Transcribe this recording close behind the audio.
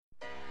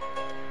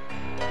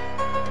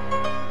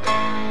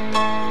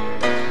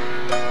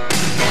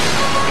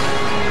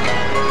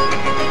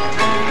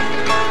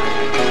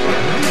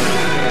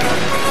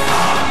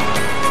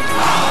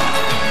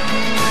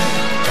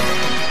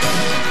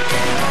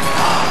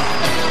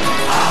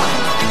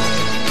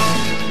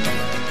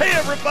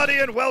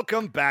everybody, and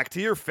welcome back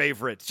to your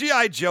favorite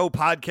G.I. Joe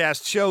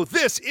podcast show.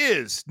 This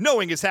is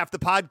Knowing is Half the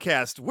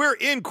Podcast. We're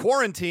in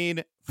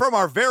quarantine from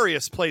our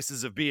various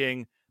places of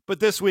being, but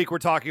this week we're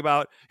talking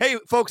about, hey,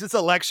 folks, it's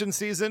election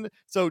season,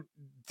 so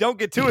don't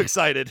get too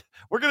excited.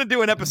 We're going to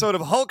do an episode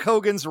of Hulk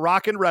Hogan's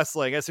Rockin'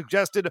 Wrestling, as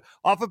suggested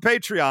off of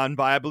Patreon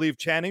by, I believe,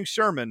 Channing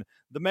Sherman,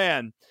 the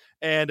man.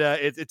 And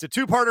it's a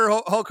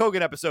two-parter Hulk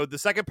Hogan episode. The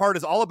second part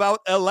is all about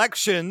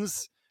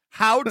elections.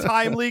 How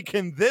timely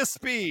can this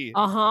be?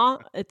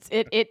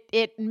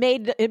 It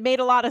made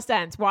a lot of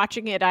sense.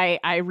 Watching it,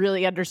 I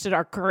really understood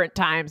our current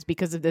times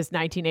because of this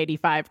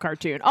 1985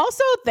 cartoon.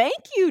 Also, thank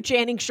you,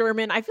 Channing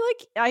Sherman. I feel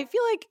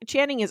like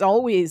Channing is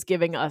always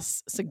giving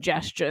us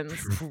suggestions.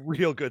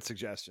 Real good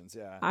suggestions,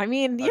 yeah. I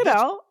mean, you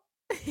know.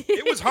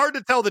 It was hard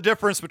to tell the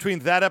difference between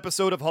that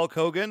episode of Hulk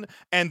Hogan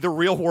and the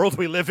real world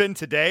we live in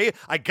today.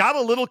 I got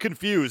a little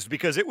confused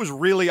because it was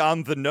really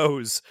on the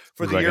nose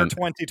for the year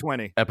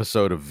 2020.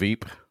 Episode of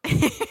Veep.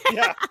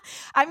 Yeah.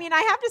 I mean,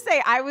 I have to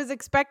say,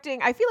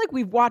 I feel like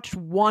we've watched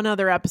one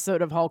other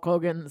episode of Hulk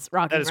Hogan's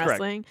Rockin'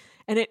 Wrestling,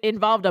 and it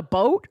involved a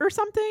boat or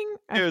something.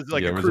 It was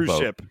like a cruise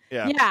ship.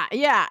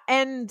 Yeah.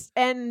 And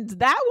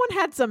that one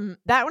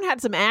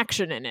had some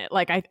action in it.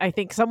 Like I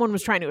think someone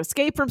was trying to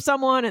escape from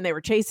someone and they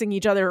were chasing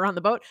each other around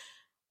the boat.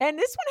 And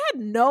this one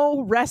had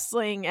no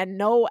wrestling and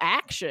no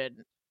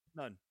action.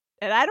 None.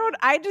 And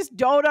I just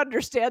don't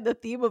understand the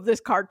theme of this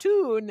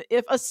cartoon,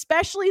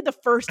 especially the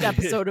first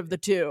episode of the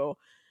two,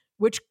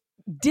 which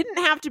didn't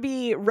have to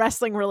be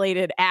wrestling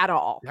related at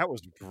all. That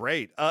was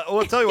great. Well,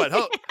 I'll tell you what.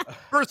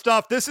 First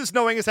off, this is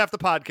Knowing is Half the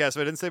Podcast,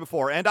 I didn't say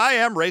before. And I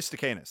am Ray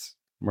Stacanis.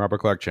 Robert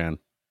Clark Chan.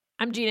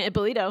 I'm Gina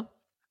Ippolito.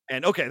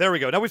 And okay, there we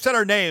go. Now we've said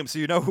our names so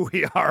you know who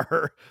we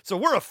are. So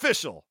we're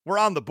official. We're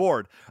on the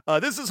board.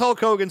 This is Hulk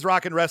Hogan's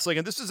Rockin' Wrestling,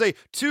 and this is a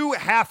 2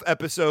 half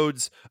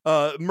episodes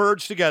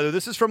merged together.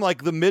 This is from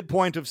like the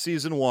midpoint of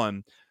season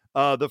 1.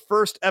 The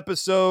first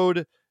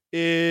episode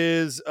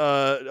is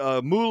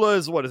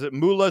Moolah's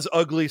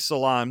Ugly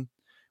Salon,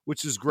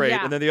 which is great.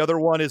 Yeah. And then the other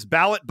one is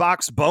Ballot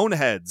Box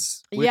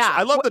Boneheads, which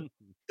I love.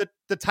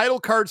 The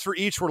title cards for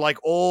each were like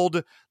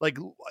old, like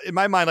in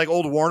my mind, like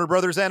old Warner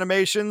Brothers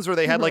animations where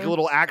they had like a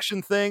little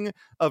action thing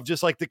of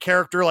just like the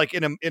character like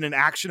in an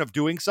action of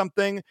doing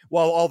something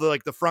while all the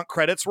like the front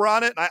credits were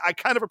on it. And I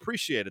kind of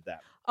appreciated that.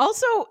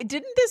 Also,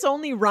 didn't this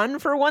only run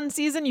for 1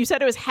 season? You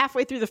said it was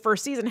halfway through the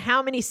first season.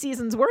 How many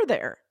seasons were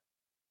there?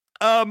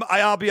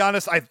 I'll be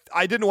honest.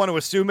 I didn't want to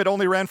assume it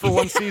only ran for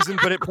 1 season,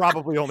 but it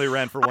probably only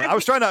ran for one. I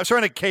was trying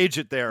to cage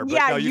it there. But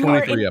yeah, no, you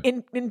were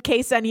in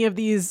case any of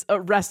these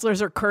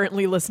wrestlers are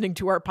currently listening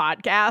to our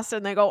podcast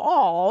and they go,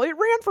 "Oh, it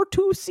ran for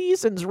 2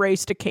 seasons." Ray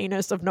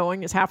Stacanis of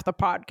Knowing is Half the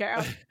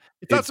Podcast.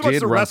 It's not so much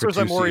the wrestlers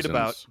I'm worried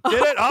about.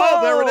 Did it?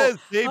 Oh, there it is.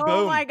 See, oh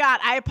boom. My God!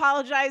 I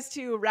apologize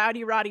to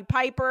Roddy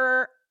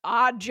Piper.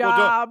 Odd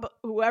Job,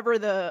 whoever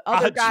the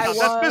other guy was.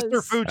 That's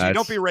Mr. Fuji.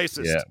 Don't be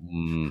racist. Yeah.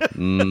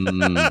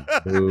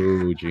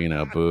 Boo,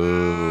 Gina.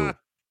 Boo.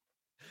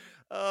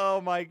 Oh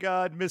my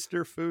God,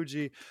 Mr.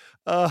 Fuji.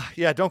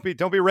 Yeah, don't be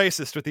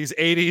racist with these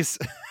 80s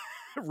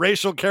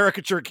racial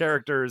caricature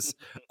characters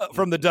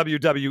from the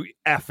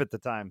WWF at the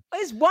time.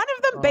 Is one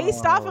of them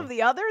based off of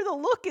the other? The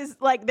look is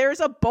like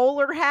there's a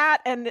bowler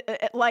hat and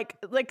like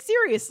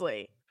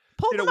seriously.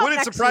 Pull them up wouldn't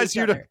next surprise to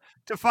you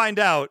to find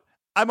out.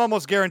 I'm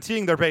almost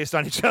guaranteeing they're based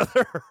on each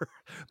other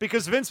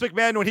because Vince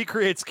McMahon, when he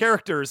creates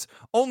characters,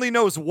 only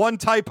knows one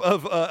type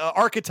of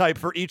archetype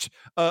for each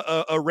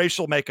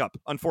racial makeup,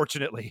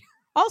 unfortunately.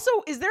 Also,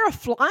 is there a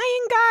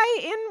flying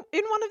guy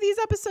in one of these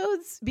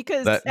episodes?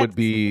 Because that would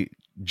be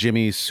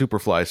Jimmy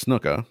Superfly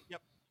Snuka.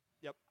 Yep.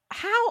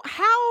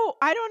 How?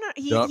 I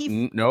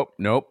don't know.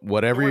 Nope.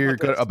 Whatever you're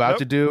about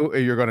to do,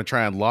 you're going to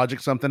try and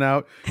logic something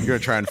out. You're going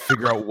to try and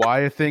figure out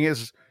why a thing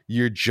is.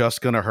 You're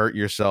just going to hurt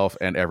yourself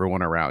and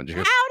everyone around you.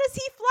 How does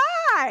he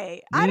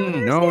fly? I don't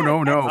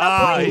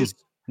understand.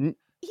 No.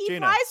 He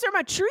flies from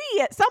a tree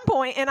at some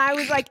point, and I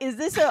was like, is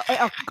this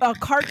a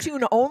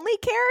cartoon-only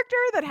character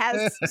that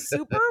has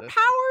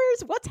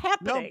superpowers? What's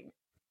happening?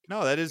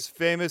 No, that is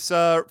famous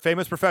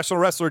professional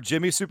wrestler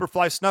Jimmy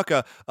Superfly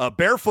Snuka, a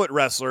barefoot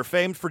wrestler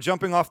famed for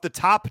jumping off the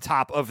top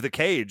of the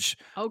cage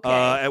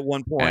at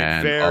one point.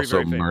 And very, also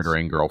very famous.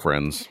 Murdering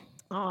girlfriends.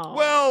 Oh.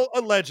 Well,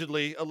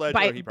 allegedly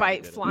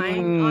by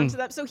flying onto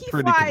them. So he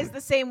flies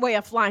the same way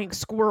a flying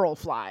squirrel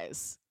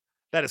flies.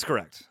 That is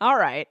correct. All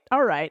right.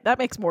 That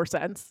makes more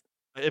sense.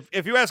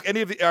 If you ask are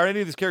any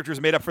of these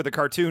characters made up for the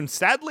cartoon,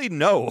 sadly,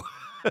 no.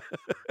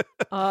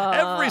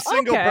 Every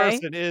single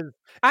person is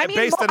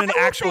based on an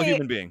actual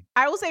human being.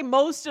 I will say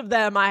most of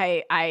them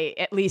I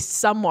at least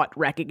somewhat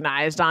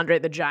recognized, Andre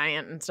the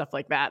Giant and stuff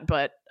like that,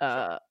 but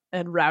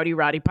and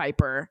Roddy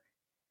Piper.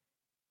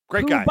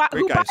 Great guy. By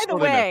the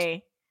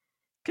way,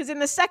 because in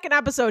the second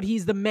episode,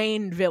 he's the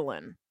main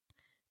villain.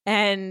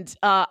 And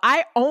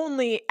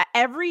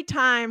every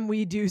time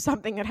we do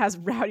something that has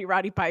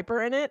Roddy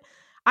Piper in it,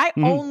 I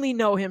only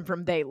know him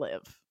from They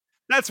Live.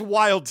 That's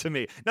wild to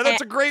me. Now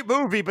that's a great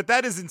movie, but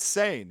that is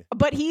insane.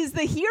 But he's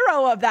the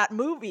hero of that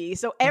movie.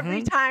 So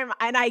every time,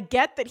 and I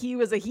get that he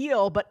was a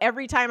heel, but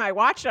every time I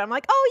watch it, I'm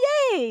like,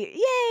 oh, yay,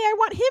 I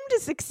want him to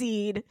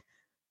succeed.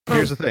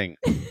 Here's the thing.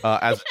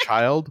 As a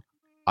child,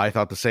 I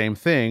thought the same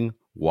thing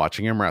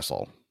watching him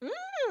wrestle.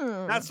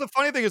 That's the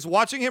funny thing is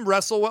watching him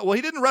wrestle. Well,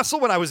 he didn't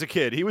wrestle when I was a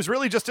kid. He was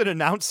really just an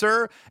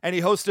announcer, and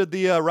he hosted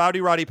the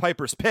Rowdy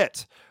Piper's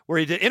Pit, where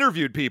he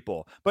interviewed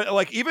people. But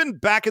like even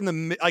back in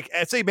the, like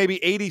I'd say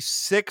maybe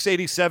 86,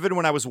 87,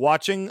 when I was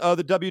watching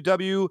the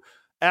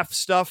WWF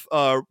stuff,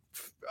 a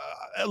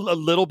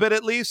little bit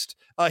at least,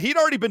 he'd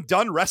already been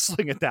done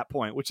wrestling at that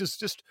point, which is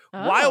just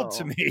wild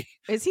to me.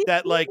 Is he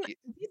that like is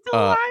he still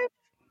alive?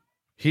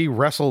 He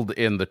wrestled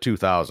in the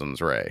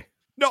 2000s, Ray.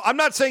 No, I'm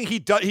not saying he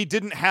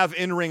didn't have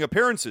in-ring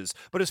appearances,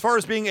 but as far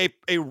as being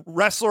a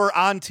wrestler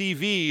on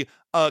TV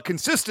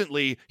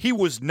consistently, he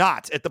was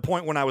not at the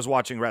point when I was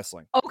watching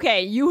wrestling.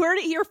 Okay, you heard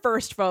it here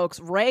first, folks.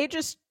 Ray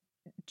just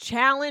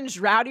challenged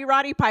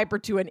Roddy Piper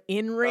to an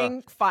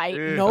in-ring fight,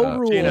 no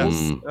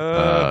rules.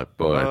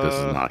 Boy, this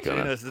is not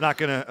gonna. This is not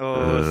gonna.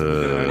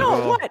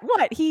 No,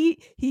 what? He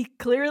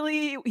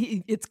clearly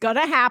it's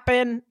gonna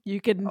happen.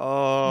 You can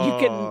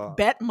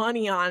bet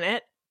money on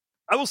it.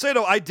 I will say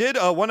though, I did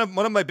one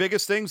of my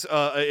biggest things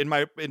in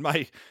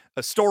my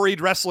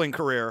storied wrestling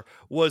career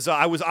was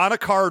I was on a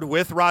card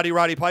with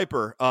Roddy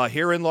Piper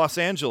here in Los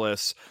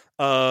Angeles.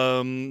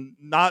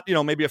 Not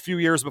maybe a few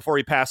years before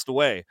he passed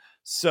away.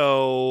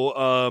 So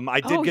I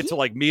did get to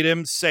like meet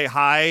him, say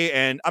hi,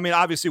 and I mean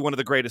obviously one of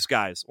the greatest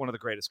guys.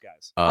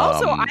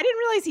 Also, I didn't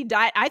realize he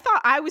died.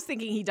 I was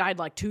thinking he died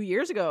like 2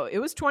 years ago. It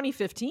was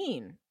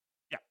 2015.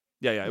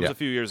 Yeah. It was a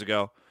few years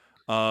ago.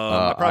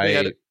 I probably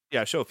had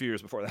a show a few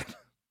years before that.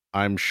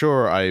 I'm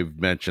sure I've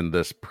mentioned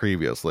this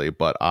previously,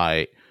 but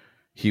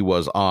he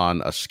was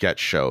on a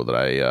sketch show that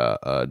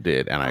I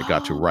did, and I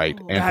got to write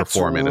and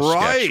perform in a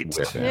sketch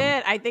with him.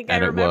 Shit, I think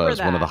and I remember that. It was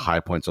one of the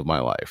high points of my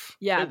life.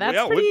 Yeah,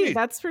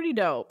 that's pretty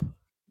dope.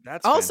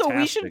 That's also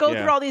fantastic. We should go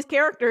through all these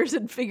characters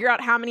and figure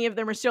out how many of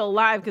them are still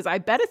alive, because I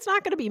bet it's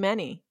not going to be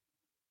many.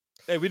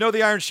 Hey, we know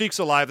the Iron Sheik's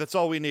alive. That's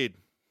all we need.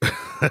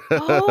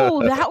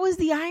 Oh, that was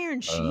the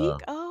Iron Sheik.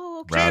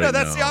 Okay. Jada,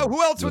 that's who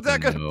else would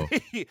that going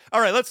to be? All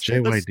right, let's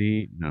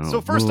JYD. No.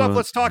 So first off,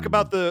 let's talk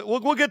about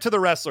we'll get to the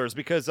wrestlers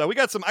because I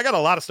got a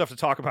lot of stuff to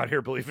talk about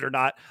here. Believe it or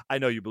not, I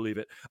know you believe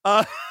it.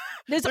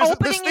 This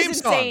opening is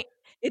insane.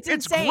 It's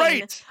insane.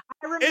 Great.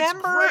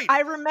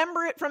 I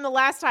remember it from the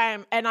last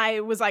time, and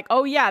I was like,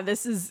 "Oh yeah,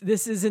 this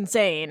is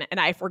insane,"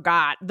 and I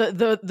forgot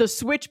the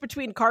switch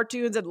between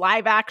cartoons and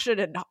live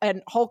action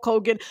and Hulk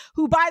Hogan,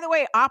 who, by the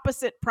way,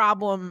 opposite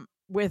problem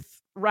with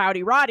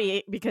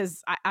Roddy,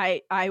 because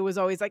I was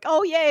always like,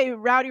 oh yay,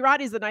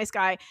 Roddy's the nice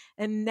guy,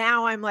 and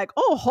now I'm like,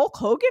 oh, Hulk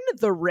Hogan,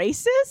 the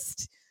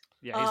racist.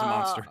 Yeah, he's a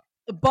monster.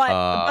 But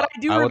I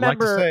do remember. Would like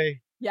to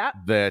say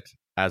that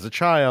as a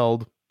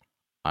child,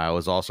 I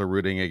was also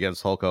rooting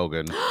against Hulk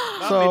Hogan.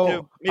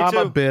 So me too. I'm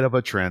a bit of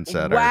a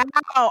trendsetter. Wow,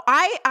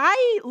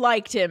 I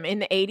liked him in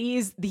the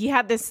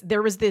 80s.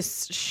 There was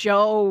this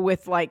show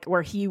with like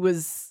where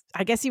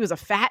I guess he was a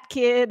fat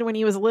kid when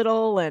he was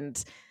little,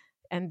 and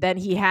then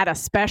he had a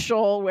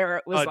special where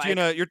it was like...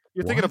 Gina, you're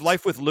thinking of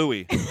Life with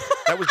Louie.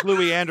 That was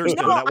Louie Anderson.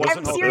 No, that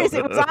wasn't I'm serious.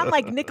 It was on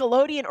like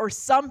Nickelodeon or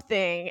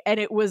something, and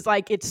it was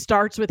like it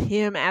starts with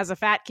him as a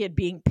fat kid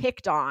being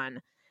picked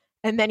on,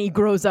 and then he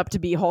grows up to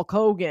be Hulk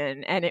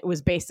Hogan, and it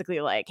was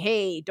basically like,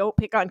 hey, don't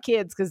pick on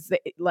kids because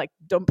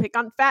don't pick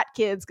on fat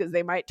kids because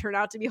they might turn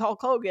out to be Hulk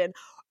Hogan.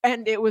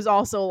 And it was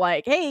also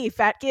like, hey,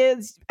 fat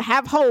kids,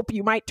 have hope.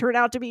 You might turn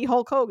out to be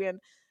Hulk Hogan.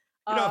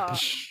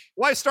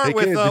 Why start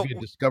with if you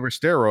discover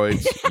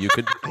steroids, you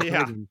could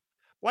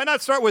Why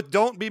not start with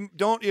don't be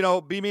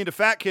mean to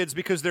fat kids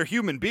because they're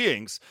human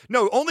beings?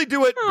 No, only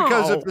do it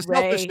because of the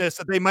selfishness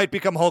that they might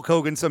become Hulk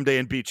Hogan someday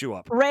and beat you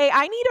up. Ray,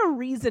 I need a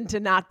reason to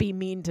not be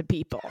mean to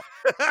people.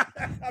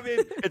 I mean,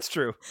 it's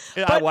true.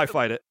 Why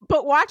fight it?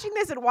 But watching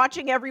this and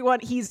watching everyone,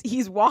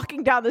 he's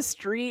walking down the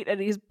street and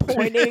he's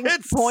pointing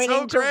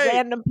to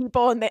random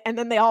people, and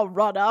then they all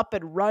run up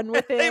and run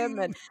with him,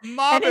 and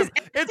his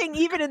acting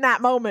even in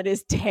that moment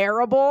is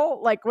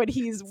terrible. Like when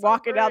he's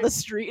walking down the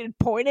street and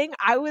pointing,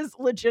 I was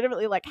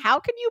legitimately like, how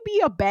can you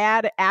be a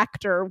bad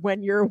actor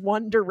when your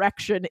one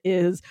direction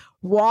is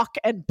walk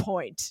and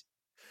point?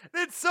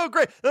 It's so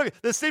great. Look,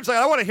 this theme song.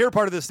 I want to hear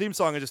part of this theme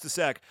song in just a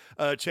sec,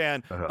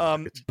 Chan.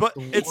 But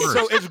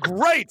it's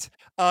great.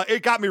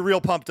 It got me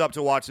real pumped up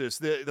to watch this.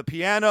 The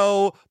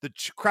piano, the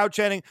crowd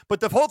chanting, but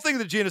the whole thing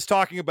that Gina's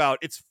talking about,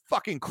 it's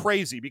fucking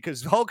crazy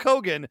because Hulk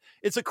Hogan,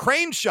 it's a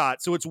crane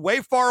shot, so it's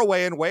way far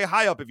away and way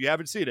high up if you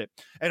haven't seen it.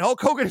 And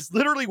Hulk Hogan is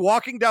literally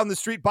walking down the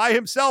street by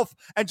himself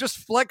and just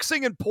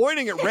flexing and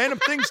pointing at random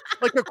things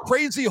like a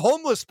crazy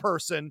homeless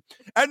person.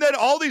 And then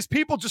all these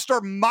people just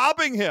start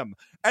mobbing him.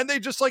 And they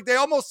just they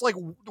almost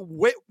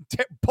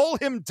pull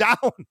him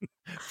down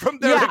from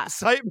their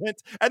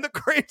excitement, and the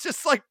crane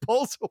just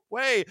pulls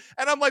away.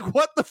 And I'm like,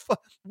 what the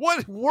fuck?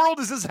 What world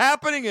is this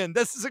happening in?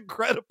 This is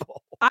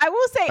incredible. I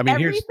will say here's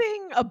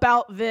everything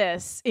about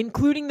this,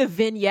 including the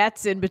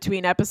vignettes in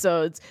between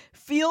episodes,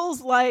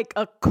 feels like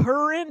a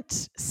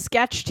current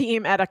sketch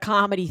team at a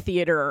comedy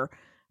theater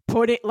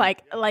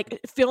like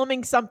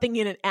filming something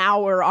in an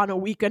hour on a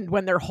weekend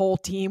when their whole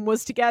team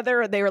was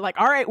together. And they were like,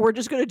 all right, we're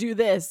just going to do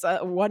this.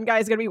 One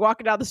guy's going to be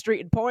walking down the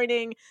street and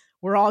pointing.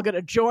 We're all going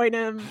to join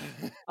him.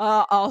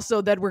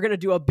 Also, then we're going to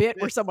do a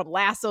bit where someone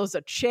lassos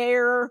a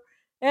chair,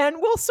 and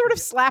we'll sort of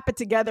slap it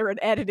together in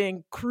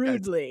editing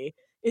crudely.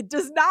 It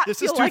does not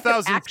feel like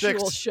an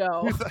actual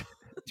show.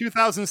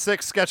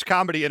 2006 sketch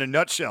comedy in a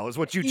nutshell is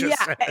what you just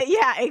said.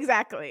 Yeah,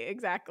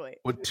 exactly.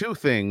 With two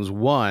things.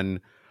 One,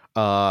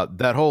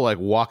 that whole like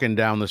walking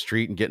down the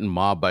street and getting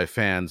mobbed by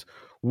fans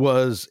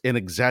was an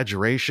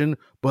exaggeration,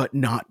 but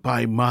not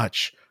by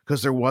much.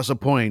 Because there was a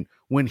point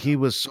when he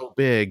was so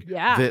big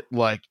that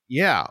like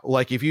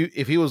if he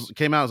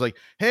came out and was like,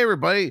 hey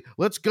everybody,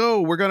 let's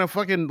go, we're gonna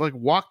fucking like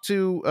walk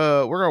down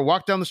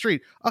the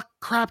street, a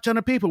crap ton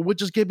of people would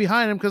just get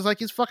behind him because like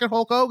he's fucking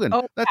Hulk Hogan.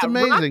 That's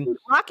amazing.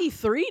 Rocky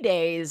 3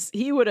 days,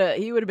 he would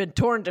have been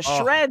torn to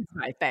shreds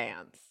by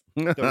fans.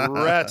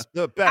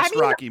 The best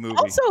Rocky movie.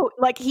 Also,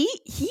 like he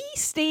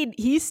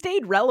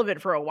stayed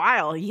relevant for a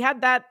while. He had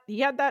that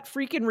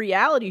freaking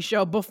reality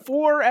show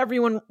before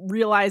everyone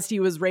realized he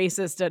was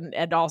racist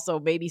and also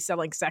maybe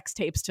selling sex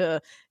tapes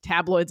to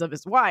tabloids of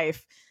his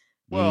wife.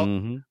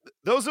 Well,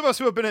 those of us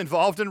who have been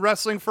involved in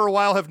wrestling for a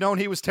while have known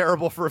he was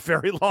terrible for a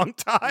very long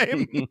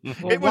time.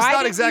 Well, it was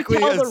not exactly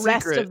tell a the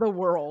secret. Rest of the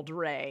world,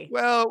 Ray.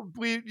 Well,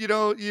 you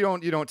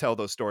don't tell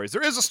those stories.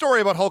 There is a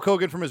story about Hulk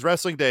Hogan from his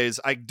wrestling days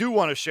I do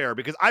want to share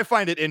because I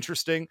find it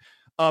interesting.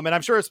 And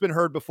I'm sure it's been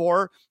heard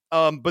before.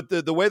 But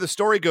the way the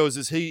story goes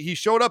is he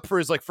showed up for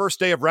his like first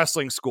day of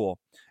wrestling school,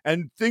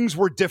 and things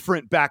were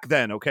different back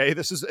then. Okay,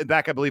 this is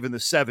back, I believe, in the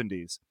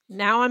 70s.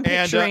 Now I'm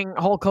picturing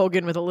Hulk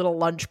Hogan with a little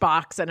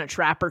lunchbox and a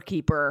trapper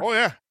keeper. Oh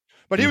yeah,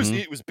 but he was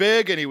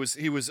big, and he was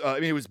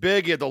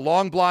big. He had the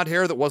long blonde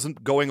hair that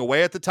wasn't going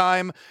away at the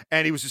time,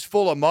 and he was just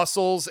full of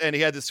muscles, and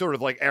he had this sort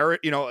of like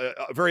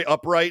very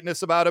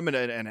uprightness about him and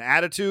an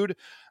attitude.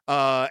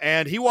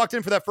 And he walked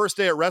in for that first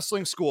day at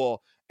wrestling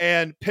school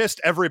and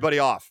pissed everybody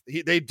off.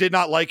 They did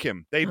not like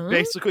him. They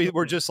basically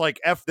were just like,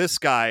 F this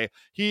guy.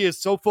 He is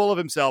so full of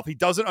himself. He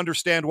doesn't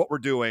understand what we're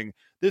doing.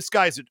 This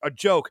guy's a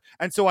joke.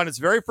 And so on his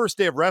very first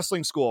day of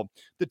wrestling school,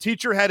 the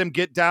teacher had him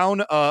get down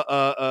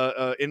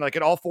in like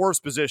an all fours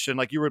position,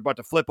 like you were about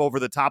to flip over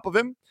the top of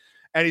him.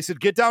 And he said,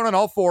 get down on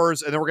all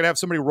fours, and then we're going to have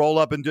somebody roll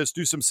up and just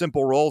do some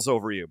simple rolls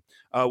over you,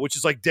 which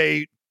is like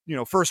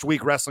first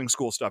week wrestling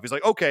school stuff. He's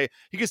like, okay.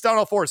 He gets down on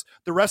all fours.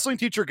 The wrestling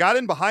teacher got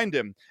in behind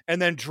him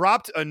and then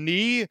dropped a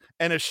knee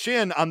and a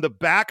shin on the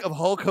back of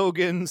Hulk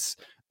Hogan's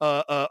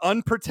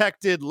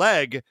unprotected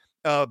leg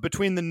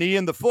between the knee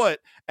and the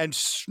foot, and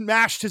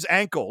smashed his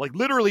ankle, like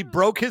literally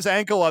broke his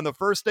ankle on the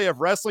first day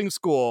of wrestling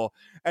school,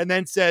 and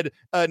then said,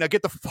 now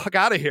get the fuck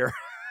out of here.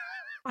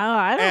 Oh,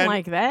 I don't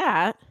like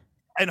that.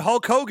 And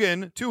Hulk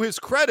Hogan, to his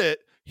credit,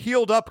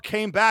 healed up,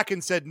 came back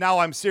and said, now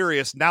I'm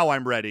serious. Now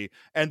I'm ready.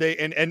 And they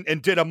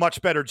and did a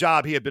much better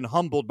job. He had been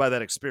humbled by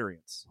that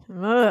experience.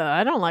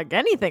 I don't like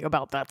anything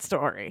about that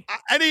story.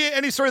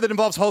 Any story that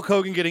involves Hulk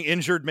Hogan getting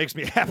injured makes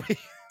me happy.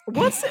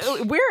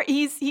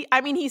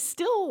 He's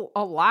still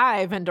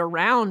alive and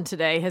around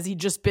today. Has he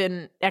just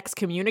been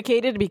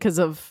excommunicated because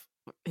of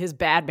his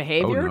bad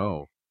behavior?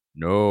 Oh,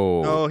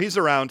 no, he's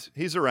around.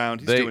 He's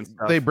doing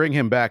stuff. They bring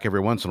him back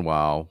every once in a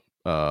while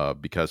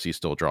because he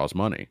still draws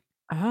money.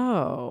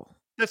 Oh.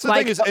 That's the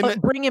thing is,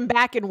 bring him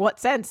back in what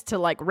sense? To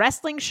like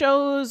wrestling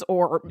shows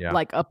or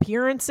like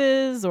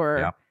appearances or?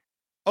 Yeah.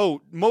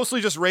 Oh, mostly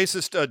just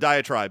racist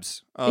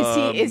diatribes.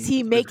 Is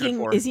he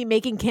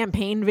making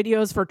campaign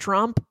videos for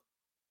Trump?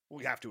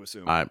 We have to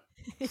assume. I'm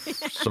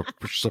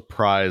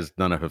surprised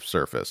none have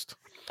surfaced.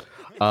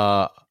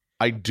 I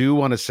do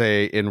want to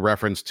say, in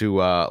reference to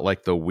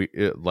like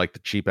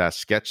the cheap ass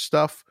sketch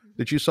stuff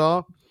that you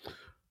saw,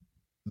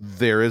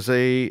 there is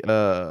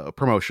a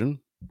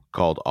promotion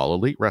called All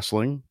Elite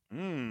Wrestling.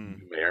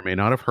 You may or may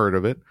not have heard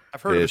of it.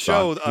 I've heard of the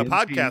show, a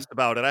podcast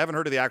about it. I haven't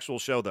heard of the actual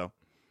show though.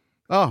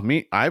 Oh,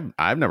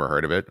 I've never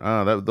heard of it.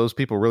 Those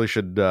people really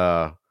should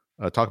talk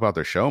about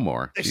their show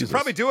more. They should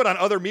probably do it on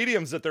other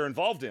mediums that they're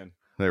involved in.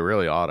 They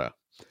really oughta.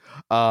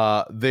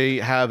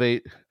 They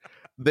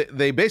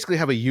basically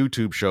have a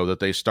YouTube show that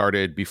they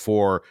started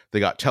before they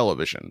got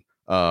television,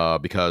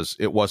 because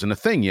it wasn't a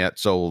thing yet.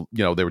 So,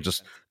 they were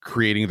just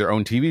creating their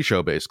own TV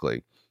show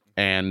basically.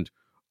 And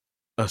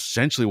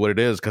essentially what it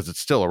is, because it's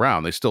still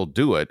around, they still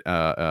do it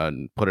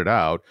and put it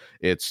out.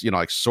 It's,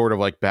 like sort of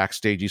like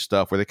backstagey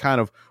stuff where they kind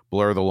of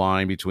blur the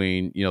line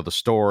between, the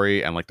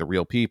story and like the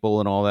real people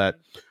and all that.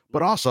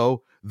 But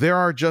also, there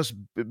are just,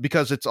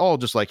 because it's all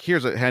just like,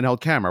 here's a handheld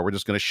camera, we're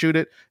just going to shoot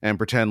it and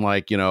pretend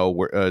like,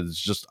 it's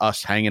just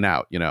us hanging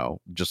out,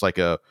 just like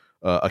a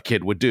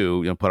kid would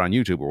do, put on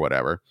YouTube or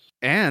whatever.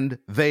 And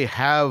they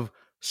have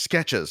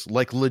sketches,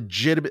 like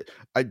legitimate.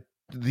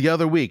 The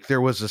other week, there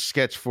was a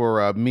sketch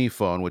for Me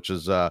Phone, which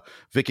is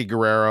Vicky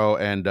Guerrero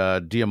and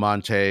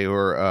Diamante,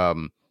 or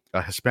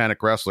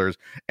Hispanic wrestlers,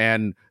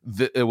 and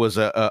it was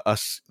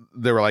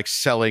they were like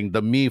selling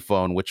the Me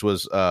phone, which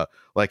was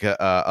like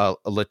a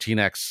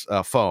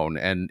Latinx phone,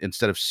 and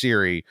instead of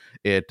Siri,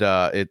 it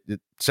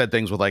said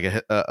things with like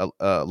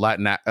a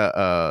Latin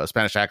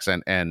Spanish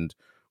accent, and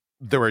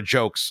there were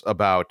jokes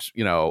about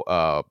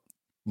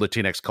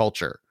Latinx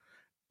culture.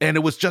 And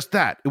it was just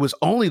that. It was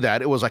only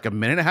that. It was like a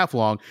minute and a half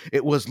long.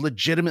 It was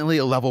legitimately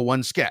a level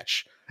 1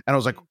 sketch. And I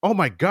was like, oh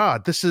my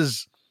God, this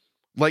is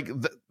like,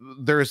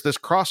 there is this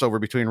crossover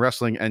between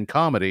wrestling and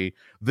comedy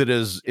that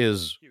is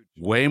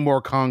way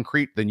more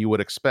concrete than you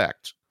would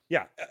expect.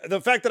 Yeah. The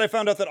fact that I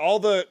found out that all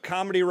the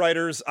comedy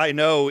writers I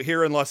know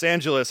here in Los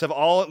Angeles have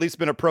all at least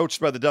been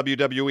approached by the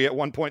WWE at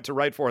one point to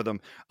write for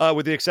them,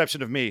 with the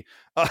exception of me.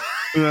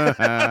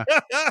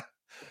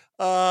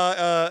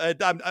 I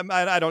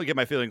don't get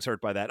my feelings hurt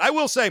by that. I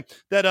will say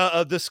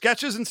that the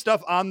sketches and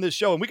stuff on this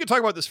show, and we can talk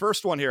about this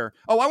first one here.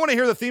 Oh, I want to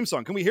hear the theme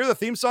song. Can we hear the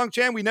theme song,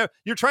 Chan? We know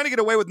you're trying to get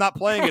away with not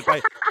playing it by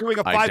doing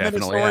a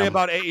 5-minute story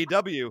about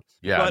AEW.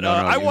 Yeah, but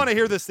I want to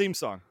hear this theme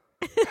song.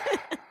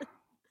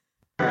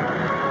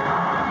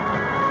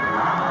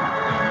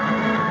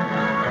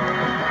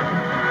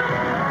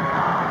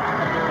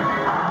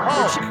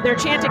 They're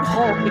chanting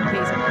Hulk in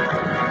case.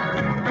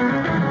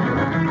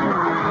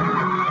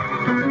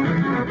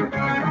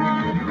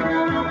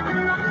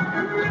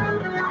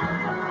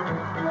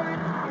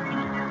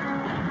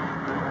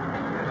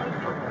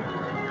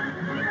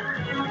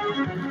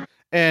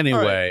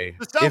 Anyway,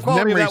 the sound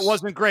quality of that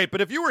wasn't great,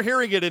 but if you were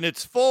hearing it in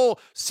its full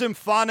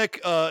symphonic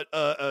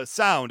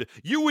sound,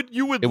 you would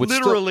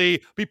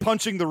literally be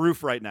punching the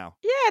roof right now.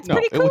 Yeah, it's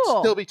pretty cool. It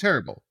would still be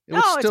terrible.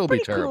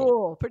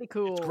 Cool. Pretty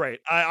cool. It's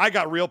great. I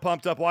got real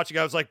pumped up watching.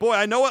 I was like, boy,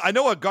 I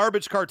know a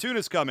garbage cartoon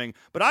is coming,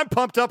 but I'm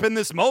pumped up in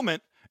this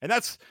moment, and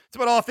that's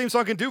about all a theme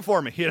song can do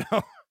for me,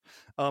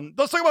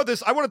 Let's talk about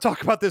this. I want to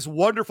talk about this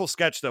wonderful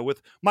sketch though,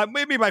 with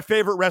maybe my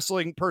favorite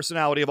wrestling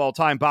personality of all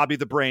time, Bobby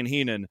the Brain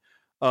Heenan.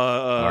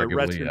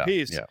 Rest in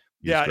peace.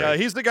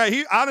 He's the guy.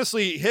 He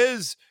honestly,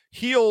 his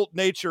heel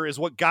nature is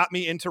what got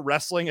me into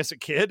wrestling as a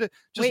kid.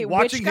 Just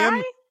watching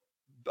him,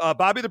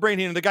 Bobby the Brain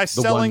Heenan, the guy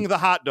selling the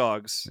hot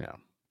dogs.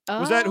 Yeah,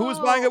 was that who was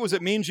buying it? Was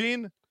it Mean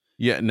Gene?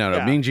 Yeah,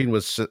 no. Mean Gene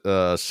was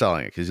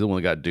selling it because he's the one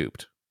who got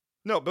duped.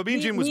 No, but Mean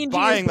Gene was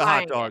buying the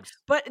hot dogs.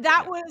 But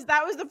that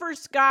was the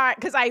first guy,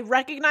 because I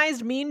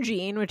recognized Mean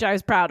Gene, which I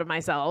was proud of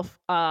myself.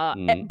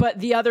 But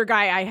the other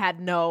guy, I had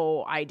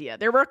no idea.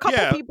 There were a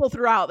couple people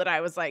throughout that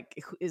I was like,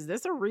 is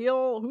this a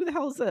real? Who the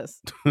hell is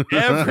this?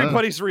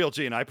 Everybody's real,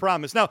 Gene, I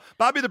promise. Now,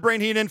 Bobby the Brain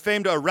Heenan,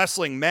 famed a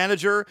wrestling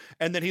manager,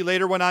 and then he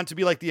later went on to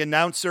be like the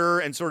announcer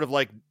and sort of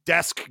like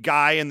desk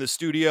guy in the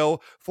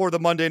studio for the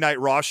Monday Night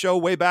Raw show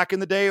way back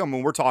in the day. I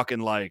mean, we're talking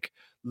like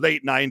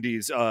late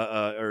 90s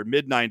or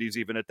mid 90s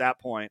even at that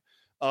point.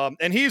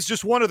 And he's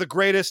just one of the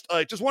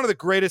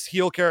greatest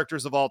heel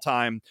characters of all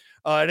time.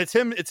 And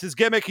it's his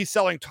gimmick. He's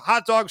selling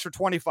hot dogs for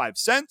 25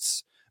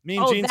 cents.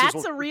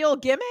 That's a real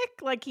gimmick?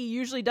 Like he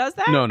usually does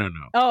that? No.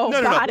 Oh,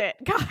 got it.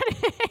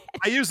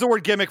 I use the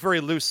word gimmick very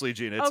loosely,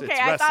 Gina. It's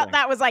I thought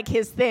that was like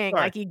his thing.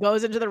 Right. Like he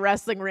goes into the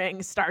wrestling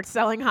ring, starts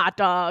selling hot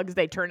dogs.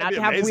 They turn out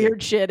to have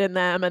weird shit in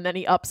them, and then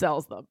he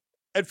upsells them.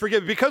 And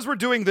forgive me, because we're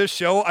doing this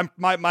show,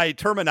 my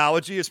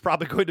terminology is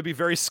probably going to be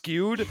very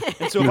skewed.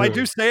 And so if I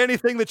do say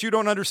anything that you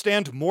don't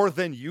understand more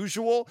than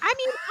usual, I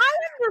mean,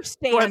 I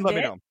understand. Go ahead and let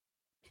me know.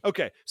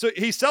 Okay, so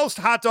he sells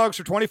hot dogs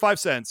for 25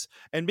 cents,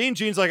 and Mean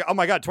Gene's like, oh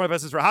my God, 25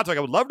 cents for a hot dog. I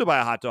would love to buy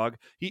a hot dog.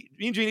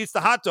 Mean Gene eats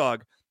the hot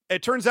dog.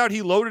 It turns out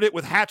he loaded it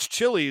with Hatch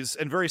chilies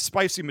and very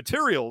spicy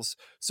materials.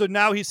 So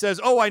now he says,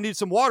 oh, I need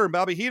some water. And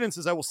Bobby Heenan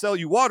says, I will sell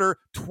you water,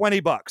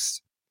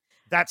 $20.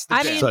 That's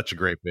such a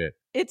great bit.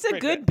 It's a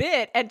good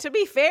bit. And to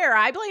be fair,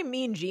 I blame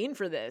Mean Gene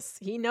for this.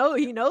 He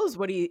knows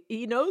what he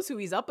knows who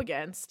he's up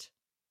against.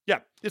 Yeah.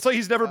 It's like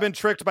he's never been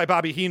tricked by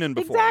Bobby Heenan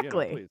before.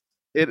 Exactly.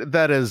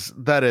 That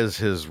is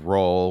his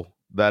role.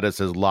 That is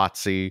his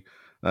Lotzi.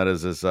 That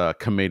is his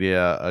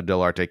Commedia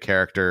dell'arte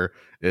character,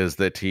 is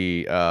that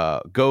he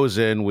goes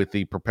in with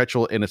the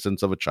perpetual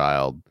innocence of a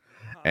child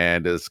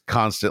and is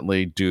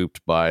constantly duped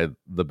by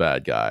the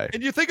bad guy.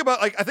 And you think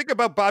about, I think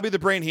about Bobby the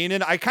Brain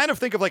Heenan, I kind of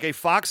think of like a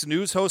Fox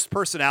News host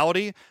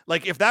personality.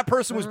 Like if that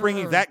person was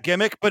bringing that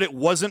gimmick, but it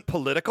wasn't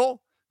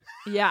political.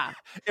 Yeah.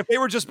 If they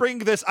were just bringing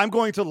this, I'm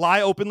going to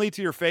lie openly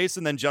to your face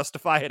and then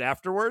justify it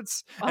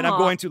afterwards. And I'm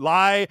going to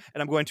lie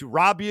and I'm going to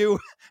rob you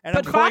and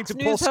I'm going to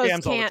pull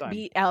scams all the time. Can't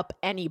beat up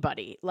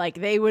anybody. Like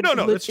they would,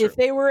 that's true. If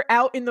they were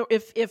out in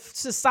if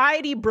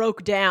society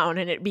broke down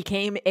and it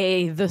became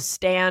The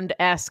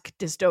Stand-esque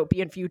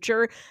dystopian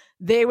future,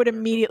 they would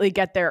immediately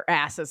get their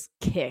asses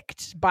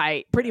kicked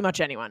by pretty much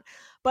anyone.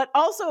 But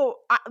also,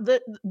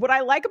 what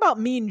I like about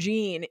Mean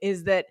Gene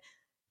is that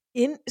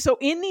in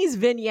these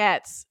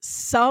vignettes,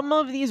 some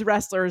of these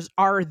wrestlers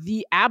are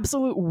the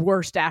absolute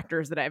worst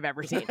actors that I've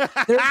ever seen.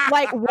 There's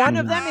like one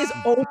of them is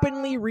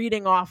openly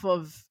reading off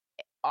of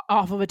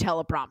a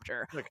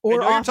teleprompter.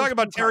 Or you're talking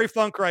about Terry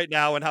Funk right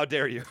now, and how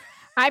dare you?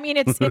 I mean,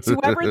 it's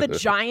whoever the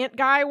giant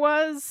guy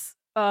was.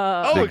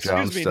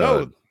 Excuse me,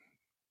 no.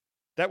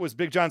 That was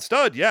Big John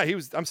Studd. Yeah, he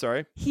was. I'm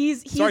sorry.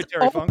 He's Sorry,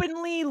 Terry Funk.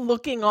 openly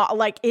looking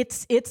like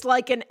it's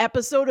like an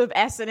episode of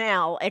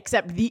SNL,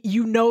 except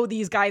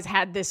these guys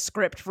had this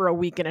script for a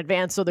week in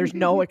advance, so there's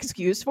no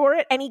excuse for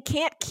it, and he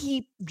can't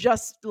keep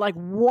just like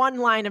one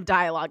line of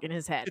dialogue in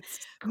his head.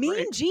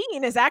 Mean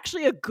Gene is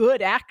actually a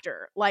good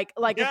actor. Like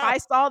if I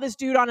saw this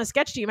dude on a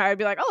sketch team, I would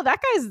be like, oh, that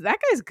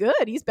guy's good.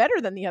 He's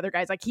better than the other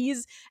guys. Like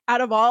he's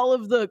out of all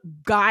of the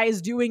guys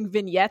doing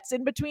vignettes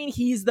in between,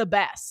 he's the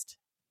best.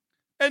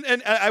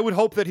 And I would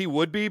hope that he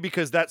would be,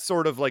 because that's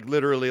sort of like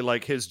literally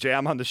like his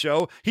jam on the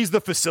show. He's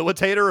the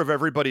facilitator of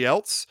everybody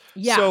else.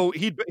 Yeah. So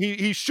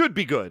he should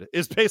be good,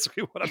 is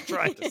basically what I'm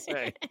trying to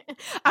say.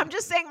 I'm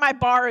just saying my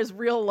bar is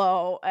real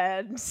low,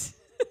 and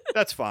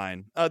that's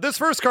fine. This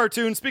first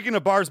cartoon, speaking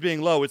of bars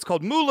being low, it's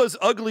called Moolah's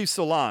Ugly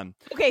Salon.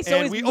 Okay, so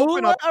is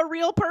Moolah a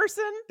real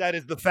person? That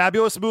is the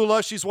fabulous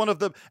Moolah. She's one of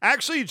the...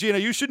 Actually, Gina,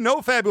 you should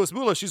know fabulous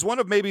Moolah. She's one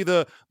of maybe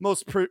the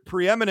most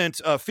preeminent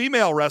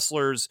female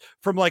wrestlers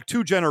from like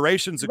 2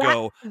 generations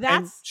ago.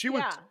 She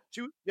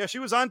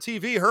was on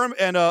TV. Her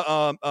and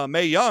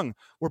Mae Young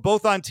were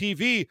both on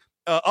TV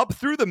up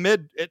through the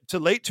mid to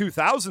late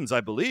 2000s,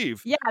 I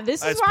believe. Yeah,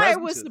 this is why I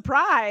was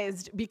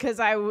surprised, because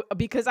I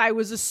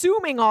was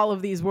assuming all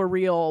of these were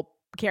real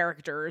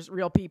characters,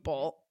 real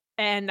people,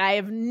 and I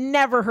have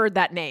never heard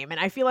that name. And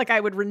I feel like I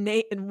would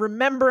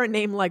remember a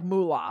name like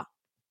Moolah.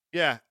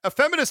 Yeah, a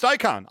feminist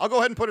icon. I'll go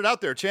ahead and put it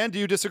out there. Chan, do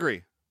you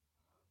disagree?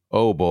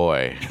 Oh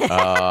boy.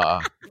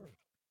 I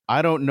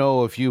don't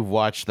know if you've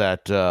watched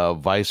that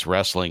Vice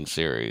wrestling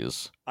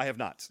series. I have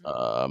not.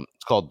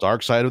 It's called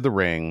Dark Side of the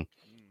Ring.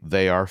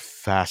 They are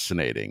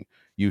fascinating.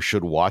 You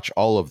should watch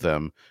all of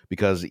them,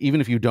 because even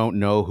if you don't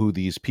know who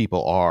these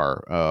people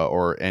are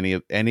or any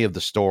of the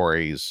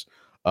stories,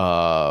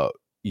 it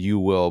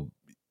will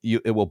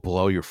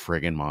blow your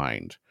friggin'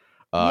 mind.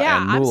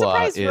 I'm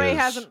surprised Ray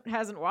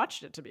hasn't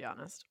watched it, to be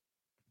honest.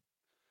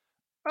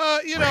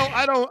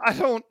 I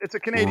don't. It's a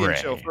Canadian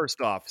show,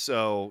 first off,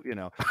 so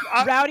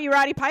Rowdy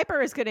Roddy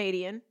Piper is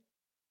Canadian.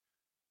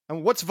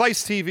 And what's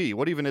Vice TV?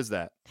 What even is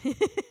that?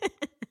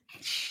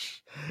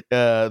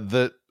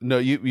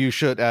 You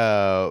should,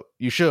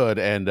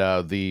 and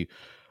the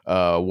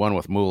one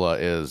with Moolah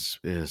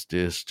is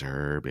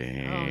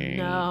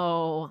disturbing.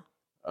 Oh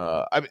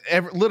no!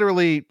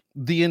 Literally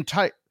the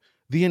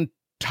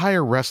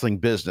entire wrestling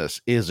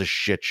business is a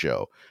shit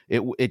show.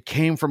 It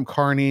came from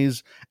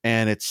Carney's,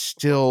 and it's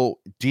still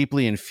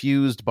deeply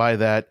infused by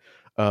that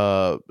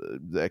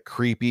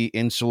creepy,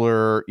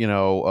 insular,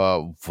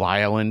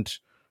 violent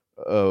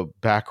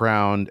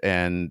background,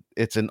 and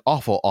it's an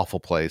awful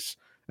place.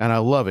 And I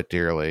love it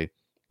dearly,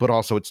 but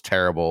also it's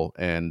terrible.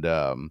 And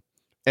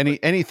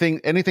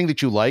anything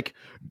that you like,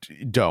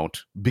 don't,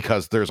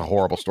 because there's a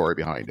horrible story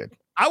behind it.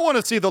 I want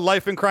to see the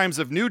life and crimes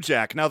of New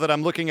Jack now that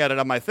I'm looking at it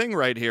on my thing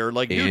right here.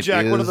 Like, New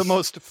Jack, one of the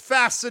most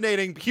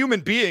fascinating human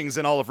beings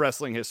in all of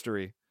wrestling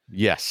history.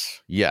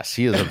 Yes,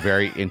 he is a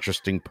very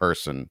interesting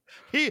person.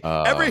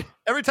 Every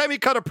time he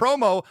cut a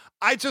promo,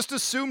 I just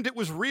assumed it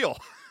was real.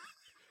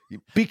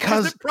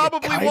 Because it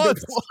probably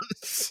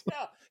was.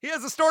 Yeah. He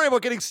has a story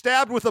about getting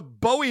stabbed with a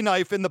Bowie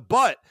knife in the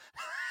butt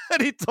that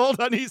he told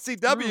on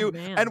ECW.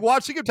 And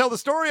watching him tell the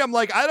story, I'm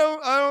like, I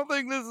don't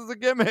think this is a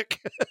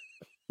gimmick.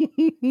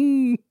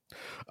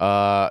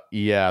 The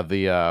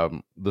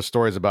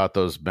stories about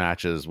those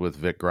matches with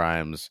Vic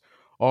Grimes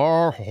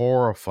are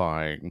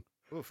horrifying.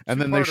 Oof, and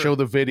then they show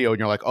the video, and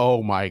you're like,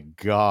 oh my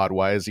God,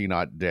 why is he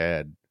not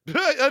dead?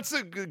 That's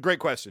a great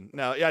question.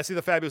 Now, I see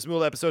the Fabulous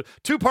Moolah episode.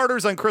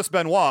 2-parters on Chris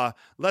Benoit.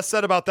 Less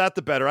said about that,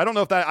 the better. I don't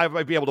know if I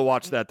might be able to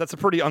watch that. That's a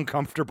pretty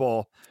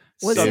uncomfortable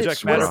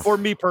subject matter for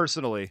me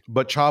personally.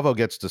 But Chavo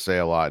gets to say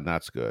a lot, and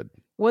that's good.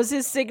 Was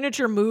his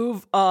signature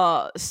move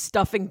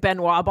stuffing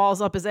Benoit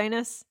balls up his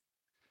anus?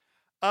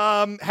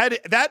 Had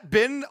that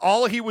been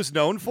all he was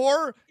known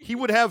for, he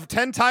would have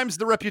 10 times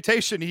the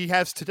reputation he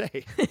has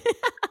today.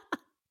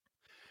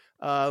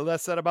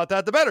 Less said about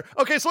that, the better.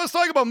 Okay, so let's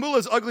talk about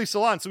Moolah's Ugly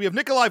Salon. So we have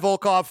Nikolai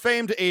Volkov,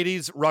 famed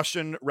 80s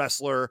Russian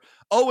wrestler,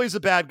 always a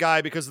bad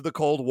guy because of the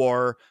Cold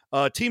War,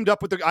 teamed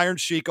up with the Iron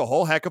Sheik a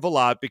whole heck of a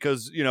lot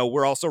because,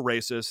 we're also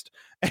racist.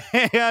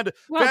 And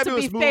well,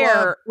 Fabulous to be Moolah,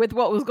 fair, with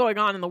what was going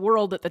on in the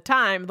world at the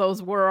time,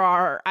 those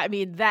were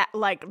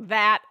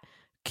that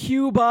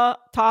Cuba,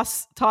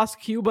 toss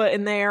Cuba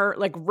in there,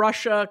 like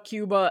Russia,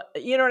 Cuba,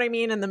 you know what I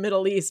mean, in the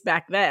Middle East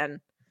back then.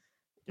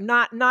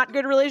 Not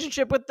good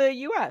relationship with the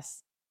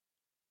U.S.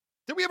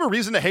 Did we have a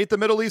reason to hate the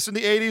Middle East in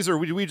the 80s,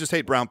 or did we just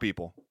hate brown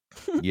people?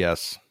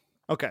 Yes.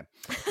 Okay.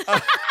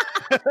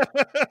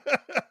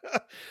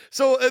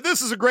 So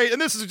this is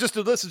just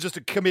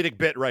a comedic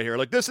bit right here.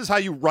 Like, this is how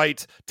you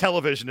write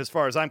television as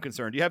far as I'm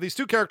concerned. You have these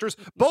two characters,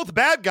 both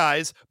bad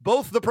guys,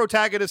 both the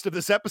protagonist of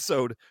this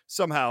episode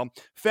somehow.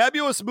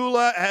 Fabulous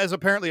Moolah has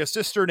apparently a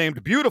sister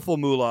named Beautiful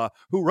Moolah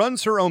who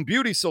runs her own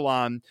beauty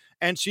salon,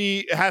 and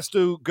she has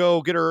to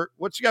go get her,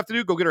 what's she have to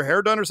do? Go get her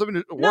hair done or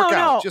something?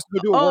 Workout. Just go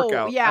do a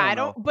workout. Yeah, I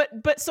don't.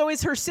 But so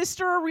is her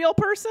sister a real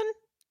person?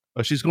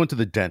 Oh, she's going to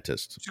the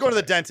dentist. She's going to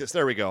the dentist.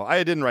 There we go.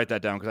 I didn't write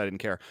that down because I didn't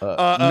care.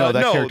 No,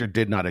 that character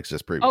did not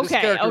exist previously.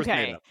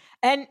 Okay.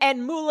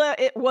 And Moolah,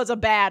 it was a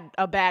bad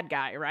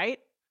guy, right?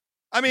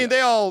 I mean,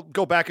 they all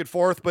go back and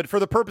forth, but for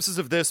the purposes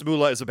of this,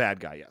 Moolah is a bad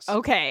guy. Yes.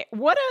 Okay.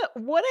 What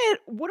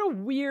a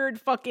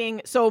weird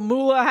fucking. So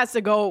Moolah has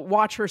to go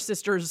watch her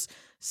sister's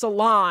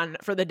salon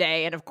for the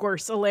day, and of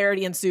course,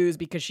 hilarity ensues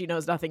because she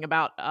knows nothing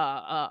about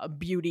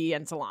beauty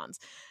and salons.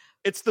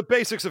 It's the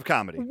basics of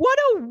comedy. What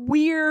a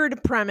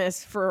weird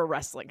premise for a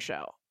wrestling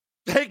show.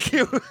 Thank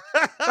you.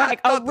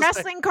 Like a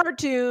wrestling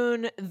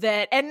cartoon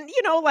that, and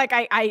you know, like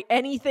I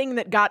anything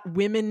that got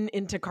women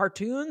into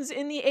cartoons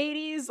in the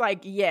 80s,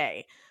 like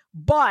yay.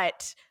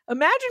 But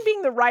imagine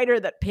being the writer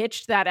that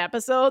pitched that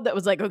episode that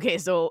was like, okay,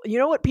 so you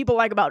know what people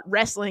like about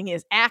wrestling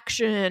is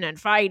action and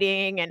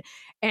fighting and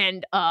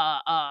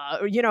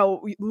you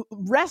know,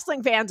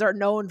 wrestling fans are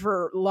known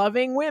for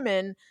loving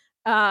women.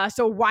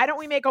 So why don't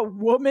we make a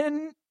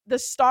woman the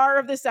star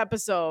of this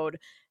episode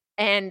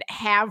and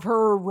have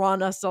her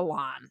run a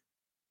salon?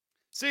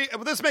 See,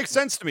 this makes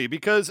sense to me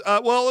because,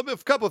 well, a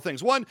couple of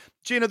things. One,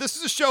 Gina, this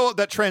is a show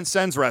that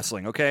transcends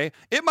wrestling, okay?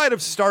 It might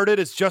have started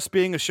as just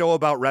being a show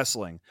about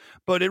wrestling,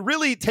 but it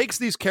really takes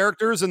these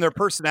characters and their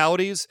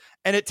personalities,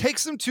 and it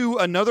takes them to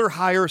another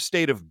higher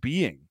state of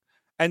being.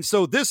 And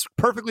so this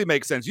perfectly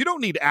makes sense. You don't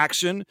need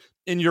action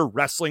in your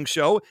wrestling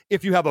show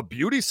if you have a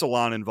beauty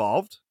salon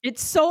involved.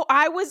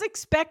 I was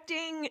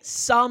expecting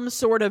some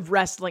sort of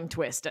wrestling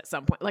twist at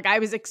some point. Like I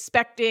was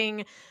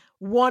expecting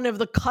one of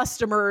the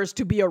customers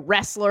to be a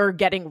wrestler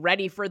getting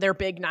ready for their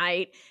big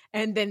night,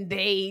 and then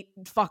they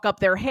fuck up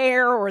their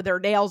hair or their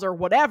nails or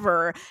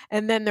whatever,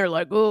 and then they're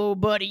like, oh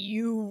buddy,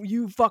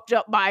 you fucked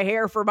up my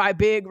hair for my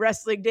big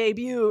wrestling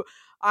debut,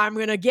 I'm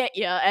gonna get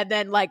you. And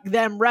then like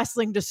them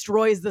wrestling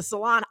destroys the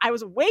salon. I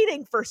was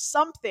waiting for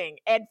something,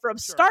 and from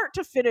start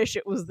to finish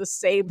it was the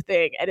same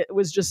thing, and it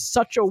was just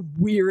such a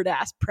weird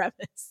ass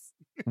premise.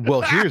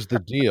 Well, here's the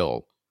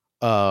deal.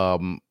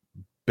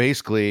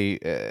 Basically,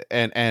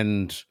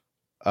 and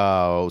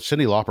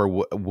Cyndi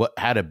Lauper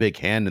had a big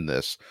hand in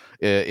this.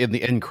 In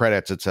the end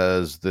credits, it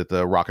says that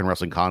the rock and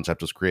wrestling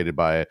concept was created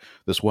by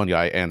this one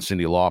guy and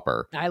Cyndi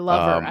Lauper. I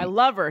love her. I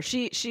love her.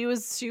 She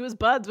was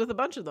buds with a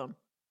bunch of them.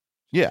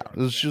 Yeah,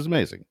 she was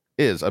amazing.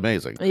 Is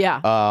amazing. Yeah.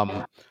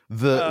 I'll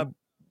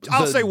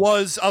say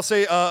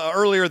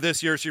earlier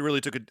this year she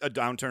really took a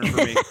downturn for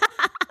me.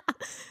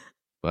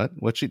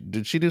 What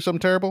did she do something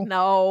terrible?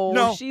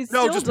 No, she's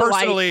still just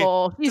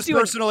delightful.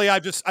 Personally,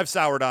 I've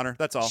soured on her.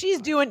 That's all.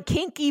 She's doing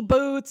kinky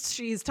boots.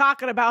 She's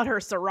talking about her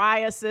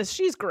psoriasis.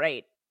 She's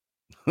great.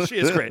 She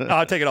is great. No,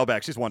 I take it all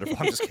back. She's wonderful.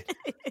 I'm just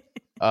kidding.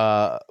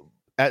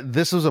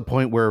 This was a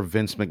point where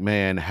Vince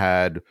McMahon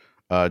had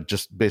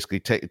just basically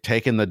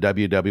taken the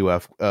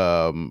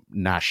WWF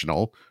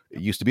national.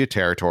 It used to be a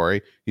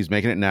territory. He's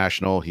making it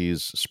national.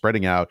 He's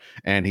spreading out,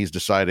 and he's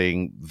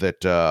deciding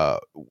that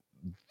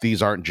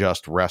these aren't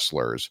just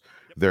wrestlers.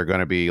 They're going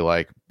to be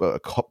like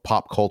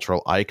pop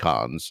cultural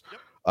icons.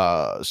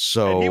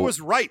 So and he was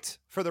right,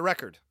 for the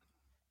record.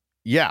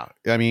 Yeah,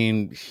 I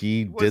mean,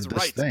 he did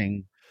this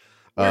thing.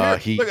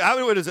 Look,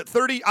 what is it?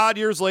 30 odd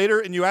years later,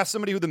 and you ask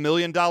somebody who the $1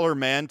 Million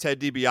Man Ted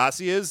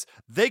DiBiase is,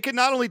 they can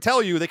not only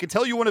tell you, they can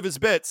tell you one of his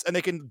bits, and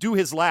they can do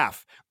his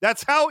laugh.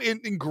 That's how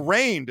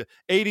ingrained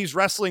 80s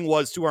wrestling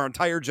was to our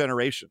entire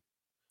generation.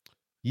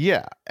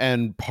 Yeah,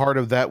 and part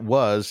of that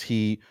was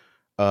he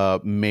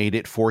made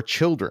it for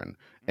children,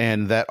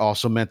 and that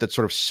also meant that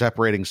sort of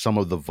separating some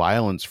of the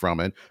violence from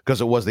it, because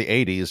it was the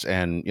 80s,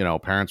 and you know,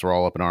 parents were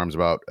all up in arms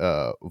about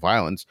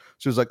violence.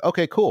 So it was like,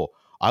 okay, cool,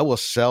 I will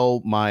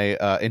sell my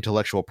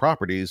intellectual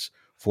properties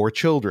for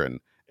children,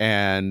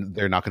 and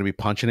they're not going to be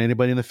punching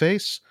anybody in the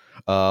face.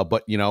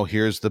 But you know,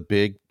 here's the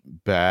big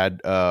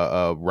bad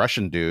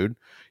Russian dude.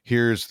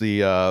 Here's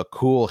the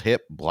cool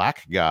hip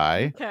black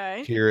guy.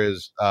 Okay. Here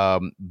is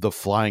the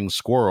flying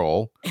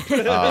squirrel.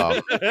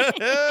 Goddamn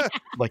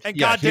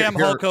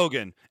Hulk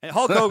Hogan. And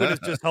Hulk Hogan is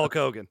just Hulk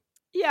Hogan.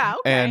 Yeah.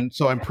 Okay. And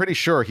so I'm pretty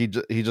sure he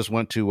just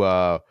went to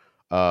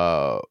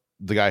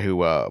the guy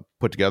who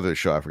put together the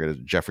show. I forget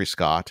it, Jeffrey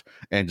Scott,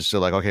 and just said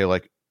like, okay,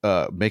 like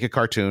make a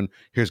cartoon.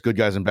 Here's good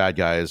guys and bad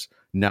guys.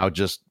 Now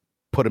just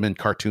put them in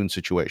cartoon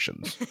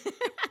situations.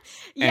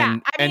 Yeah,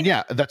 and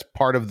that's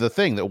part of the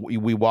thing that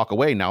we walk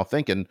away now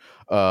thinking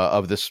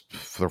of this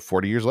for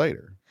 40 years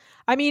later.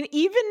 I mean,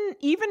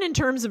 even in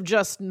terms of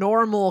just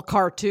normal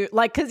cartoon,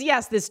 like, because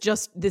yes, this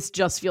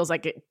just feels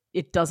like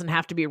it doesn't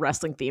have to be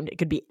wrestling themed. It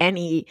could be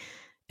any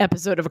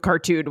episode of a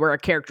cartoon where a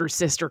character's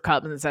sister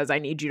comes and says, I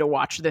need you to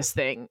watch this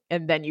thing,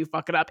 and then you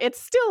fuck it up.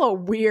 It's still a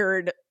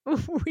weird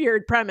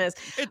premise.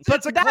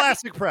 It's a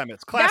classic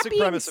premise. Classic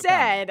premise. That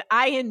being said,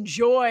 I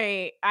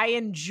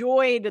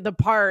enjoyed the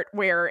part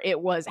where it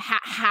was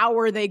how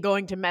are they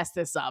going to mess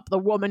this up? The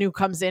woman who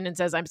comes in and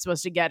says, I'm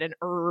supposed to get an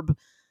herb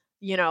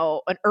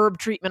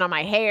treatment on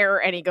my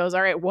hair, and he goes,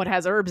 all right, what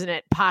has herbs in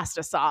it?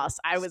 Pasta sauce.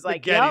 I was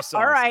like, yep,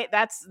 all right,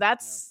 that's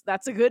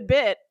a good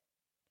bit.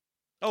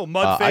 Oh,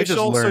 mud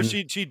facial. So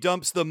she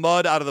dumps the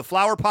mud out of the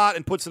flower pot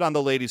and puts it on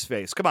the lady's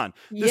face. Come on.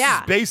 This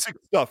is basic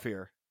stuff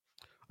here.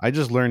 I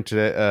just learned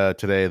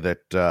today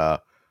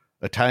that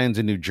Italians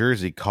in New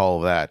Jersey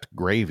call that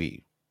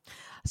gravy.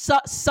 So,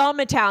 some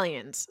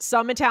Italians,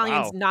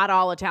 Wow. not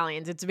all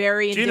Italians. It's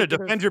very Gina,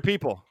 indicative. defend your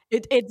people.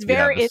 It's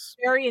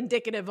very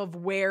indicative of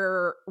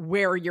where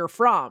you're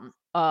from.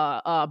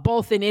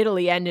 Both in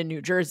Italy and in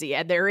New Jersey,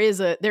 and there is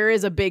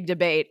a big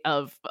debate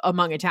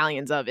among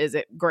Italians of, is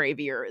it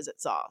gravy or is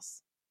it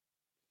sauce?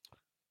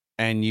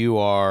 And you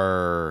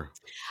are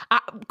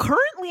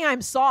currently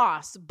I'm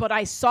sauce, but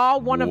I saw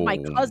one of my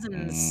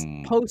cousins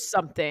post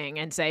something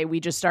and say, we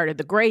just started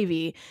the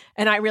gravy,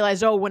 and I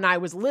realized, when I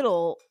was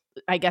little,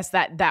 I guess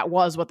that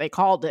was what they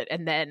called it.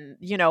 And then,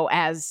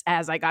 as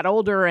I got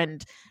older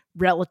and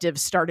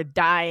relatives started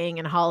dying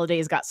and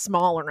holidays got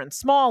smaller and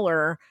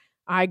smaller,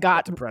 I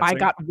got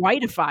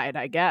whiteified,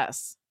 I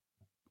guess.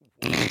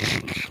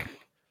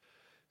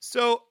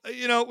 So,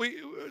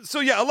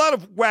 a lot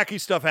of wacky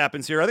stuff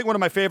happens here. I think one of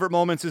my favorite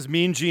moments is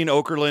Mean Gene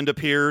Okerlund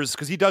appears,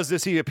 because he does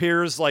this. He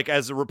appears like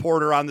as a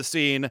reporter on the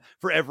scene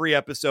for every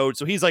episode.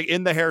 So he's like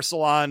in the hair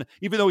salon,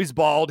 even though he's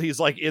bald, he's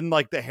like in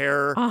like the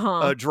hair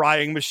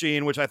drying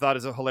machine, which I thought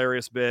is a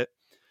hilarious bit.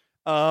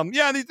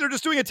 They're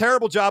just doing a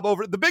terrible job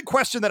over the big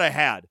question that I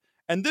had.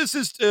 And this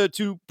is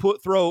to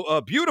throw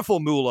a beautiful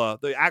Moolah,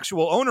 the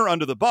actual owner,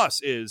 under the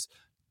bus, is,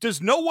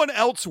 does no one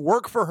else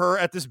work for her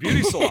at this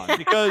beauty salon?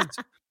 Because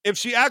if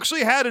she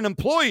actually had an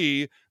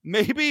employee,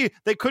 maybe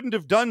they couldn't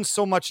have done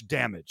so much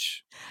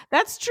damage.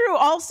 That's true.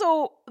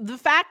 Also, the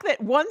fact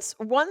that once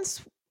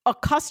a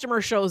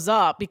customer shows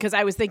up, because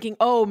I was thinking,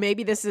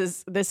 maybe this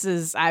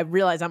is, I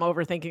realize I'm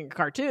overthinking a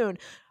cartoon,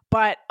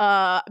 but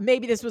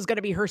maybe this was going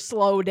to be her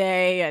slow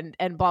day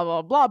and blah,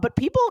 blah, blah. But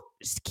people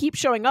keep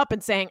showing up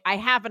and saying, I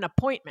have an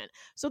appointment.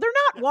 So they're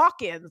not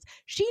walk-ins.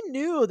 She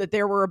knew that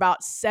there were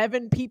about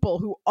 7 people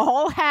who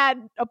all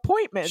had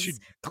appointments,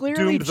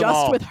 clearly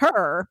just with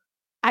her,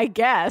 I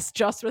guess,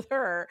 just with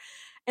her.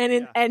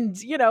 And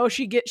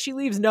she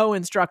leaves no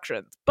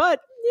instructions.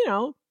 But,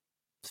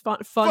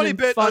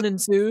 fun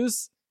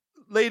ensues.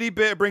 Lady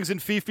brings in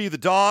Fifi the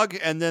dog,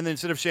 and then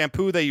instead of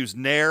shampoo, they use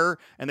Nair,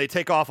 and they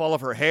take off all of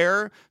her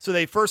hair. So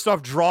they first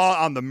off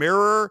draw on the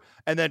mirror,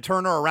 and then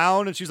turn her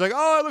around, and she's like,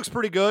 "Oh, it looks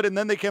pretty good." And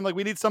then they came like,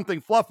 "We need something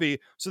fluffy,"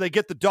 so they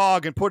get the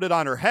dog and put it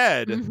on her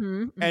head,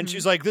 and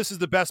she's like, "This is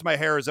the best my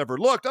hair has ever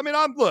looked." I mean,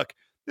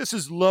 this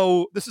is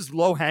low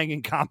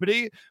hanging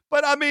comedy,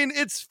 but I mean,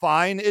 it's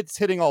fine. It's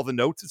hitting all the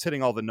notes. It's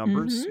hitting all the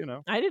numbers.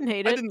 I didn't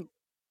hate it.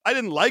 I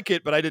didn't like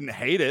it, but I didn't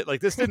hate it. Like,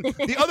 this didn't.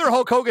 The other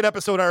Hulk Hogan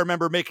episode, I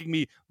remember making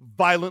me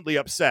violently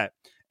upset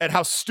at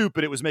how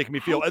stupid it was making me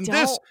feel.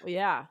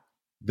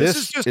 This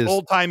is just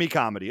old timey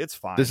comedy. It's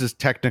fine. This is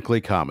technically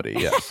comedy.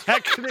 Yes,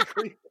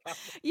 technically.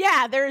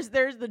 Yeah, there's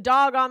the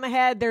dog on the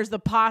head. There's the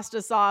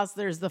pasta sauce.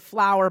 There's the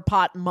flower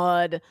pot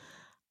mud.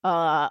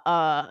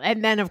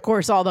 And then of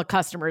course all the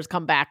customers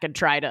come back and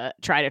try to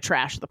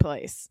trash the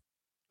place.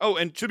 Oh,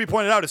 and should be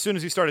pointed out, as soon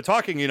as he started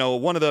talking,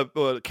 one of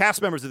the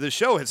cast members of this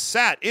show has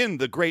sat in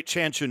the great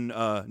Chanchin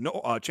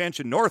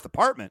North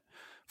apartment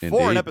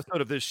for an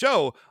episode of this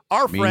show.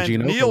 Our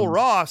friend Neil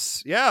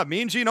Ross,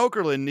 Mean Gene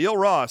Okerlund, Neil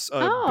Ross,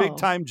 big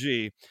time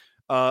G.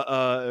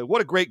 What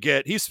a great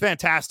get! He's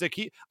fantastic.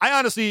 I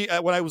honestly,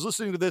 when I was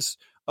listening to this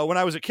when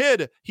I was a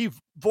kid, he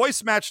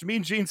voice matched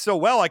Mean Gene so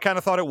well, I kind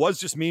of thought it was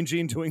just Mean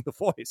Gene doing the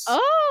voice.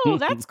 Oh,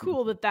 that's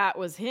cool that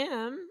was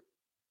him.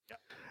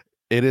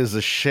 It is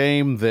a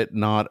shame that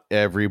not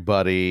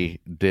everybody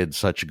did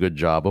such a good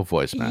job of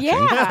voice matching.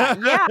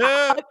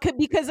 Yeah.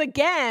 Because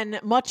again,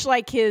 much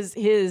like his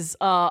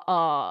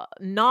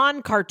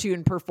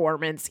non-cartoon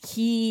performance,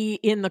 he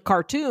in the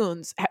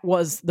cartoons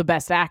was the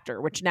best actor,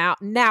 which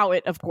now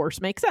it of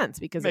course makes sense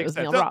because it was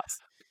Neil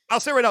Ross. I'll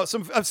say right now,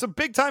 some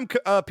big time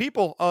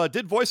people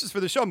did voices for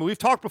the show. I mean, we've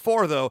talked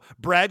before though.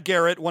 Brad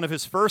Garrett, one of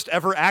his first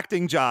ever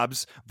acting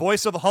jobs,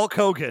 voice of Hulk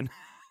Hogan.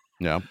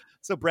 Yeah.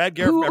 So Brad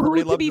Garrett, from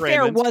Everybody Loves Raymond. To be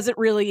fair, wasn't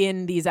really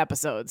in these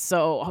episodes,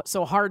 so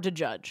hard to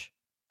judge.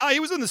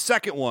 He was in the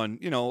second one,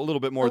 a little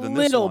bit more than this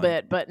one. A little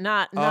bit, but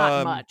not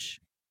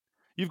much.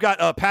 You've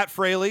got Pat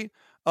Fraley,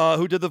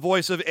 who did the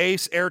voice of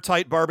Ace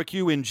Airtight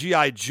Barbecue in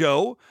G.I.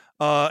 Joe,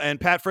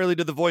 and Pat Fraley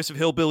did the voice of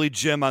Hillbilly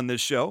Jim on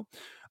this show.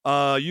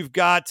 You've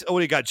got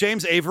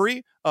James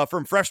Avery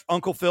from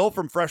Uncle Phil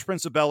from Fresh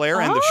Prince of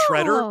Bel-Air, and the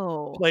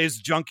Shredder plays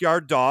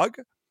Junkyard Dog.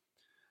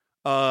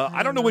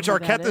 I don't know which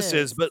Arquette this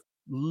is, but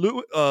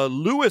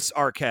Louis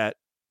Arquette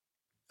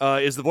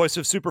is the voice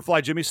of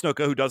Superfly Jimmy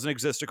Snuka, who doesn't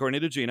exist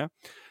according to Gina.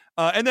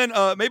 And then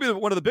maybe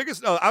one of the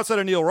biggest, outside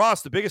of Neil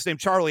Ross, the biggest name,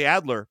 Charlie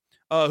Adler,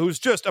 who's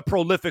just a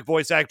prolific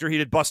voice actor. He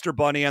did Buster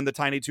Bunny and the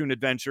Tiny Toon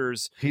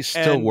Adventures. He's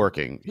still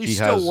working. He's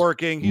still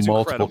working. He's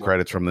multiple incredible.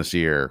 Credits from this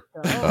year.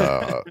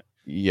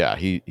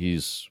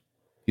 He's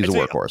a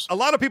workhorse. A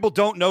lot of people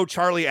don't know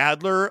Charlie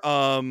Adler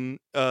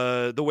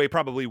the way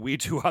probably we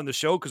do on the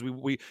show, because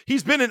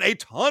he's been in a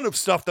ton of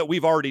stuff that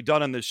we've already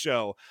done on this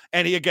show.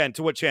 And he, again,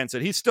 to what Chan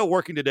said, he's still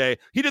working today.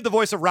 He did the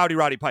voice of Rowdy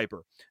Roddy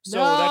Piper. So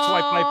that's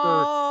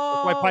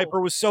why Piper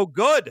was so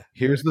good.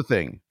 Here's the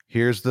thing.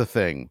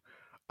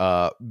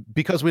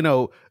 Because we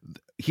know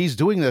he's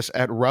doing this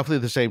at roughly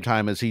the same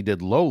time as he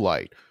did Low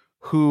Light.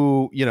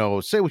 who,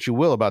 say what you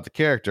will about the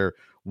character,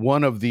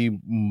 one of the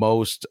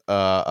most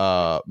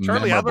Charlie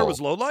memorable. Adler was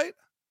Lowlight?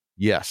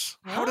 Yes.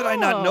 How did I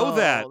not know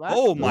that? that's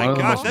Oh my One of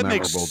the gosh, most that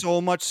makes memorable.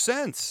 so much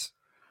sense.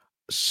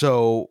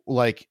 So,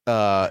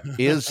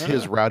 is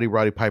his Rowdy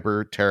Roddy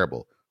Piper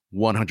terrible?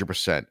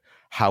 100%.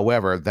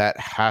 However, that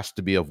has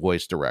to be a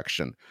voice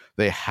direction.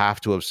 They have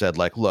to have said,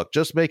 look,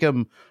 just make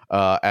him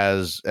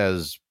as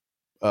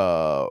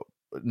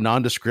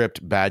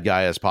nondescript bad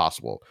guy as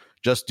possible.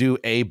 Just do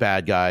a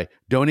bad guy.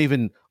 Don't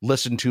even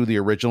listen to the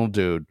original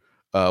dude.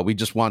 We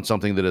just want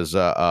something that is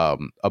a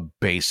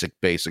basic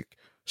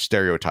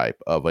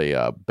stereotype of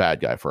a bad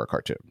guy for a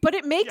cartoon. But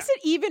it makes it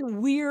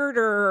even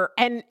weirder,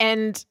 and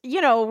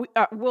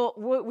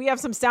we have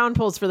some sound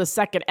pulls for the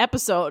second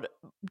episode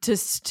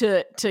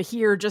to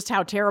hear just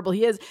how terrible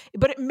he is.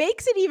 But it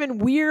makes it even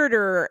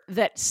weirder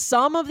that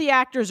some of the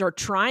actors are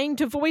trying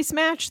to voice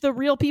match the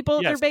real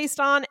people they're based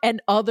on,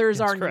 and others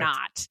are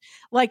not.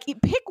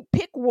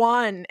 Pick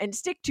one and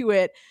stick to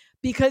it.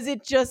 Because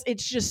it's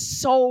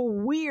just so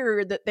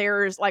weird that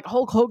there's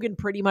Hulk Hogan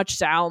pretty much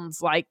sounds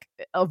like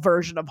a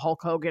version of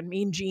Hulk Hogan.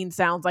 Mean Gene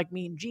sounds like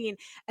Mean Gene.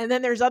 And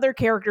then there's other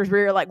characters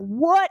where you're like,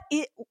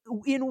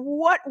 in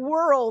what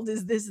world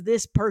is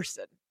this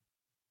person?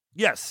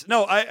 Yes.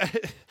 No,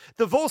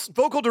 the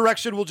vocal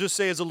direction we'll just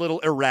say is a little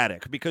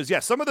erratic because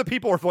some of the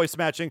people are voice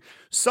matching,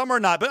 some are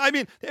not. But I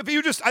mean,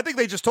 I think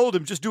they just told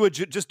him just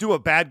do a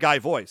bad guy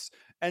voice.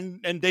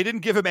 And they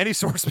didn't give him any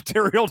source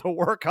material to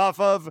work off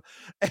of.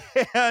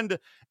 And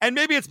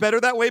maybe it's better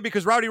that way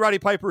because Rowdy Roddy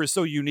Piper is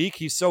so unique.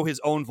 He's so his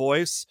own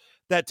voice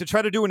that to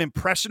try to do an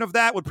impression of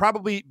that would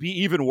probably be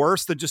even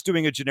worse than just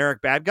doing a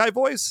generic bad guy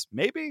voice.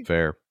 Maybe.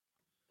 Fair.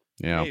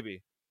 Yeah.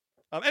 Maybe.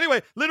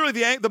 Anyway, literally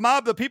the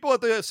mob, the people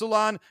at the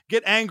salon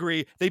get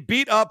angry. They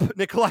beat up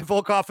Nikolai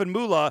Volkov and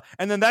Moolah.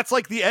 And then that's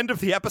the end of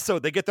the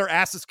episode. They get their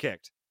asses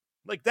kicked.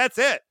 That's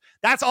it.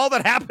 That's all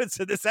that happens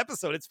in this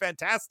episode. It's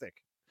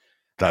fantastic.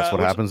 That's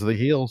what happens to the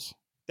heels.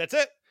 That's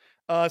it.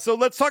 So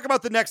let's talk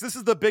about the next. This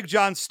is the Big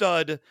John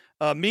Studd,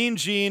 Mean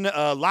Gene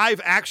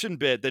live action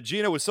bit that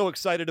Gina was so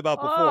excited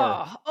about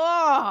before.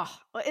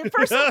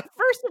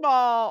 First of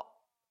all,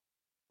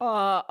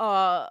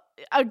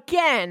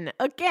 again,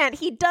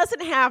 he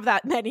doesn't have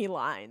that many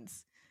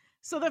lines.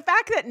 So the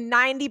fact that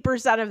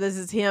 90% of this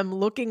is him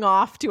looking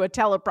off to a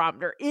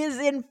teleprompter is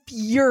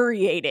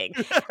infuriating.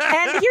 And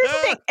here's the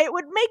thing: it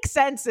would make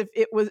sense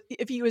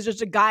if he was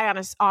just a guy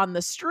on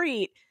the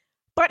street.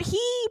 But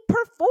he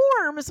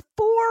performs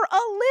for a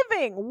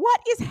living. What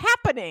is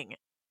happening?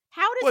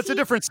 How does it's a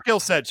different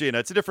skill set, Gina.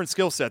 It's a different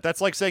skill set. That's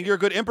like saying you're a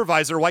good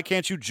improviser. Why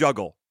can't you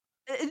juggle?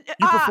 You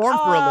perform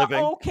for a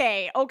living.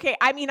 Okay.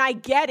 I mean, I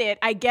get it.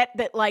 I get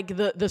that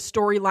the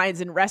storylines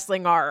in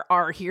wrestling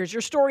are here's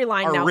your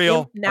storyline now.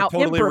 Real. Now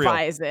totally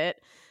improvise real. it.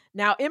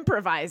 Now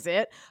improvise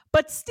it.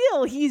 But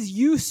still, he's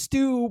used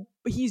to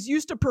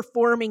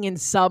performing in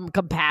some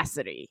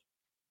capacity.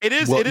 It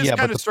is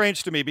kind of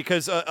strange to me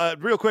because,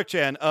 real quick,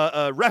 Chan,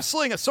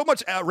 wrestling, so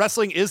much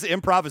wrestling is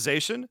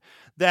improvisation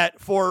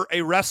that for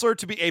a wrestler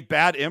to be a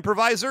bad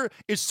improviser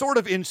is sort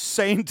of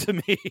insane to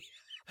me.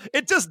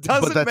 It just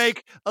doesn't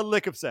make a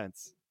lick of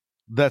sense.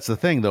 That's the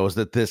thing, though, is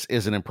that this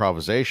is an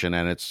improvisation,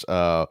 and it's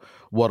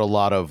what a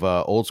lot of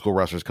old school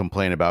wrestlers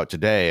complain about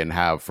today and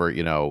have for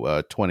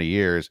 20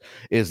 years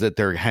is that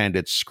they're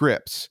handed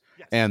scripts.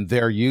 And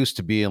they're used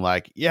to being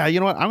like, yeah, you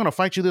know what? I'm going to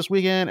fight you this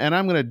weekend and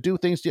I'm going to do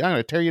things to you. I'm going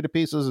to tear you to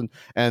pieces.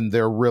 And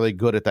they're really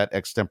good at that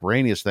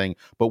extemporaneous thing.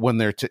 But when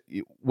they're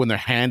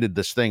handed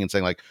this thing and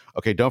saying like,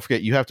 okay, don't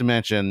forget, you have to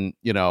mention,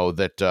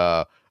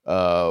 that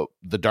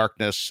the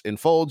darkness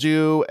enfolds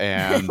you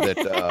and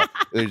that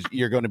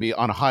you're going to be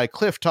on a high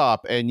cliff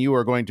top and you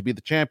are going to be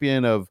the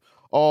champion of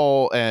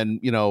all. And,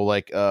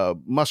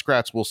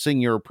 muskrats will sing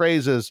your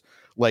praises.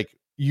 Like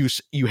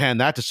you hand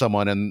that to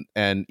someone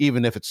and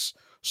even if it's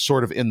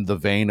sort of in the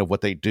vein of what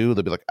they do,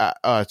 they'll be like,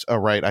 it's all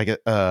right. I get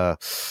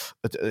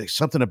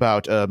something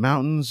about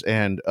mountains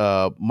and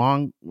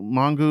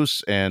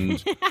mongoose,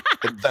 and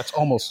that's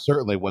almost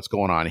certainly what's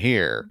going on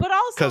here. But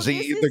also, because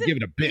they're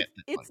giving a bit.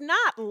 It's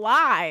not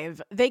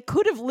live. They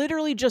could have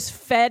literally just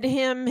fed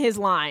him his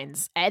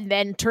lines and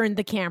then turned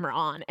the camera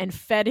on and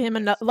fed him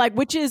another,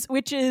 which is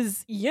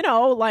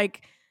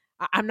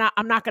I'm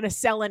not going to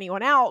sell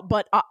anyone out,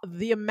 but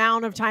the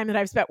amount of time that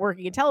I've spent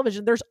working in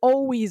television, there's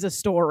always a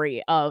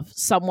story of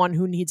someone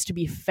who needs to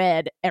be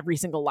fed every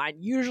single line.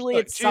 Usually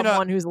it's Gina,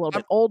 someone who's a little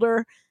bit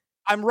older.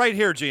 I'm right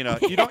here, Gina.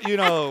 You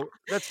don't,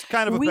 that's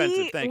kind of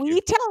offensive. Thank you.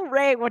 We tell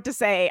Ray what to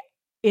say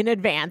in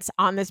advance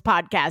on this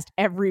podcast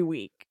every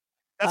week.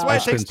 That's why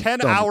it takes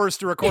 10 hours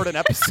to record an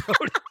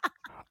episode.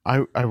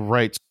 I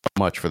write so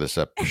much for this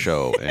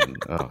show and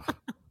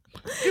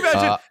Can you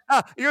imagine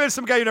you're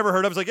some guy you never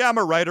heard of. It's like, yeah, I'm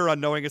a writer on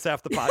Knowing Is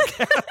Half the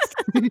Podcast.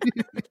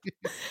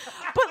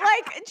 But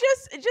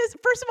just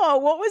first of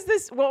all, what was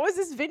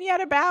this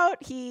vignette about?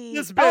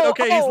 This bit,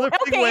 he's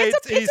lifting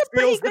weights, he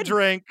spills the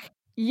drink.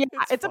 Yeah,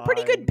 it's a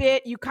pretty good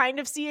bit. You kind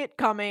of see it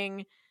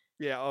coming.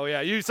 Yeah. Oh, yeah.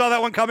 You saw that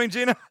one coming,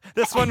 Gina?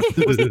 This one,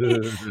 you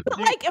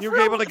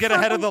were able to get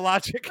ahead of the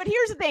logic. But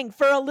here's the thing.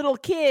 For a little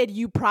kid,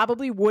 you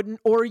probably wouldn't,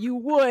 or you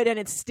would, and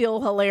it's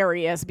still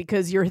hilarious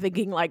because you're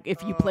thinking, like,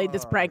 if you played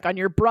this prank on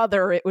your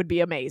brother, it would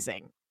be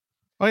amazing.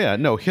 Oh, yeah.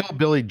 No,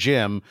 Hillbilly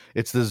Jim,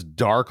 it's this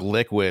dark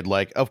liquid.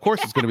 Like, of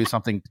course it's going to be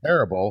something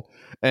terrible.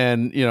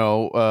 And,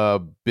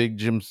 Big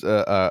John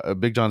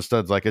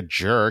Stud's like a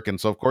jerk. And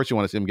so, of course, you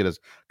want to see him get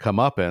his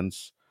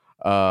comeuppance.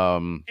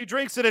 He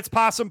drinks it. It's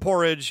possum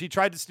porridge. He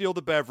tried to steal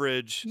the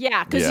beverage.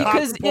 Yeah, because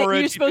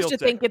you're supposed to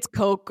think it's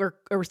Coke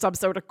or some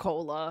sort of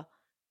cola.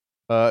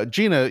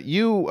 Gina,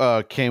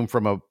 you came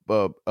from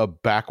a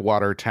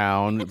backwater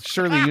town.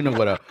 Surely you know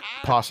what a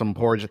possum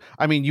porridge.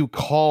 I mean, you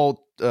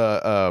call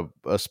a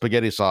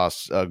spaghetti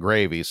sauce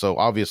gravy, so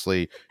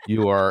obviously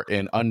you are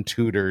an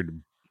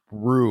untutored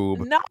rube.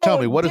 No, tell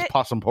me, what is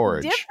possum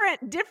porridge?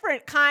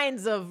 Different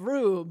kinds of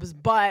rubes,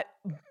 but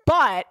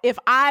if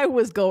I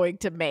was going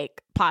to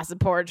make possum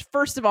porridge,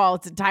 first of all,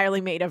 it's entirely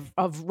made of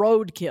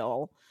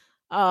roadkill.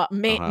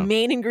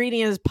 Main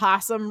ingredient is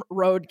possum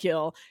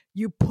roadkill.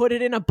 You put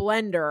it in a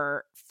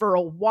blender for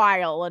a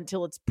while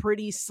until it's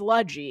pretty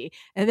sludgy,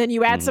 and then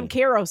you add some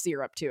Karo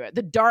syrup to it,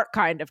 the dark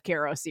kind of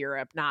Karo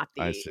syrup, not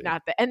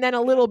the, and then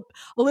a little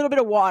bit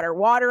of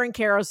water and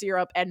Karo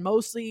syrup, and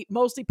mostly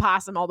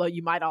possum, although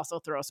you might also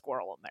throw a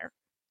squirrel in there.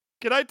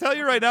 Can I tell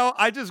you right now,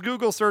 I just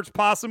Google search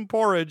possum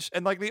porridge,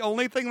 and like the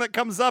only thing that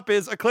comes up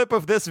is a clip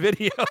of this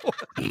video.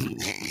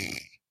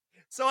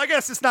 So I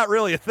guess it's not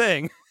really a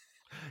thing.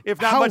 If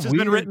not much has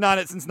been written on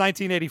it since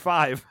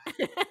 1985.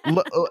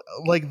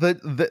 Like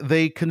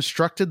they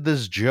constructed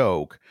this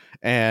joke,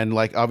 and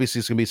like obviously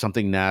it's gonna be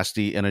something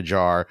nasty in a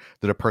jar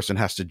that a person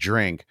has to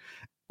drink.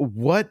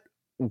 What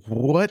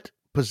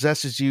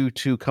possesses you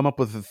to come up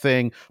with a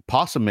thing?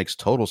 Possum makes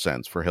total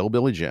sense for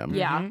Hillbilly Jim.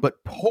 Yeah.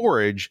 But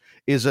porridge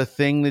is a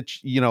thing that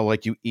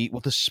like you eat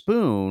with a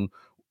spoon,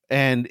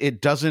 and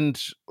it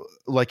doesn't,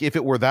 like, if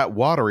it were that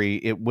watery,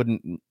 it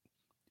wouldn't.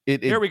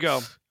 Here we go.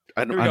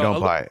 I don't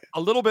buy it.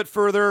 A little bit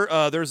further,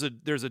 there's a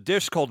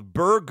dish called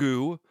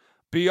burgoo,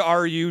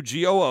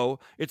 Brugoo.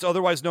 It's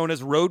otherwise known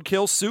as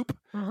roadkill soup.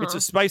 It's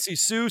a spicy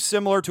stew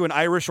similar to an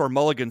Irish or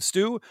mulligan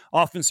stew,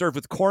 often served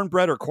with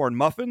cornbread or corn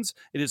muffins.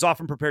 It is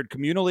often prepared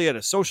communally at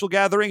a social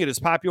gathering. It is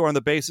popular on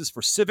the basis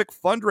for civic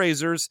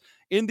fundraisers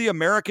in the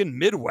American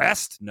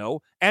Midwest,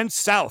 and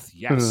South,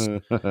 yes.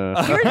 Here's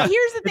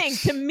the thing.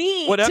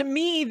 To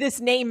me,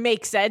 this name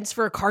makes sense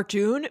for a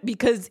cartoon,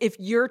 because if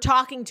you're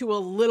talking to a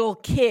little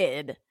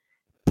kid,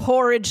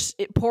 porridge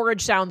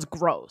sounds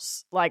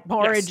gross. Like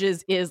porridge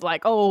is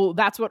like, oh,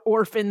 that's what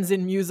orphans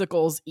in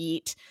musicals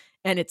eat,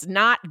 and it's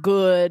not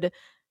good.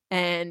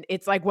 And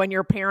it's like when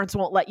your parents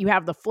won't let you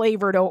have the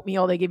flavored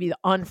oatmeal, they give you the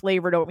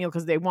unflavored oatmeal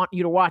because they want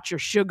you to watch your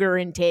sugar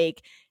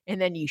intake, and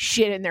then you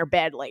shit in their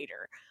bed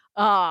later.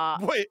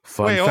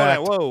 Fun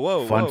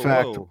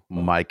fact.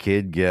 My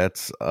kid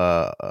gets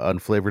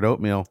unflavored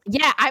oatmeal.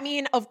 Yeah, I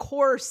mean, of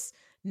course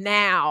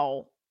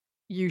now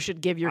you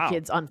should give your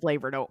kids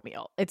unflavored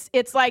oatmeal.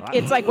 It's like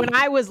when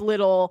I was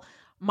little,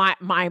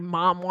 my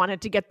mom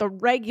wanted to get the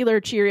regular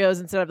Cheerios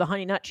instead of the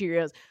Honey Nut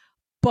Cheerios,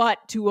 but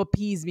to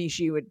appease me,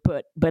 she would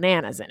put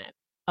bananas in it.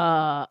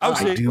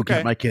 I do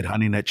give my kid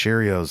Honey Nut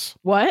Cheerios.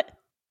 What?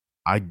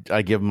 I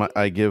give my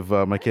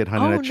kid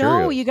Honey Nut Cheerios.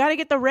 No, you got to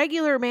get the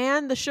regular,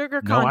 man. The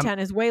sugar content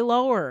is way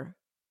lower.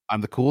 I'm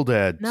the cool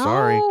dad. No,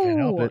 sorry, can't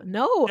help it.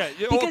 No,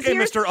 yeah, okay,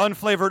 Mr.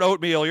 Unflavored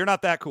Oatmeal, you're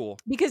not that cool.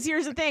 Because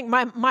here's the thing: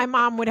 my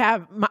mom would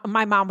have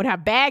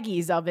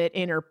baggies of it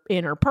in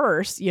her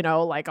purse,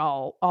 like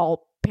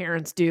all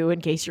parents do,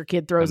 in case your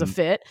kid throws a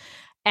fit.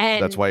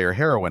 And that's why you're a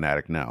heroin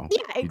addict now.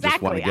 Yeah, exactly. You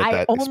just want to get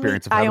that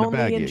experience of having a baggie.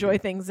 I only enjoy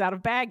things out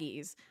of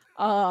baggies.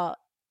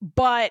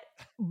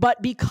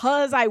 But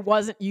because I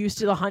wasn't used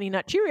to the Honey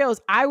Nut Cheerios,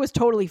 I was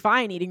totally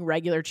fine eating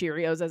regular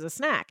Cheerios as a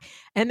snack.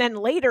 And then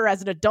later,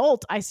 as an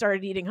adult, I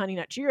started eating Honey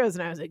Nut Cheerios,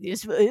 and I was like,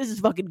 this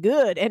is fucking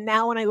good. And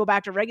now when I go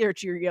back to regular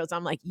Cheerios,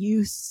 I'm like,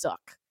 you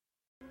suck.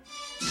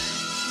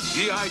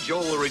 G.I. Joe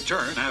will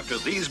return after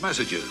these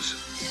messages.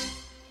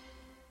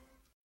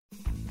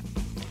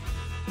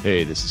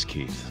 Hey, this is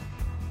Keith.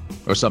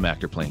 Or some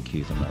actor playing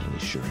Keith, I'm not really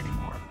sure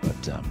anymore.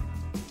 But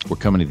we're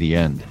coming to the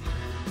end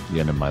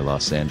of my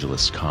Los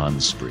Angeles con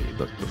spree.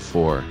 But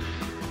before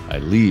I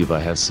leave, I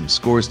have some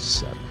scores to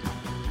settle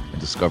and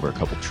discover a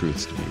couple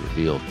truths to be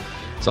revealed.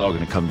 It's all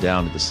going to come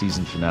down to the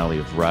season finale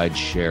of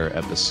Rideshare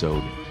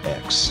Episode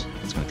X.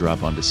 It's going to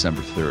drop on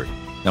December 3rd.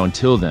 Now,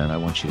 until then, I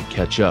want you to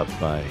catch up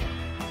by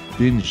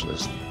binge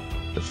listening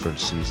to the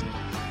first season.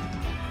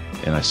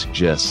 And I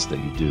suggest that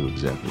you do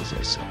exactly as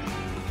I say,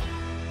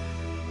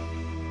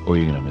 or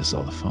you're going to miss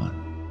all the fun.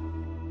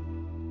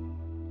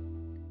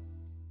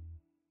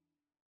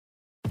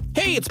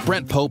 Hey, it's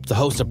Brent Pope, the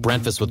host of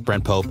Breakfast with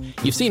Brent Pope.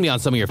 You've seen me on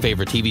some of your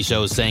favorite TV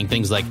shows saying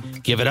things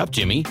like, "Give it up,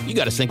 Jimmy. You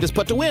got to sink this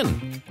putt to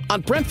win."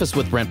 On Breakfast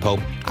with Brent Pope,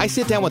 I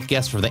sit down with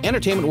guests from the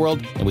entertainment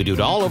world, and we do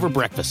it all over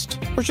breakfast.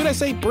 Or should I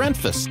say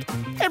Brentfast?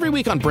 Every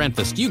week on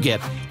Breakfast, you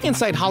get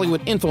inside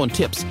Hollywood info and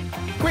tips,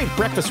 great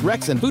breakfast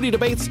wrecks and foodie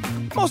debates.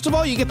 Most of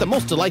all, you get the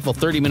most delightful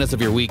 30 minutes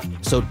of your week.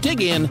 So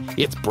dig in.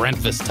 It's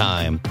breakfast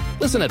time.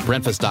 Listen at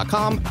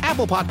breakfast.com,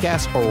 Apple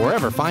Podcasts, or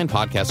wherever fine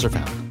podcasts are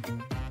found.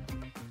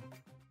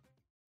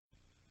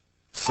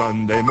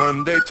 Sunday,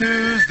 Monday,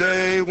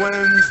 Tuesday,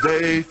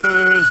 Wednesday,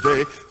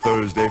 Thursday,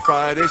 Thursday,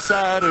 Friday,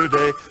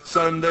 Saturday,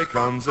 Sunday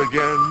comes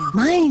again.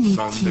 毎日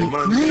Sunday,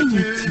 毎 Monday, 日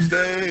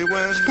Tuesday,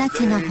 日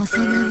立の Wednesday, 細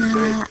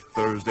長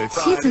Thursday,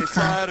 静 Friday, か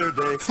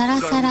Saturday, サ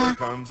ラサラ Sunday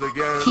comes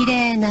again. き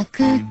れいな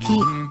空気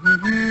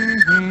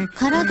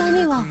体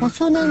には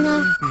細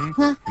長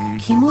が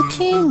気持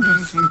ちいいんで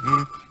す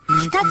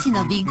日立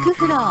のビッグ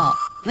フロー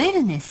ウェ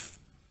ルネス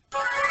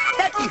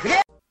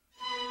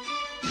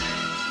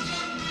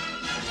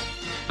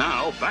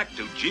Now back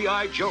to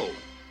G.I. Joe.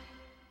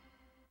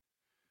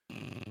 All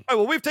right,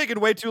 well, we've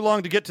taken way too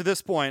long to get to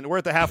this point. We're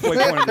at the halfway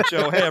point of the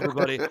show. Hey,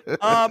 everybody.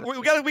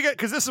 We got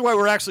because this is why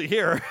we're actually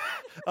here.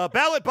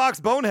 Ballot box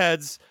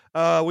boneheads.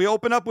 We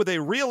open up with a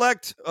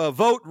re-elect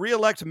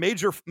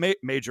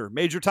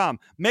Major Tom.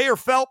 Mayor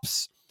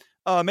Phelps.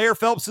 Mayor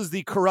Phelps is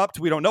the corrupt,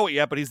 we don't know it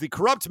yet, but he's the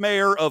corrupt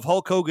mayor of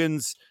Hulk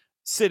Hogan's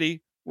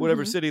city,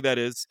 whatever city that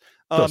is.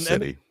 The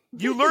city.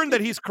 You learn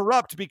that he's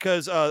corrupt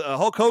because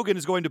Hulk Hogan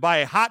is going to buy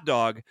a hot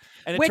dog,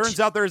 and it turns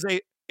out there's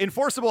a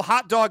enforceable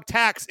hot dog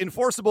tax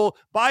enforceable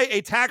by a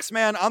tax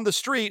man on the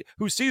street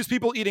who sees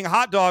people eating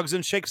hot dogs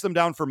and shakes them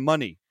down for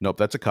money. Nope,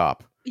 that's a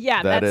cop.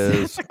 Yeah,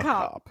 That's a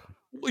cop.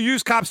 We'll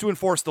use cops to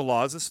enforce the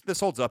laws.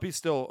 This holds up. He's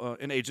still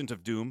an agent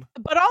of doom.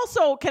 But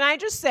also, can I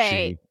just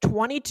say,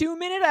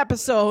 22-minute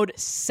episode,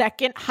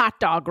 second hot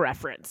dog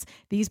reference.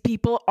 These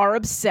people are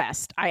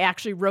obsessed. I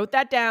actually wrote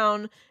that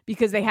down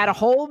because they had a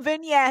whole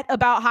vignette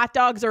about hot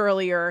dogs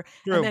earlier.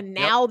 True. And then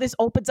now this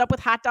opens up with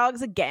hot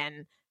dogs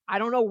again. I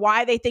don't know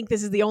why they think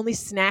this is the only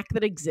snack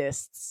that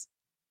exists.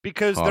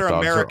 Because Hot they're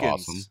dogs are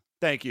Americans. awesome.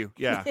 Thank you.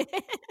 Yeah.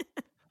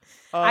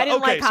 I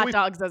didn't like hot so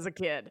dogs as a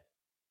kid.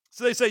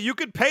 So they say you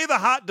could pay the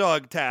hot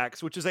dog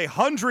tax, which is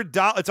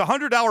 $100. It's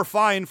 $100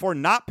 fine for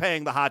not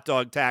paying the hot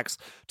dog tax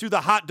to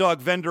the hot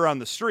dog vendor on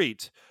the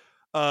street,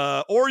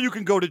 or you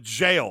can go to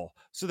jail.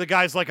 So the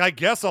guy's like, I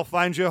guess I'll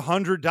find you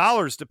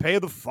 $100 to pay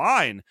the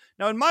fine.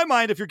 Now, in my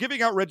mind, if you're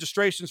giving out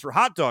registrations for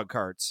hot dog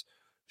carts,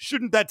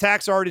 shouldn't that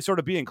tax already sort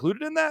of be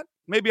included in that?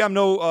 Maybe I'm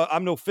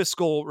no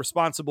fiscal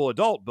responsible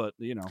adult, but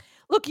you know.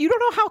 Look, you don't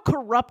know how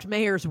corrupt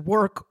mayors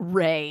work,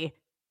 Ray.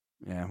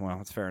 Yeah, well,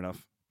 that's fair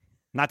enough.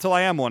 Not till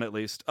I am one, at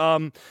least.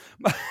 So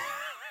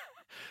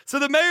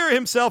the mayor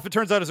himself, it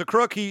turns out, is a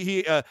crook.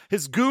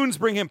 His goons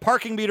bring him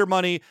parking meter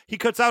money. He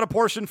cuts out a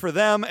portion for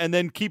them and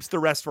then keeps the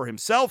rest for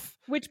himself.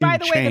 Which, by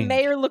the way, the Change.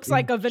 mayor looks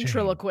like a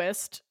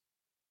ventriloquist.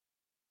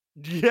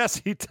 Yes,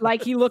 he does.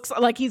 Like he looks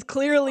like he's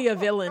clearly a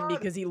villain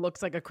because he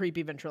looks like a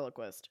creepy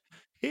ventriloquist.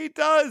 He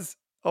does.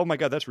 Oh my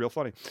God, that's real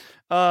funny.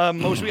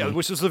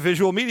 Which is a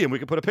visual medium. We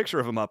could put a picture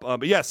of him up.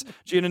 But yes,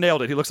 Gina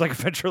nailed it. He looks like a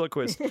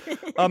ventriloquist.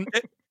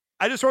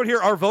 I just wrote here,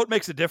 our vote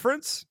makes a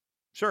difference.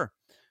 Sure.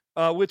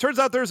 It turns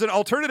out there's an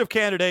alternative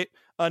candidate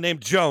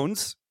named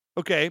Jones.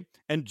 Okay.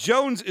 And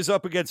Jones is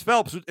up against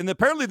Phelps. And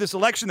apparently this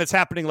election that's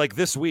happening like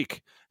this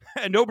week,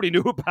 and nobody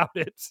knew about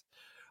it.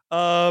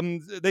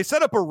 They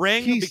set up a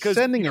ring. He's because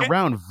sending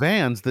around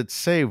vans that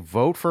say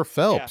vote for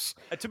Phelps.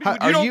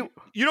 Yeah.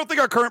 You don't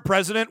think our current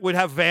president would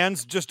have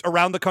vans just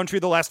around the country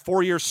the last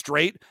 4 years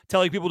straight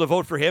telling people to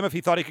vote for him if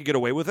he thought he could get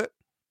away with it?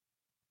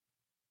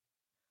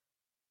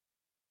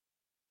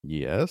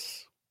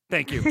 Yes.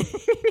 Thank you.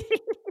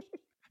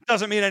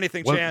 Doesn't mean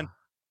anything, What- Chan.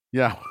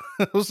 Yeah,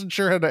 I wasn't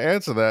sure how to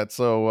answer that,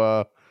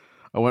 so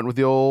I went with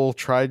the old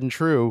tried and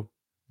true.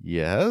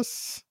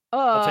 Yes.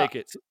 I'll take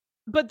it.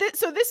 But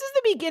so this is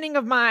the beginning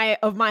of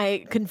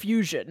my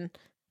confusion.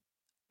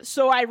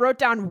 So I wrote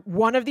down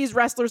one of these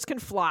wrestlers can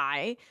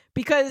fly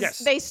because Yes.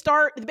 they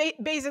start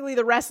basically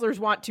the wrestlers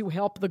want to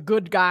help the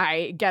good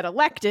guy get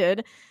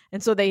elected,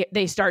 and so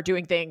they start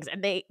doing things.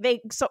 And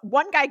so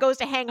one guy goes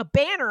to hang a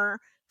banner,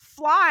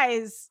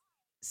 flies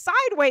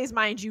sideways,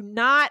 mind you,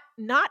 not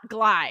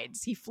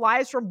glides. He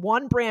flies from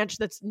one branch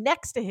that's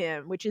next to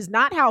him, which is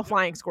not how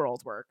flying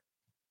squirrels work.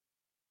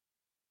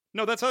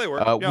 No, that's how they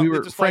work. We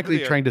were frankly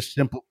trying to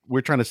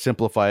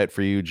simplify it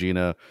for you,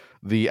 Gina.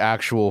 The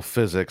actual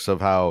physics of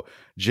how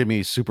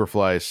Jimmy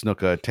Superfly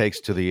Snuka takes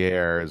to the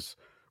air is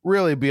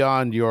really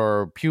beyond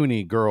your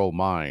puny girl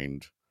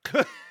mind.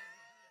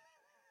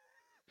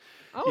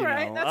 All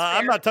right, that's fair.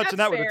 I'm not touching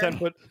That's that with a fair.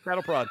 10-foot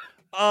cattle prod.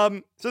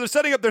 So they're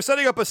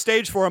setting up a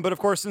stage for him, but of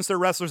course, since they're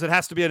wrestlers, it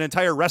has to be an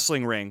entire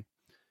wrestling ring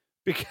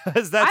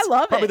because that's I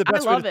love probably it. the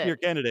best I way love to see it. your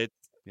candidates.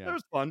 Yeah. That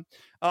was fun.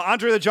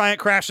 Andre the Giant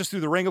crashes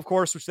through the ring, of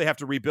course, which they have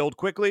to rebuild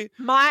quickly.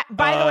 By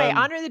the way, Um,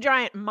 Andre the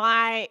Giant,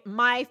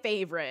 my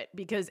favorite,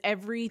 because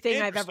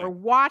everything I've ever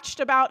Interesting. watched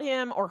about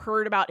him or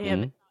heard about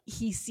him, Mhm.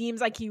 he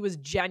seems like he was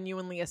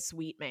genuinely a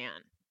sweet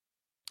man.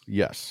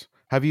 Yes.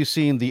 Have you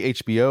seen the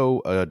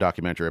HBO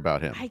documentary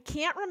about him? I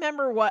can't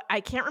remember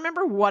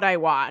what I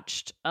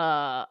watched,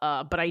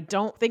 but I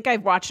don't think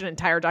I've watched an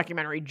entire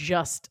documentary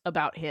just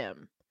about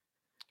him.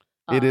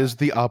 It is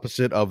the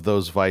opposite of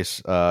those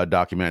Vice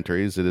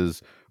documentaries. It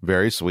is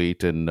very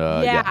sweet, and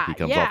he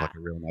comes off like a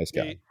real nice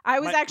guy. I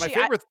was my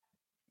favorite.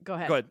 Go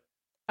ahead. Go ahead.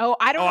 Oh,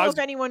 I don't know if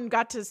anyone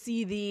got to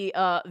see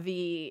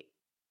the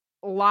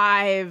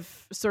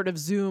live sort of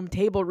Zoom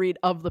table read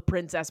of The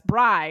Princess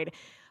Bride,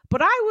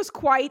 but I was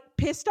quite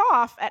pissed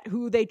off at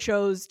who they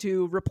chose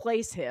to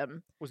replace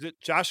him. Was it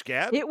Josh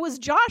Gad? It was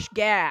Josh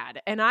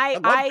Gad, and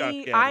I'm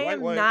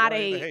not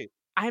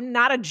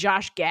a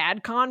Josh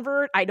Gad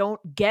convert. I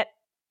don't get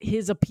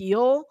his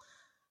appeal.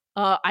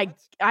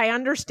 I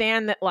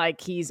understand that like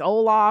he's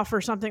Olaf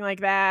or something like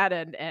that,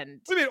 and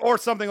what do you mean, or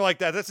something like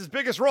that? That's his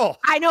biggest role.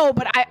 I know,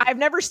 but I've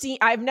never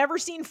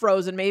seen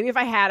Frozen. Maybe if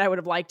I had, I would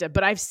have liked it.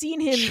 But I've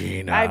seen him.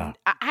 Gina.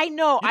 I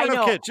know.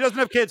 Kids. She doesn't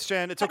have kids,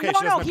 Jen. It's okay.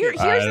 No. Here's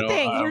the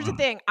thing. Here's the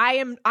thing. I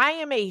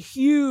am a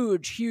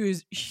huge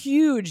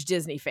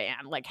Disney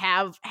fan. Like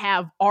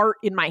have art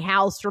in my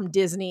house from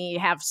Disney.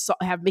 Have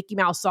Mickey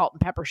Mouse salt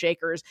and pepper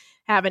shakers.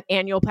 Have an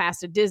annual pass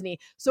to Disney.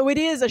 So it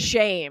is a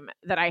shame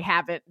that I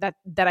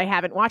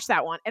haven't watched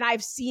that one. And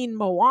I've seen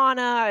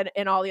Moana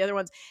and all the other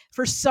ones.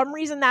 For some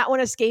reason, that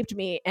one escaped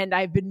me, and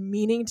I've been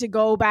meaning to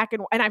go back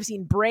and I've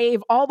seen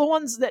Brave, all the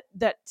ones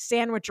that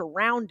sandwich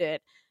around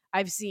it.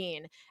 I've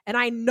seen, and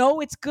I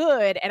know it's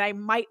good, and I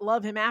might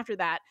love him after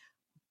that.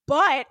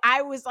 But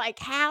I was like,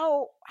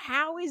 how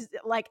is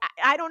like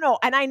I don't know,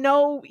 and I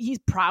know he's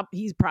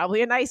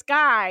probably a nice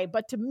guy,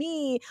 but to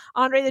me,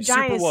 Andre the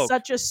Giant is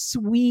such a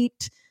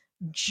sweet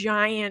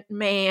giant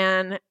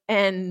man,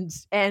 and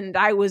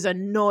I was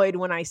annoyed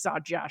when I saw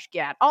Josh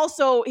Gad.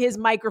 Also, his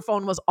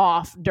microphone was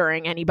off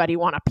during Anybody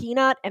Want a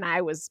Peanut, and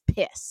I was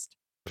pissed.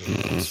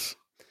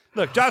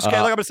 Look, Josh Gad, like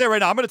I'm going to say right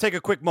now, I'm going to take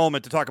a quick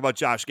moment to talk about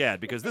Josh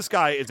Gad because this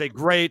guy is a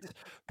great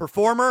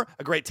performer,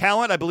 a great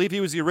talent. I believe he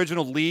was the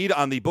original lead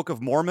on the Book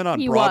of Mormon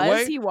on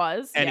Broadway. He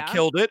was. And he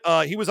killed it.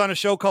 He was on a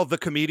show called The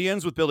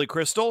Comedians with Billy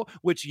Crystal,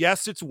 which,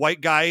 yes, it's white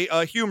guy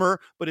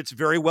humor, but it's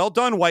very well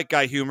done white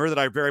guy humor that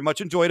I very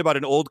much enjoyed about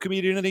an old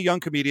comedian and a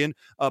young comedian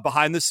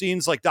behind the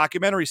scenes, like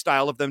documentary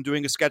style of them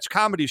doing a sketch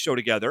comedy show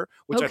together,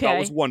 which I thought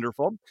was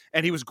wonderful.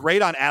 And he was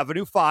great on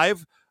Avenue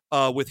 5.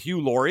 With Hugh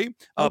Laurie.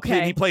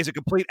 He plays a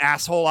complete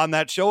asshole on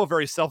that show, a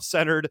very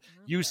self-centered,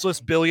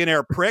 useless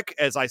billionaire prick,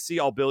 as I see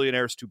all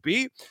billionaires to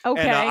be. And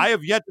I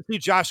have yet to see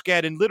Josh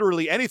Gad in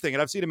literally anything,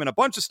 and I've seen him in a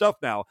bunch of stuff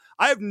now.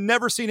 I have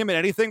never seen him in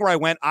anything where I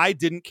went, I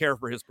didn't care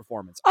for his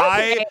performance.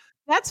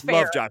 That's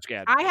fair. Love Josh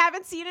Gad. I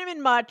haven't seen him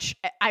in much.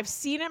 I've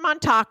seen him on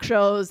talk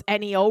shows,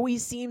 and he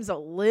always seems a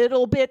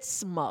little bit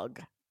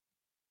smug.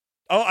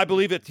 Oh, I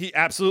believe it. He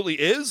absolutely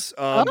is.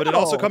 But it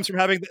also comes from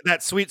having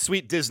that sweet,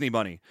 sweet Disney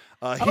money.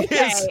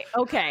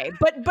 Okay.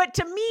 But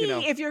to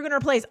me, if you're going to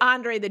replace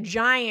Andre the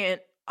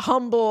Giant,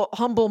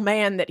 humble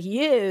man that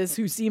he is,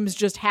 who seems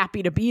just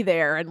happy to be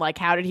there, and like,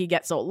 how did he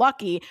get so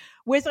lucky,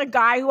 with a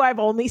guy who I've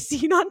only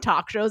seen on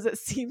talk shows that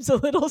seems a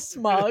little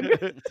smug.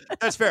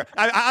 That's fair.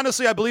 I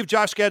honestly, I believe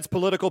Josh Gad's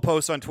political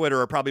posts on Twitter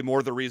are probably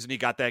more the reason he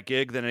got that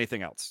gig than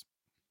anything else.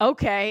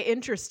 Okay,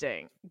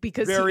 interesting.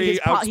 Because very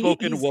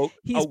outspoken,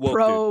 he's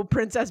pro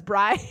Princess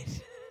Bride.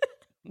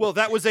 Well,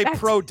 that was a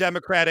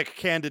pro-democratic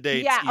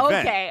candidate. Yeah.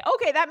 Event.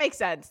 Okay, that makes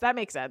sense.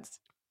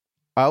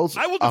 I will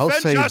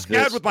defend Josh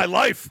Gad with my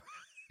life.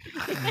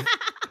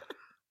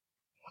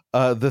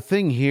 The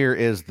thing here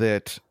is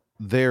that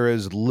there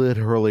is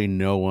literally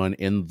no one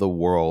in the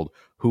world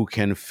who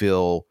can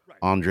fill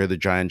Andre the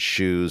Giant's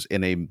shoes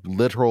in a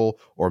literal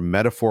or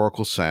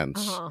metaphorical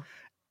sense,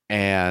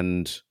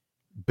 and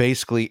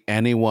basically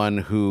anyone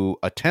who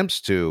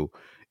attempts to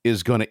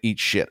is going to eat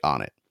shit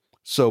on it.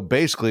 So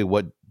basically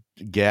what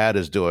Gad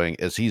is doing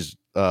is he's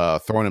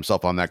throwing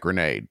himself on that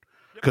grenade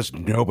because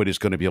nobody's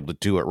going to be able to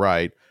do it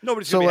right.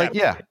 Nobody's I'm going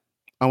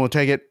to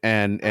take it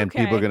and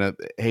people are going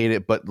to hate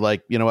it. But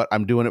like, you know what?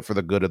 I'm doing it for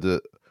the good of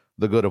the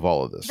good of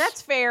all of this.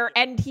 That's fair.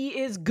 And he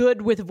is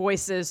good with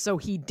voices. So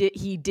he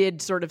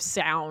did sort of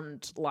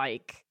sound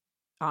like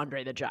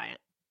Andre the Giant.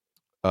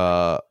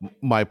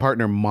 My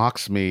partner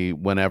mocks me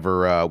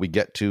whenever we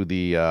get to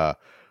the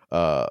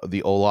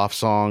Olaf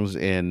songs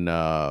in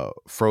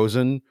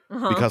Frozen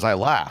because I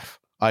laugh.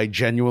 I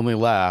genuinely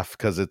laugh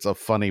because it's a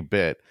funny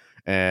bit,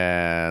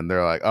 and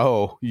they're like,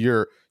 "Oh,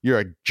 you're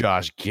a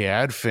Josh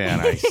Gad fan,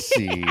 I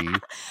see."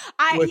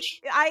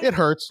 It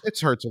hurts. It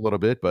hurts a little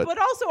bit, but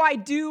also I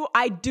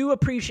do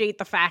appreciate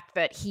the fact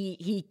that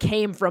he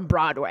came from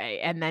Broadway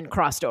and then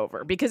crossed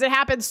over, because it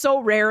happens so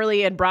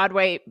rarely, and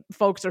Broadway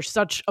folks are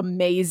such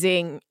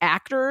amazing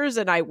actors,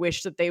 and I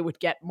wish that they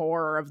would get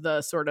more of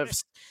the sort of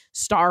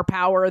star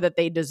power that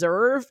they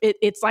deserve.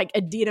 It's like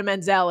Idina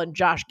Menzel and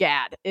Josh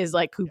Gad is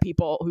like who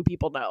people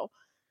know.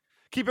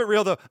 Keep it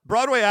real, though.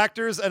 Broadway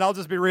actors, and I'll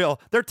just be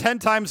real, they're 10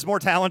 times more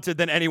talented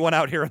than anyone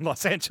out here in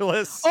Los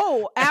Angeles.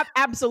 Oh,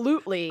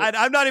 absolutely.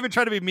 I'm not even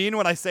trying to be mean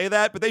when I say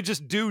that, but they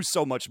just do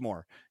so much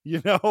more,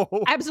 you know?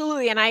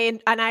 Absolutely. And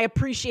I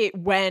appreciate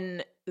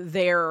when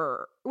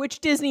they're, which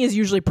Disney is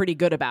usually pretty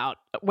good about,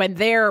 when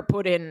they're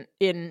put in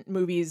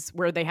movies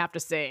where they have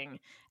to sing,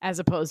 as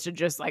opposed to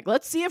just like,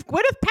 let's see if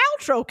Gwyneth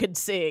Paltrow can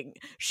sing.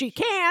 She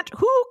can't.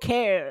 Who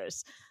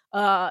cares?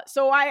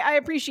 So I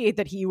appreciate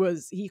that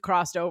he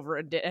crossed over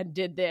and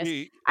did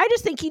this. I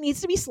just think he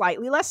needs to be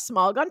slightly less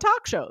smug on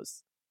talk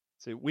shows.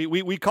 See,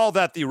 we call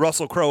that the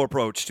Russell Crowe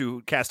approach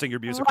to casting your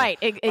musical. Right,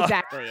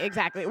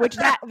 exactly. Which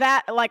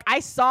that like I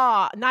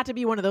saw, not to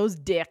be one of those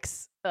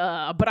dicks,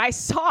 but I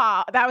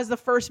saw that was the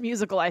first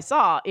musical I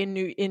saw in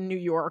New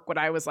York when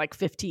I was like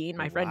 15.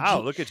 My friend,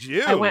 wow, look at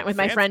you! I went with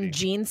my friend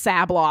Jean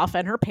Sabloff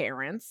and her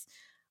parents.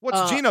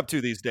 What's Jean up to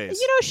these days?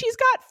 You know, she's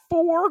got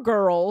 4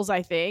 girls,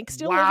 I think,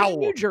 still living in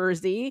New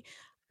Jersey.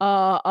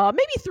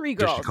 Maybe 3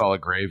 girls. Does she call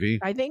it gravy?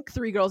 I think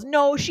 3 girls.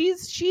 No,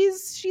 she's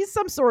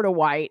some sort of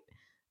white.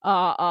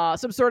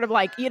 Some sort of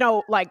like, you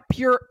know, like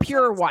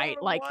pure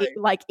white,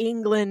 like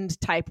England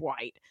type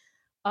white.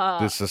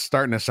 This is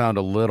starting to sound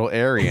a little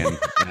Aryan,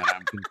 and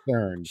I'm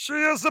concerned. She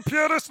is the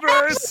purest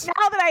race.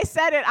 Now that I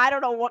said it, I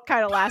don't know what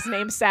kind of last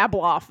name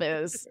Sabloff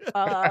is.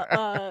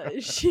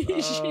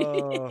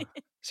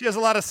 She has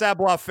a lot of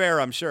Sabloff fare,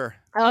 I'm sure.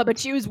 But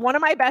she was one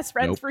of my best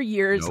friends for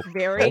years. Nope.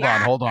 Very.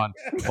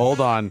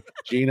 Hold on,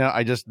 Gina.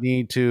 I just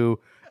need to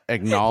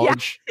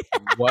acknowledge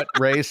what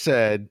Ray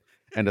said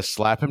and to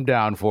slap him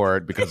down for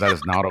it, because that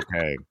is not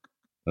okay.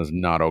 That is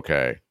not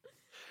okay.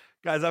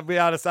 Guys, I'll be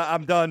honest.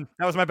 I'm done.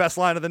 That was my best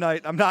line of the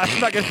night. I'm not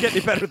going to get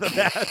any better than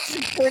that.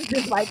 She turned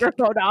his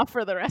microphone off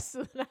for the rest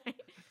of the night.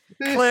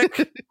 Click.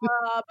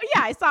 But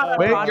yeah, I saw that.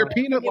 Wait, your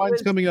peanut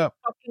line's coming up.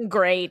 Fucking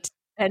great.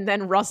 And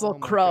then Russell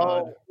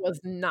Crowe was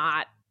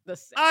not the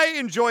same. I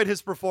enjoyed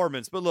his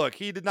performance, but look,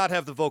 he did not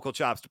have the vocal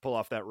chops to pull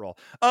off that role.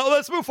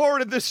 Let's move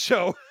forward in this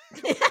show.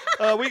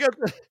 We got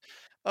the.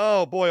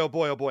 Oh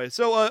boy.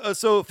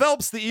 So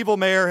Phelps, the evil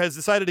mayor, has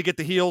decided to get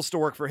the heels to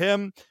work for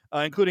him,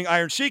 including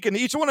Iron Sheik, and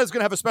each one is going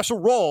to have a special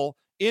role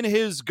in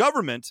his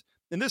government.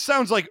 And this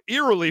sounds like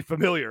eerily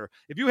familiar.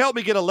 If you help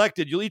me get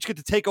elected, you'll each get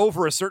to take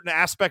over a certain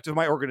aspect of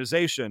my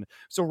organization.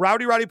 So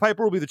Rowdy Roddy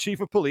Piper will be the chief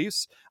of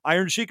police.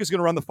 Iron Sheik is going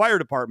to run the fire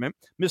department.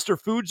 Mr.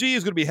 Fuji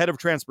is going to be head of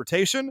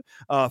transportation.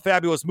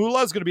 Fabulous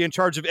Moolah is going to be in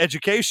charge of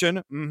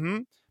education.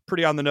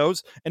 Pretty on the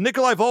nose. And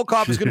Nikolai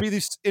Volkov is going to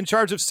be in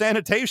charge of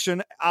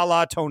sanitation, a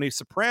la Tony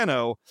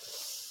Soprano.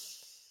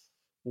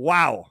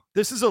 Wow.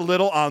 This is a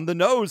little on the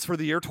nose for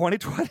the year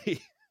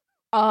 2020.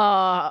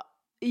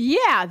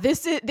 Yeah,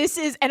 this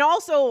is, and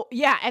also,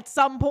 yeah, at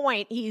some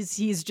point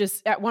he's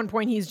just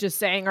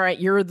saying, all right,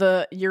 you're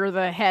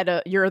the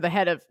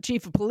head of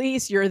chief of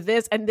police, you're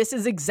this, and this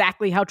is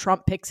exactly how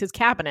Trump picks his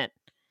cabinet.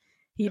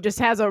 He just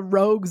has a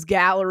rogues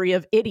gallery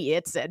of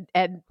idiots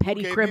and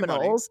petty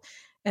criminals.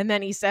 And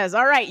then he says,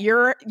 all right,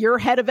 you're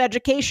head of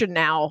education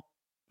now,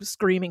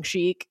 Screaming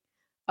Sheik.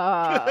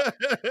 Now,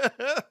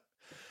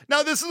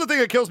 this is the thing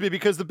that kills me,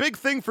 because the big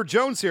thing for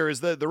Jones here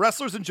is that the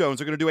wrestlers and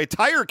Jones are going to do a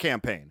tire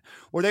campaign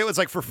where it's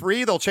like for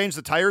free, they'll change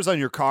the tires on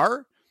your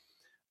car.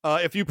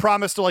 If you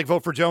promise to like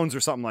vote for Jones or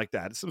something like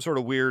that. It's some sort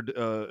of weird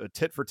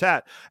tit for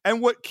tat.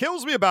 And what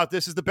kills me about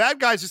this is the bad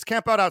guys just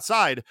camp out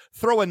outside,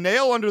 throw a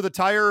nail under the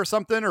tire or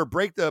something, or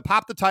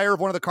pop the tire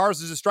of one of the cars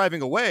that's just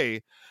driving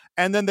away.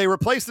 And then they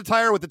replace the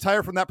tire with the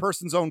tire from that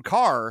person's own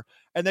car.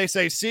 And they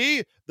say,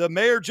 see, the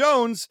Mayor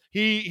Jones,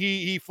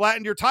 he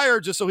flattened your tire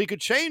just so he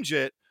could change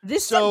it.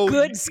 This is a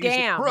good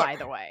scam, by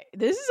the way.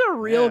 This is a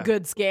real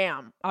good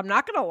scam. I'm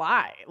not going to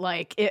lie.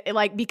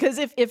 Because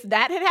if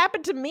that had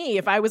happened to me,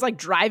 if I was like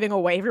driving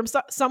away from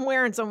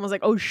somewhere and someone was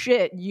like, oh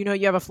shit, you know,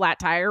 you have a flat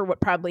tire. What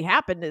probably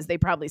happened is they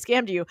probably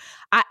scammed you.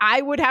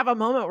 I would have a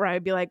moment where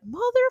I'd be like,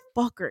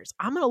 motherfuckers,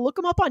 I'm going to look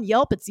them up on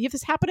Yelp and see if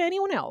this happened to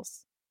anyone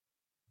else.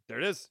 There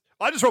it is.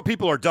 I just wrote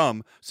people are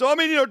dumb. So, I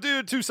mean, you know,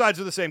 dude, 2 sides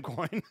of the same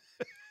coin.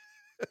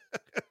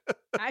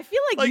 I feel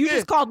like you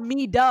just called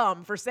me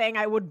dumb for saying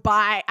I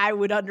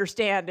would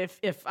understand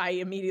if I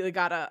immediately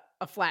got a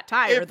flat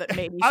tire that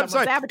maybe someone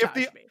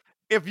sabotaged me.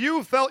 If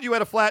you felt you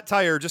had a flat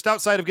tire just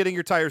outside of getting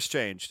your tires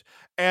changed,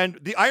 and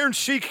the Iron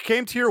Sheik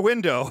came to your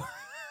window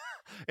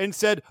and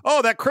said,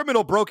 oh, that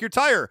criminal broke your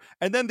tire,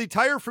 and then the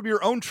tire from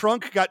your own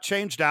trunk got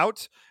changed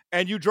out,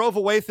 and you drove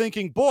away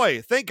thinking,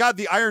 boy, thank God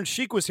the Iron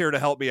Sheik was here to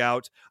help me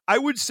out, I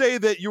would say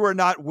that you are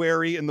not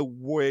wary in the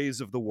ways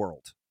of the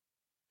world.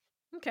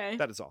 Okay.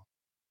 That is all.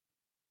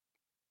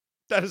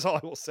 That is all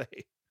I will say.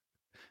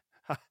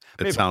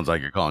 It sounds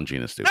like you're calling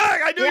Gina stupid.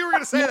 I knew you were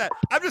going to say that.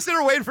 I'm just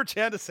there waiting for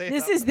Chan to say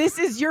it. This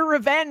is your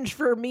revenge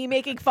for me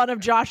making fun of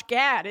Josh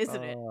Gad,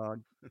 isn't it?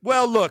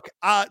 Well, look,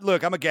 I'm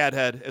a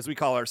Gadhead, as we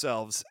call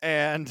ourselves,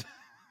 and we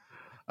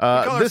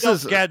call this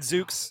ourselves is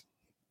Gadzooks.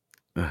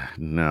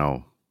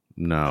 No.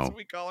 That's what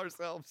we call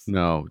ourselves.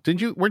 No.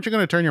 Weren't you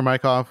going to turn your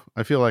mic off?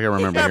 I feel like I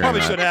remember. Yeah, I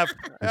probably that. should have.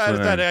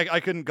 I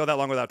couldn't go that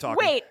long without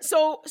talking. Wait,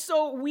 so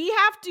we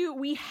have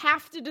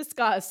to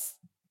discuss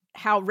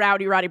how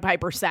Rowdy Roddy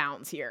Piper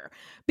sounds here,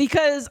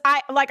 because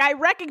I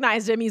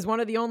recognized him. He's one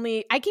of the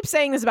only. I keep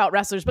saying this about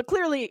wrestlers, but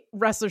clearly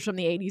wrestlers from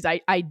the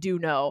 80s, I do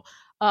know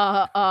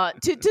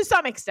to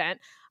some extent.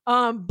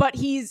 But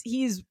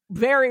he's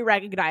very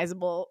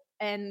recognizable.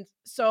 And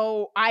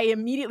so I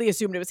immediately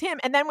assumed it was him.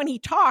 And then when he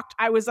talked,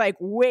 I was like,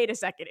 wait a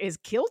second, is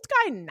Kilt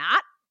Guy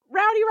not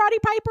Rowdy Roddy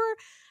Piper?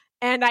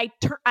 and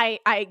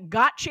I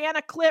got Chan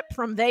a clip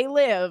from They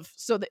Live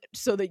so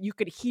that you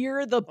could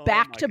hear the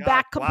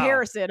back-to-back God. Wow.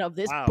 comparison of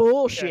this Wow.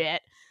 bullshit. Okay.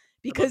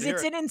 Because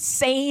it's an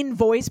insane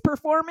voice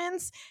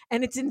performance,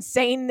 and it's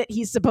insane that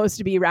he's supposed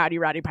to be Rowdy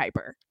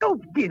Piper.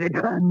 Don't give it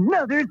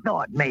another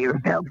thought, Mayor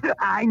Phelps.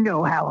 I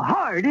know how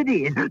hard it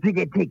is to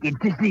get tickets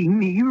to see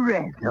me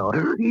wrestle.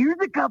 Here's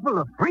a couple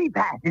of free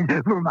passes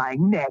for my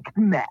next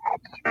match.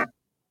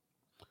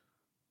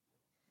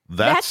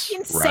 That's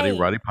insane.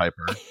 Rowdy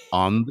Piper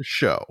on the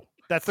show.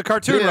 That's the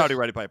cartoon This-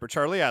 Rowdy Piper,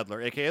 Charlie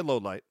Adler, a.k.a.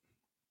 Lowlight.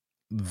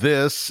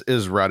 This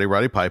is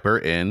Rowdy Piper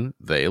in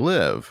They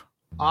Live.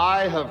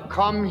 I have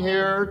come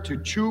here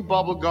to chew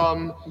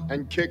bubblegum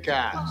and kick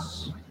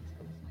ass.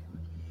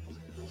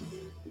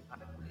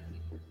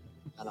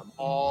 And I'm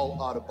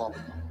all out of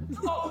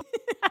bubblegum.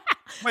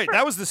 Wait,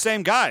 that was the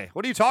same guy.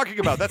 What are you talking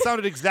about? That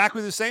sounded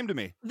exactly the same to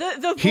me.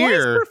 The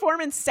Here- voice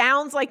performance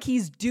sounds like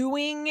he's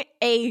doing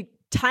a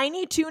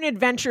Tiny Toon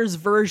Adventures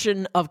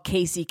version of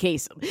Casey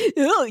Kasem.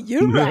 Oh,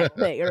 you're right,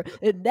 Mayor.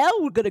 And now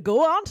we're gonna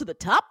go on to the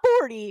top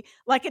 40.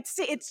 Like it's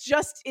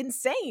just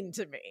insane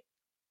to me.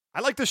 I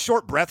like the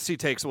short breaths he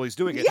takes while he's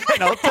doing it.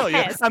 And I'll tell you,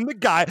 I'm the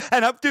guy,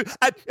 and I'm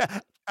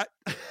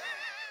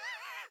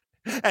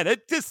and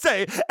it just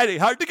say, and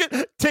it's hard to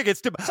get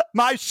tickets to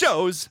my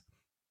shows.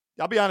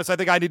 I'll be honest, I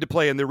think I need to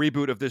play in the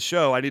reboot of this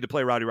show. I need to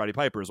play Rowdy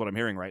Piper is what I'm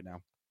hearing right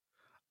now.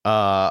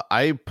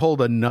 I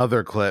pulled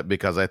another clip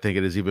because I think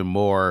it is even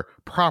more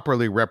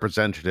properly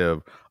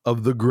representative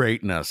of the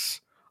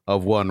greatness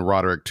of one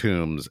Roderick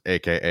Toombs,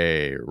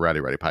 a.k.a.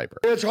 Rowdy Piper.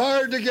 It's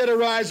hard to get a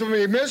rise from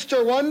me.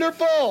 Mr.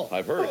 Wonderful.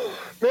 I've heard.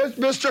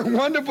 Mr.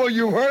 Wonderful,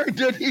 you heard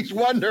it. He's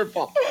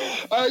wonderful.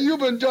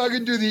 You've been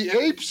talking to the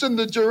apes and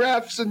the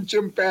giraffes and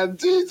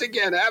chimpanzees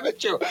again,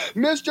 haven't you?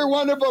 Mr.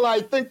 Wonderful, I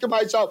think to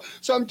myself,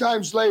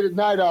 sometimes late at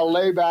night, I'll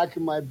lay back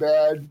in my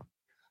bed.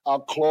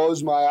 I'll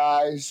close my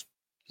eyes.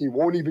 He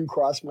won't even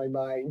cross my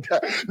mind.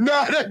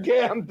 Not a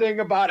damn thing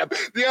about him.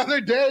 The other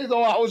day,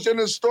 though, I was in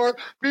a store.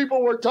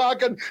 People were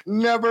talking,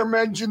 never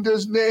mentioned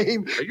his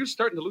name. Are you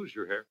starting to lose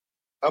your hair?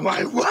 Am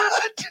I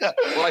what?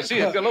 Well, I see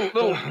you've got a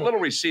little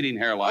receding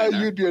hairline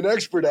there. You'd be an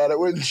expert at it,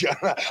 wouldn't you?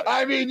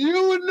 I mean,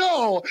 you would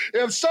know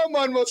if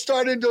someone was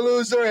starting to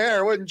lose their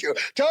hair, wouldn't you?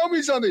 Tell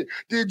me something.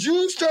 Did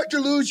you start to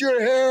lose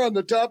your hair on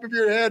the top of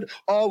your head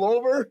all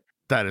over?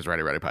 That is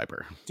Rowdy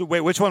Piper. So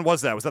wait, which one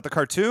was that? Was that the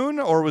cartoon,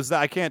 or was that?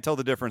 I can't tell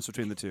the difference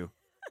between the two.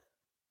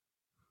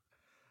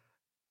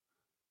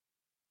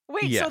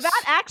 Wait, so Yes.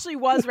 that actually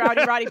was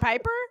Rowdy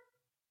Piper?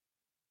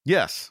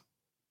 Yes.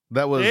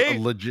 That was Hey, a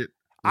legit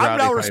I'm Rowdy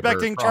now Piper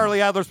respecting from-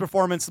 Charlie Adler's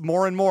performance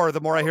more and more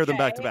the more I hear them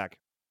back to Okay. back.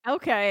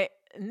 Okay.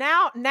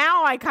 Now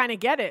I kind of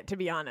get it, to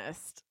be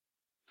honest.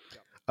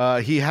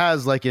 He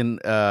has like an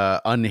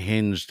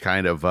unhinged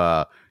kind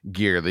of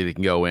gear that he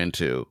can go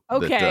into.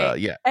 Okay. That,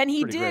 yeah. And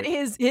he Pretty did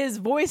great. his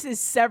voice is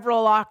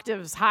several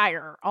octaves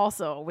higher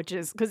also, which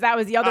is because that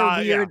was the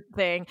other weird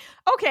thing.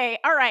 Okay,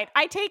 all right.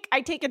 I take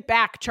it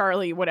back,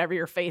 Charlie, whatever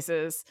your face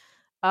is.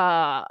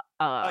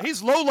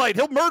 He's low light.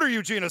 He'll murder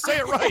you, Gina. Say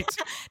it right.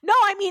 No,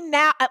 I mean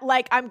now,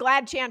 like I'm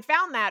glad Chan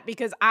found that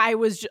because I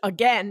was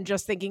again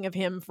just thinking of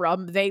him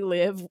from They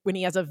Live when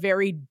he has a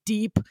very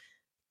deep,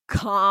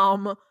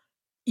 calm,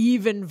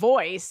 even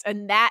voice,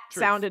 and that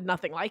Truth. sounded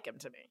nothing like him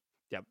to me.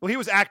 Yeah. Well, he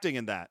was acting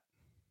in that.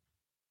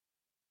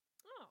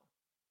 Oh.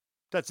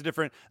 That's a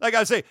different. Like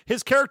I say,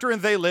 his character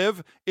in They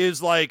Live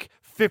is like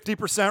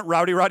 50%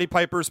 Rowdy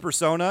Piper's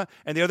persona,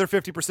 and the other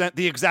 50%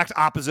 the exact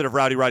opposite of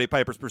Rowdy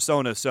Piper's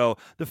persona. So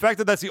the fact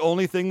that that's the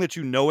only thing that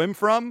you know him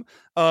from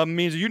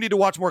means you need to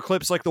watch more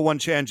clips like the one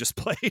Chan just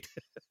played.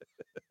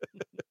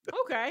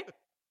 Okay.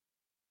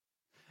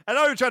 I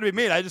know you're trying to be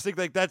mean. I just think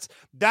like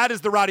that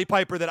is the Rowdy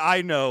Piper that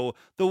I know,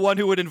 the one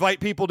who would invite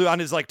people to on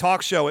his like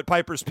talk show at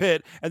Piper's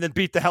Pit and then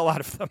beat the hell out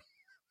of them.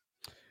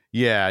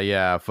 Yeah.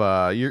 If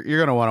you're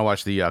gonna want to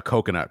watch the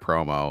coconut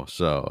promo,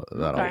 so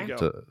that'll Okay.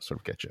 to sort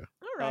of get you.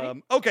 All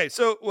right. Okay,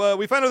 so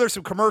we find out there's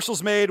some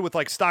commercials made with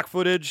like stock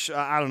footage.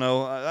 I don't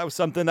know. That was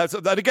something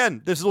that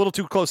again, this is a little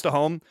too close to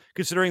home,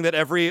 considering that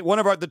every one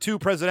of the two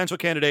presidential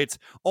candidates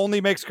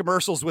only makes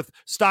commercials with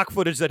stock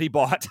footage that he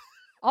bought.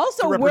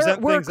 Also, to we're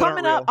represent things that aren't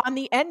coming up real. on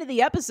the end of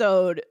the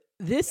episode.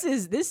 This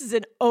is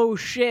an oh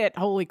shit,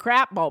 holy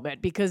crap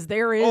moment because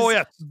there is Oh,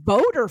 yes.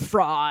 voter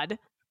fraud.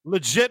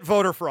 Legit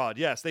voter fraud.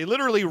 Yes, they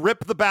literally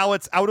rip the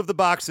ballots out of the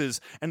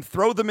boxes and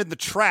throw them in the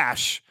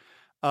trash.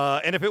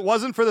 And if it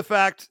wasn't for the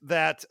fact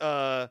that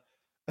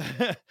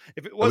if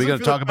it wasn't Are we going for to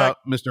the talk fact- about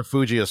Mr.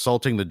 Fuji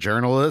assaulting the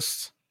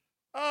journalists?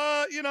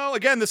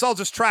 again, this all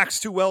just tracks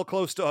too well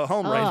close to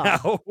home right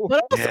now.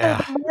 But also,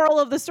 Yeah. the moral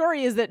of the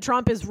story is that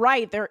Trump is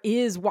right. There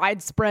is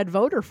widespread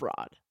voter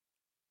fraud.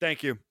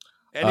 Thank you.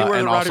 Anywhere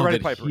and that also Rowdy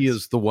that Piper he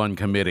is the one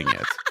committing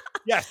it.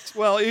 Yes.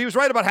 Well, he was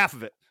right about half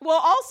of it. Well,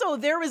 also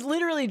there was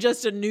literally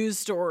just a news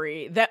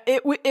story that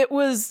it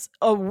was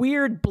a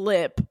weird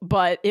blip,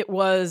 but it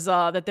was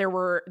that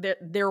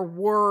there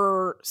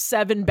were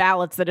 7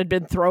 ballots that had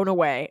been thrown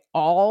away.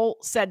 All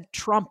said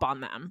Trump on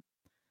them,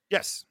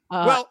 Yes.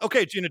 Well,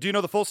 okay, Gina, do you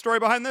know the full story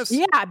behind this?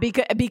 Yeah,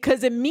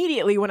 because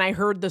immediately when I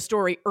heard the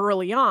story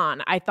early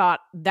on, I thought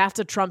that's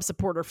a Trump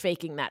supporter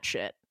faking that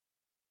shit.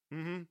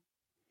 Mm-hmm.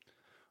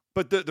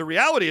 But the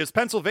reality is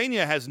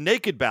Pennsylvania has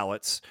naked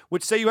ballots,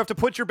 which say you have to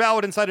put your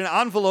ballot inside an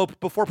envelope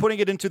before putting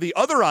it into the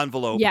other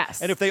envelope.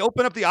 Yes. And if they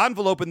open up the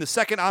envelope and the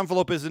second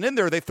envelope isn't in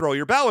there, they throw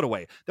your ballot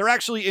away. They're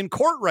actually in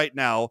court right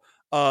now,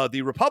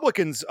 the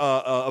Republicans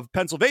of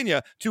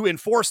Pennsylvania, to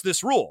enforce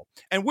this rule.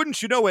 And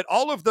wouldn't you know it,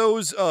 all of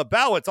those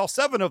ballots, all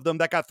 7 of them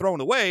that got thrown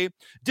away,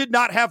 did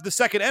not have the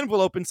second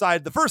envelope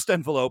inside the first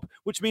envelope,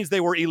 which means they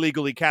were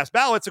illegally cast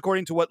ballots,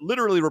 according to what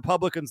literally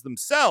Republicans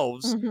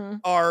themselves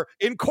are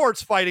in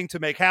courts fighting to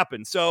make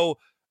happen. So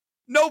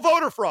no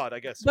voter fraud, I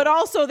guess. But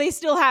also, they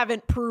still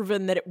haven't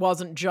proven that it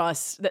wasn't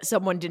just that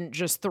someone didn't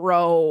just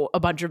throw a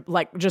bunch of,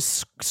 like,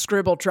 just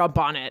scribble Trump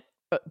on it.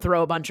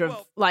 Throw a bunch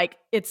of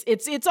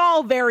it's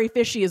all very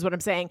fishy is what I'm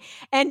saying.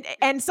 And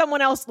someone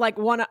else, like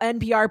one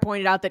NPR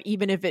pointed out that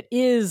even if it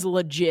is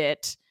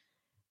legit,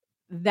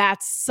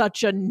 that's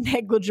such a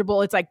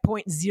negligible, it's like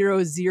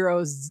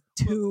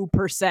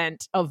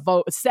 0.002% of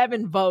vote.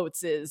 7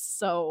 votes is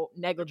so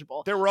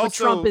negligible. But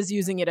Trump is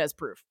using it as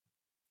proof.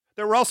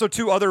 There were also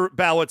 2 other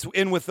ballots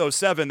in with those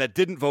 7 that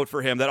didn't vote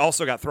for him that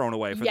also got thrown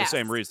away for the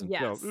same reason.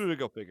 Yes. So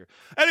go figure.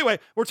 Anyway,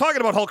 we're talking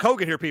about Hulk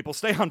Hogan here, people.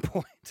 Stay on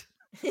point.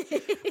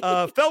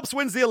 Phelps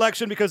wins the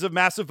election because of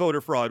massive voter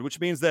fraud, which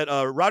means that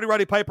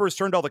Roddy Piper has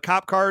turned all the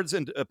cop cards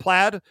into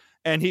plaid,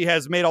 and he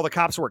has made all the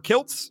cops wear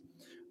kilts.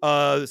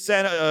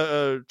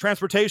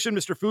 Transportation,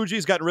 Mr.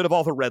 Fuji's gotten rid of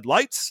all the red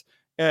lights,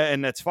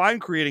 and that's fine,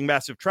 creating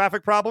massive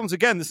traffic problems.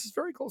 Again, this is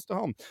very close to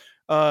home.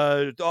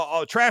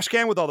 Trash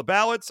can with all the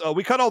ballots.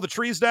 We cut all the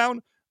trees down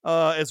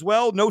as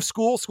well. No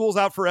school. School's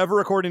out forever,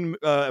 according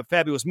to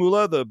Fabulous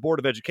Moolah, the Board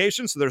of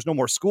Education, so there's no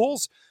more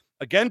schools.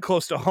 Again,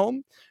 close to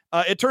home.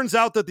 It turns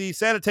out that the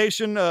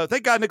sanitation,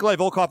 thank God Nikolai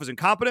Volkov is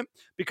incompetent,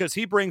 because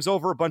he brings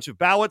over a bunch of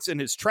ballots in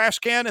his trash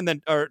can and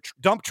then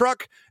dump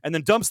truck, and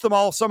then dumps them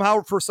all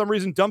somehow, for some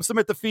reason, dumps them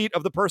at the feet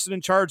of the person in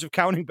charge of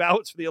counting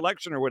ballots for the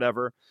election or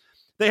whatever.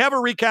 They have a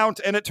recount,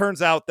 and it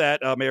turns out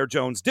that Mayor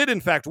Jones did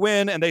in fact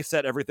win, and they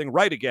set everything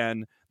right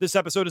again. This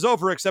episode is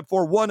over, except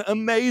for one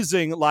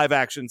amazing live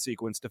action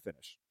sequence to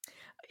finish.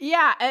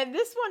 Yeah, and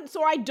this one,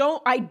 so I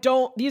don't,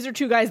 these are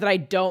 2 guys that I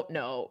don't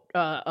know.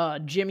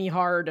 Jimmy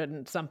Hart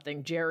and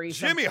something, Jerry.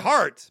 Jimmy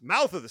Hart,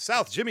 mouth of the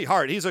South, Jimmy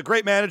Hart. He's a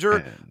great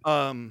manager.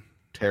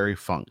 Terry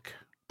Funk.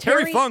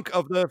 Terry Funk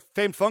of the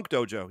famed Funk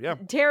Dojo, yeah.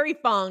 Terry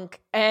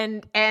Funk,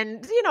 and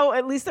you know,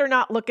 at least they're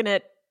not looking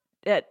at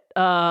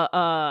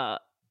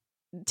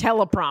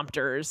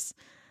teleprompters,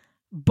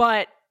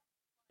 but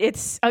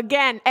it's,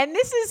 again, and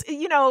this is,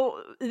 you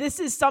know, this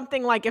is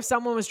something like if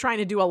someone was trying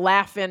to do a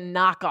Laugh-In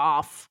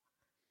knockoff.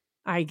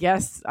 I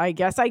guess I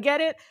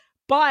get it,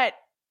 but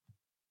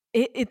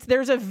it's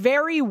there's a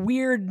very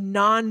weird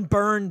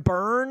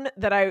non-burn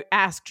that I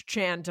asked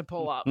Chan to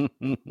pull up.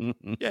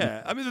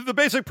 Yeah, I mean the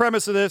basic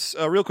premise of this,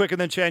 real quick,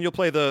 and then Chan, you'll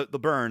play the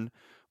burn.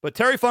 But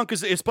Terry Funk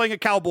is playing a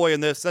cowboy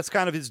in this. That's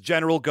kind of his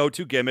general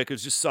go-to gimmick,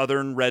 is just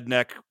Southern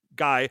redneck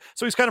guy.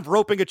 So he's kind of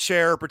roping a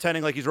chair,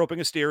 pretending like he's roping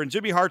a steer, and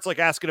Jimmy Hart's like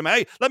asking him,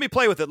 hey, let me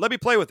play with it,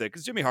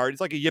 because Jimmy Hart is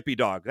like a yippy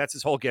dog. That's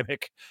his whole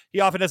gimmick. He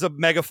often has a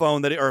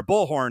megaphone or a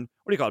bullhorn,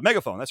 what do you call it,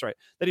 megaphone, that's right,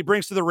 that he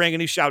brings to the ring, and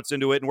he shouts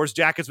into it and wears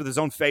jackets with his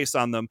own face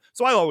on them.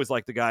 So I always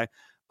like the guy.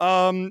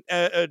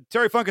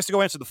 Terry Funk has to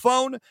go answer the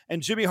phone,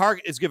 and Jimmy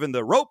Hart is given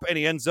the rope, and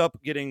he ends up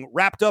getting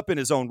wrapped up in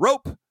his own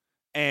rope.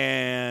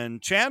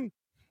 And Chan?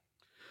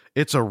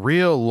 It's a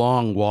real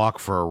long walk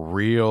for a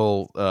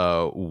real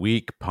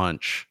weak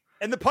punch.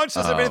 And the punch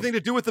doesn't have anything to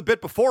do with the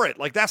bit before it.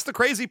 Like, that's the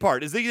crazy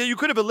part, is that you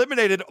could have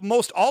eliminated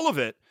most all of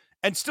it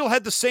and still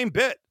had the same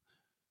bit.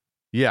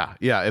 Yeah.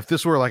 If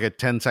this were like a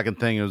 10-second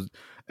thing,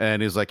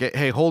 and he's like,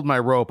 hey, hold my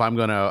rope, I'm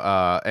going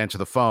to answer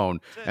the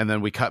phone. And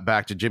then we cut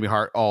back to Jimmy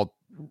Hart all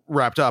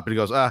wrapped up, and he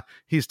goes,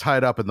 he's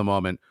tied up in the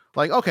moment.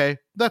 Like, okay,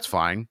 that's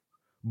fine.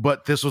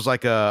 But this was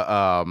like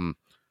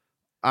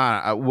it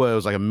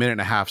was like a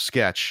 1.5-minute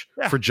sketch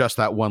for just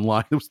that one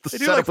line. The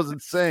setup was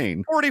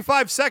insane.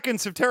 45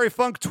 seconds of Terry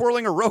Funk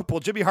twirling a rope while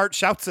Jimmy Hart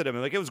shouts at him.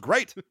 Like, it was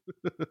great.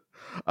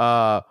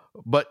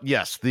 But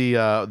yes,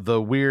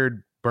 the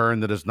weird burn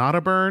that is not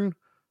a burn.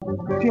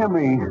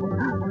 Jimmy,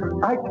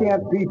 I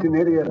can't teach an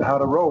idiot how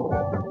to rope,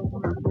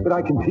 but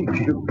I can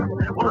teach you.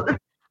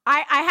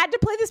 I had to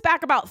play this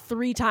back about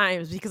 3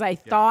 times because I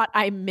thought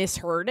I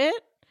misheard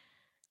it.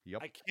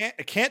 Yep.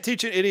 I can't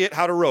teach an idiot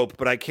how to rope,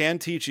 but I can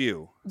teach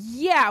you.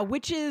 Yeah,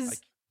 which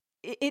is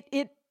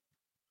it.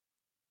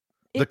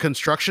 The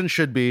construction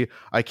should be,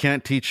 I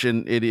can't teach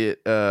an idiot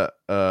how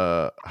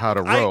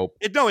to rope.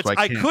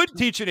 I could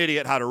teach an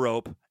idiot how to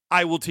rope.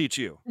 I will teach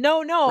you.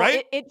 No.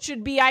 Right? It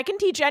should be, I can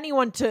teach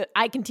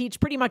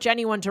pretty much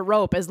anyone to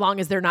rope as long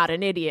as they're not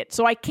an idiot.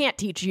 So I can't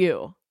teach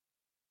you.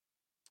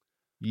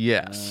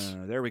 Yes.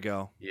 There we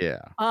go. Yeah.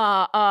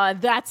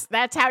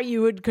 That's how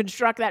you would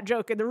construct that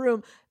joke in the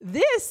room.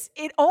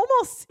 It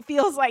almost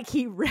feels like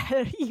he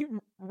read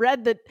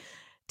the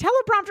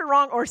teleprompter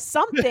wrong or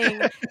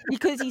something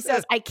because he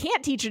says, I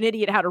can't teach an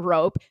idiot how to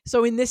rope.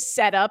 So in this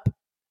setup,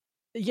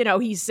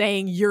 he's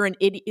saying you're an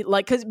idiot,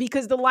 like,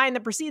 because the line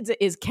that precedes it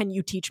is, "Can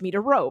you teach me to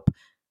rope?"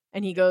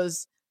 And he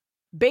goes,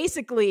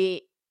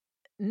 basically,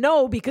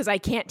 no, because I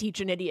can't teach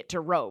an idiot to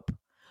rope,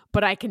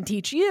 but I can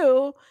teach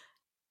you.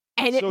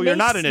 And so you're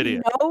not an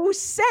idiot. No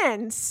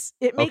sense.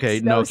 It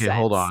makes no sense. Okay,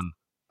 hold on.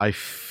 I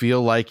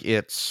feel like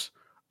it's,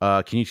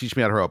 can you teach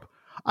me how to rope?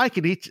 I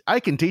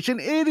can teach an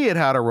idiot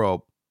how to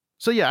rope.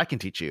 So yeah, I can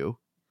teach you.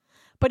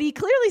 But he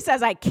clearly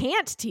says I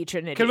can't teach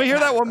an idiot. Can we hear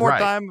that one more Right,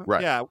 time?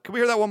 right. Yeah, can we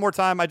hear that one more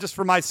time? Just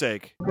for my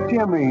sake.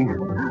 Jimmy,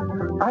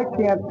 I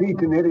can't teach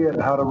an idiot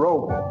how to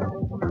rope,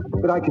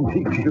 but I can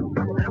teach you.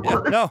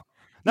 Yeah, no,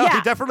 Yeah.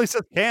 he definitely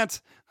said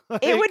can't.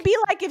 It would be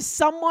like if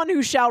someone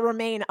who shall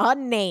remain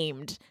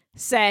unnamed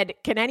said,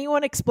 "Can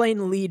anyone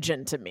explain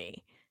Legion to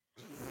me?"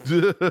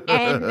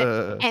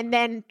 and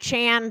then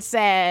Chan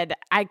said,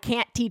 "I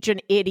can't teach an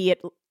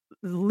idiot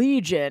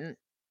Legion."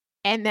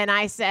 And then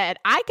I said,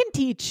 "I can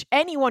teach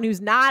anyone who's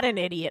not an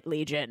idiot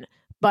Legion,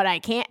 but I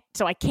can't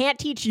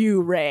teach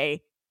you,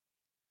 Ray."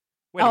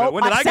 Wait a minute,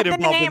 when did I get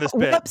involved in this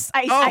bit? Whoops,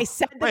 I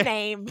said the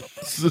name.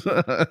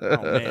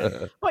 Oh,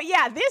 man. But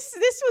yeah, this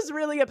was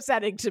really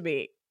upsetting to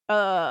me.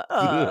 For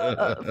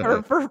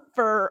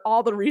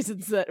all the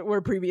reasons that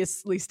were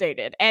previously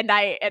stated, and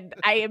I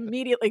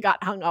immediately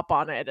got hung up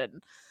on it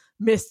and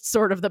missed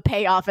sort of the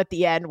payoff at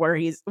the end where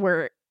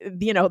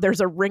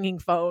there's a ringing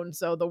phone,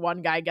 so the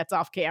one guy gets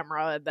off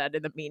camera, and then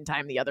in the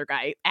meantime the other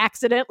guy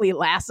accidentally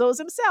lassos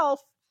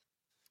himself.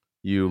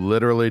 You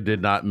literally did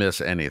not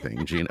miss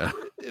anything, Gina.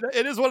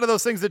 It is one of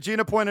those things that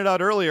Gina pointed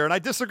out earlier, and I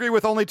disagree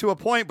with only to a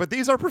point, but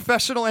these are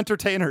professional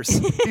entertainers.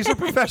 These are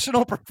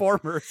professional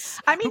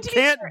performers. I mean, who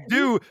can't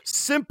do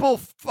simple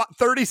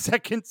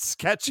 30-second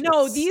sketches.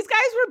 No, these guys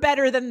were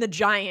better than the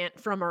Giant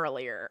from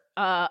earlier.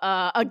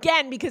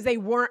 Again, because they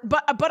weren't.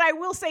 But I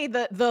will say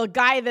the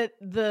guy that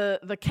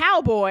the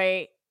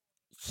cowboy.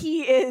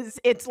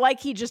 It's like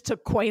he just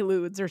took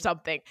Quaaludes or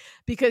something,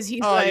 because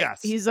he's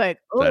like,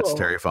 oh, that's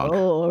Terry Funk.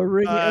 Oh,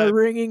 a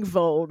ringing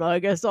phone. I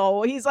guess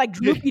he's like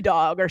Droopy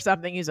Dog or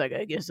something. He's like,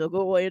 I guess I'll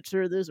go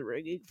answer this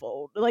ringing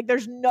phone. Like,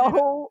 there's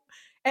no,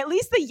 at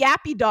least the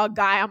Yappy Dog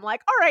guy, I'm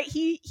like, all right,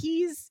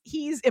 he's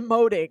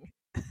emoting.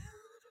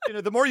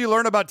 The more you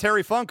learn about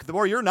Terry Funk, the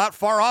more you're not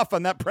far off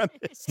on that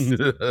premise.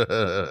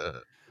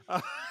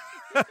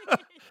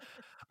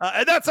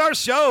 And that's our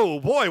show.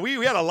 Boy,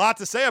 we had a lot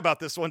to say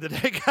about this one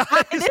today,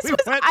 guys.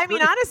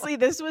 Honestly,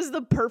 this was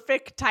the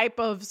perfect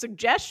type of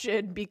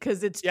suggestion,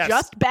 because it's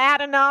just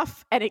bad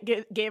enough, and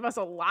it gave us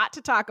a lot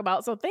to talk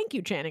about. So thank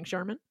you, Channing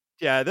Sherman.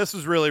 Yeah, this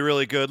was really,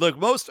 really good. Look,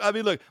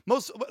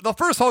 the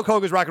first Hulk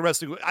Hogan's Rock and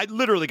Wrestling, I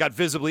literally got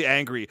visibly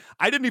angry.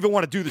 I didn't even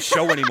want to do the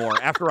show anymore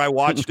after I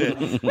watched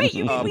it. Wait,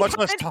 you mean we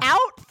put it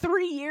out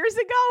 3 years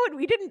ago and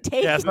we didn't take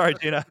it? Yeah, sorry,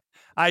 Gina.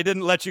 I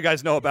didn't let you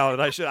guys know about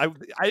it.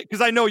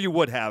 Because I know you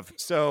would have.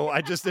 So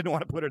I just didn't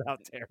want to put it out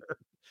there.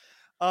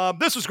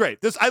 This was great.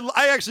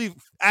 I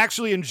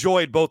actually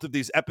enjoyed both of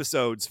these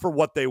episodes for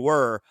what they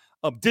were.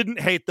 Didn't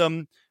hate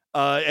them.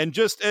 I get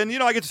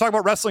to talk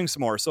about wrestling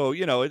some more. So,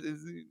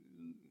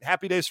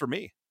 happy days for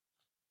me.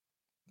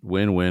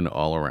 Win-win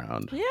all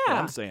around. Yeah.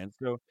 I'm saying.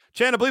 So,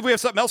 Chan, I believe we have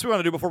something else we want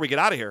to do before we get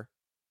out of here.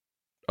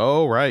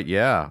 Oh, right.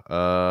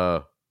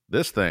 Yeah.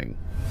 This thing.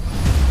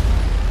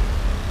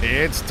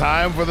 It's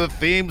time for the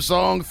theme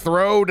song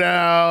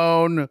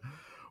throwdown.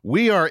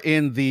 We are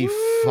in the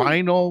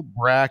final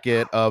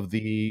bracket of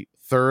the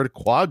third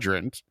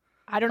quadrant.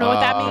 I don't know what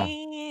that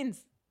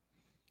means.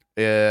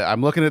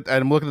 I'm looking at the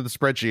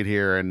spreadsheet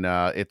here, and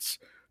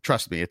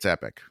trust me, it's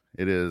epic.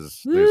 It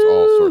is. There's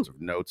all sorts of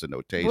notes and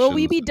notations. Will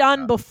we be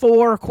done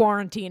before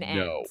quarantine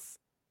ends?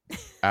 No,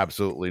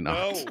 absolutely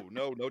not.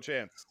 No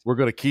chance. We're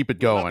going to keep it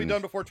going. We'll not be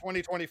done before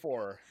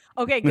 2024.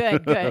 Okay,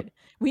 good.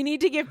 We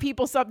need to give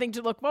people something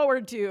to look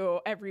forward to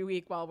every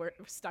week while we're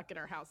stuck in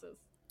our houses.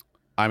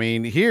 I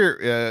mean,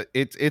 here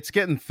it's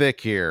getting thick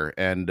here,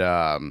 and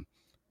I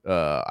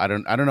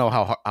don't know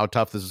how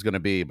tough this is going to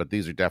be, but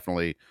these are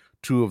definitely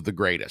two of the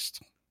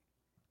greatest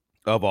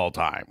of all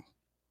time.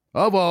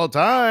 They're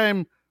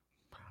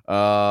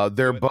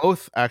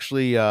both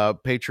actually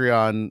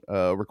Patreon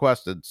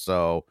requested,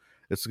 so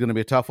this is going to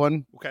be a tough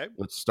one. Okay,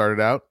 let's start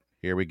it out.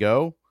 Here we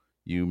go.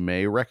 You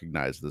may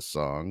recognize this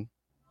song.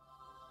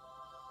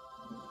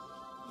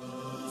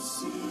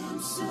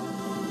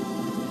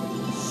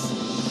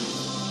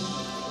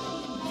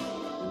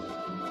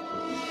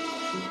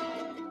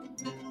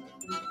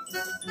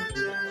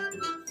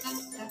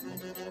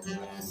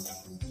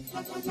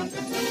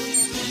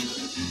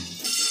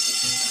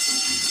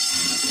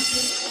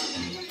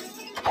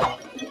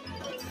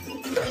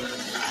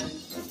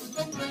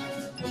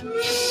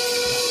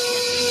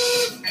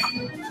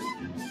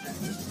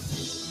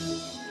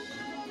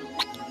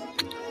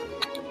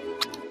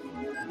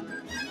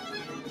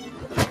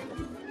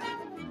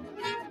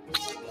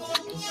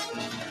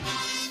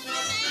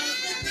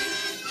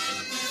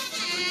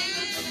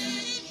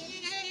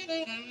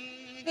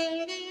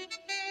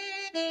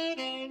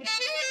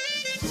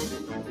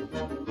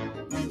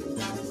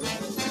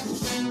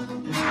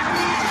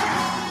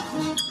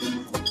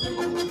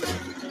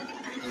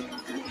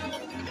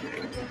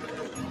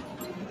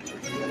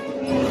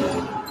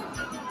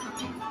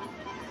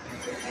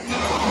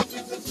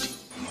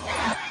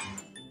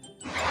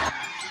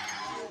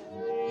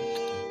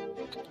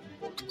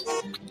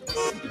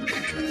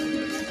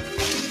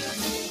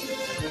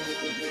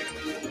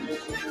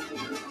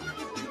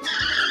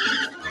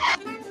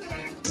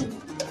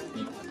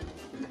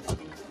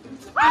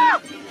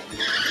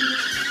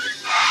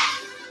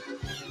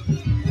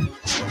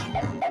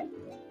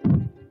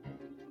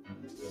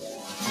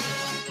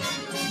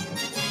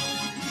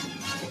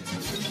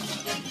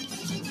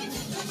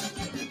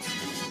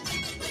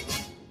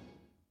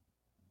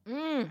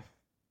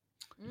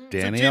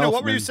 Danny Gina,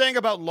 what were you Elfman. saying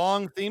about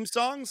long theme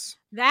songs?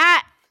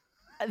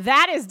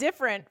 That is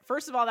different.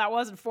 First of all, that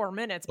wasn't 4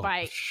 minutes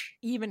by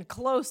even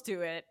close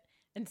to it.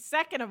 And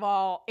second of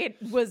all, it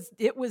was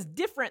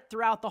different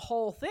throughout the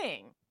whole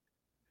thing.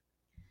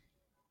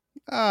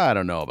 I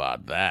don't know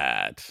about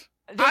that.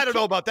 I don't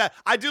know about that.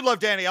 I do love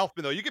Danny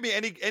Elfman, though. You give me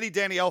any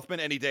Danny Elfman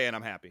any day, and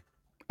I'm happy.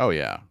 Oh,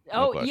 yeah.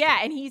 No Oh, question. yeah.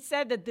 And he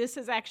said that this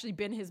has actually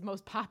been his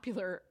most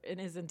popular in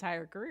his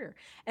entire career.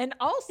 And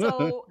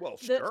also Well,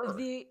 sure.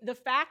 the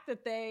fact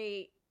that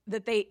they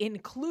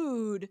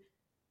include,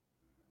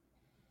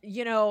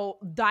 you know,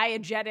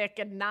 diegetic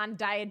and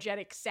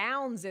non-diegetic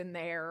sounds in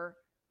there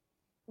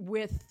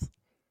with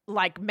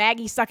like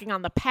Maggie sucking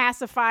on the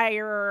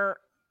pacifier,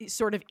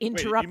 sort of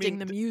interrupting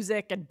the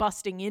music and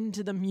busting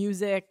into the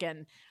music,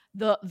 and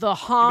the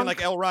honk. You mean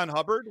like L. Ron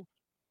Hubbard?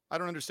 I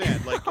don't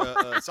understand. Like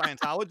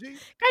Scientology?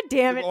 God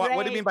damn it!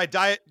 What do you mean by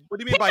What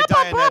do you mean by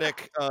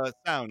Dianetic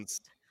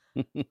sounds?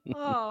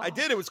 Oh. I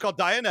did. It was called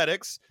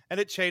Dianetics, and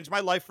it changed my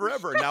life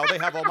forever. Now they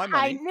have all my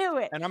money. I knew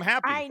it, and I'm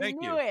happy. I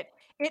Thank knew you. it.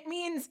 It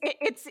means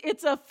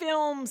it's a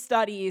film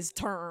studies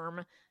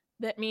term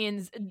that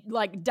means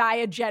like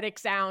diegetic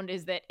sound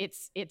is that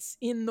it's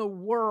in the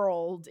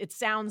world. It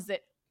sounds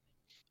that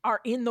are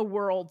in the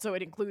world, so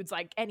it includes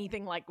like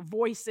anything like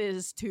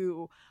voices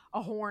to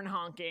a horn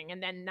honking,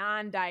 and then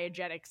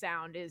non-diegetic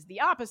sound is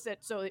the opposite,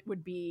 so it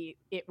would be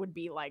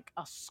like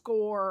a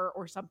score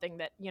or something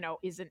that, you know,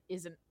 isn't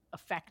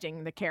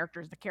affecting the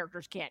characters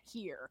can't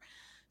hear.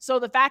 So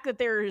the fact that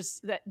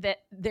there's that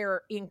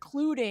they're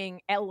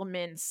including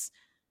elements,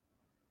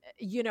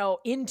 you know,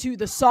 into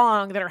the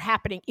song that are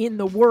happening in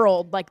the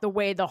world, like the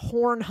way the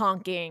horn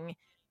honking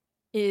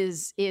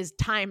is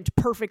timed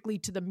perfectly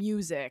to the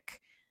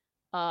music,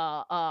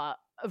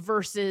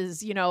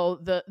 versus, you know,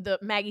 the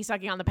Maggie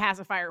sucking on the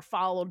pacifier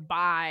followed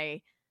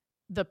by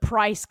the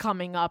price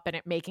coming up and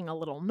it making a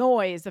little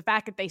noise. The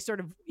fact that they sort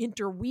of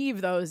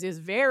interweave those is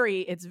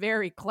very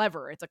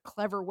clever. It's a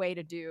clever way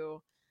to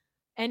do.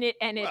 And it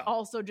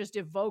also just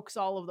evokes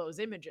all of those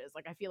images.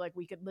 Like, I feel like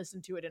we could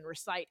listen to it and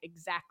recite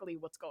exactly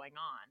what's going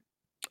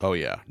on. Oh,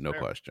 yeah. No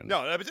question.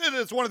 No,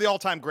 it's one of the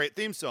all-time great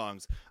theme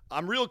songs.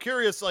 I'm real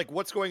curious, like,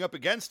 what's going up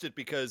against it,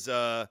 because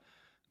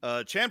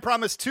Chan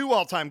promised 2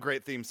 all-time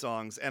great theme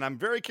songs, and I'm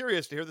very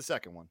curious to hear the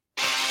second one.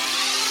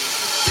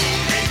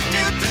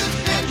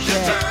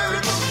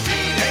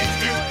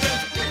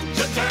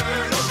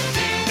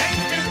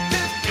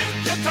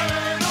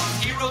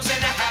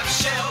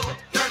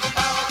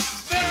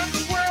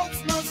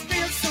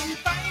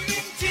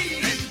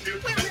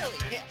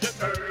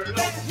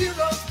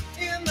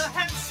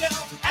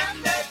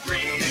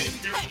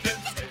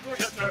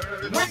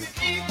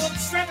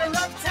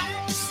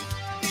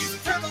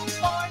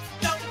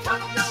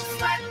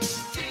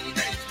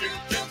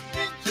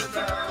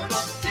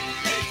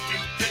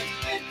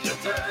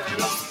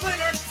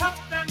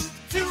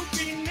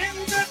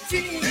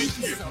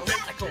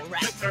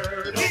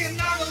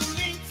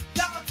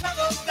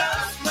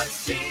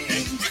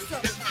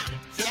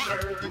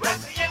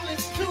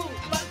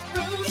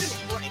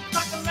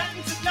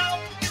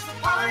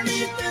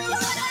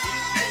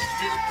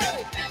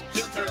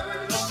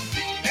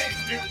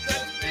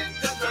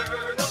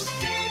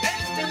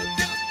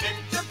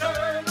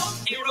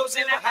 Heroes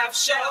in a half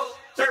shell,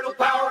 turtle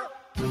power.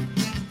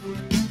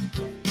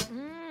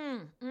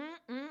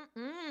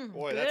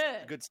 Boy,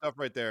 that's good stuff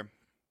right there.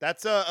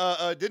 That's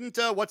didn't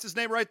what's his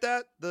name write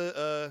that?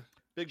 The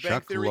Big Bang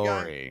Chuck Theory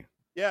Lorre. guy?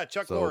 Yeah,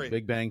 Chuck So Lorre.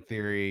 Big Bang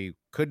Theory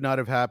could not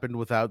have happened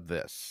without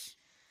this.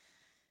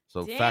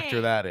 So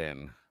factor that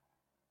in.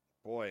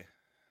 Boy,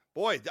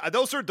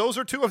 those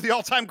are 2 of the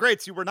all-time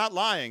greats. You were not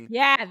lying.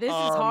 Yeah, this is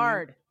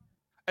hard.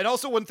 And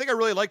also, one thing I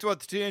really liked about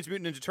the Teenage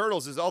Mutant Ninja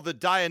Turtles is all the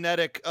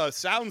Dianetic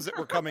sounds that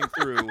were coming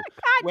through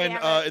when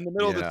in the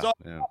middle of the song,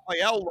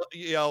 Raphael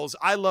yells,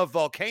 "I love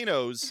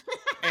volcanoes,"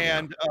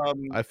 and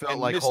I felt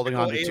and like holding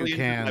on to 2 mystical aliens in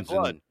my cans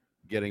blood. and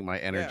getting my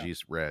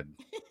energies red.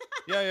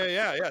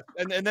 Yeah.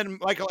 And then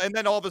Michael, and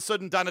then all of a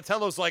sudden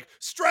Donatello's like,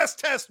 "Stress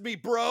test me,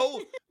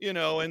 bro," you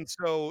know. And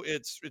so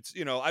it's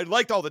you know, I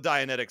liked all the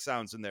Dianetic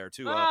sounds in there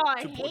too.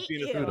 I hate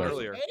you.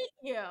 Earlier. I hate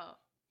you.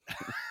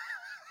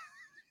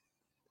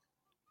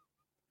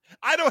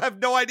 I don't have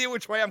no idea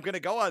which way I'm going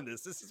to go on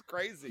this. This is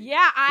crazy.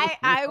 Yeah,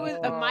 I was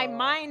my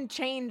mind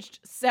changed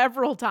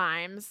several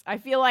times. I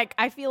feel like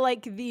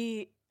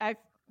the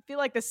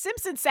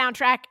Simpsons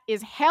soundtrack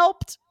is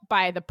helped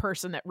by the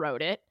person that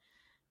wrote it,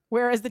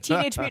 whereas the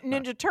Teenage Mutant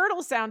Ninja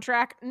Turtles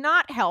soundtrack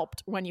not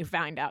helped when you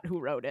find out who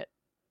wrote it.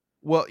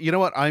 Well, you know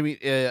what? I mean,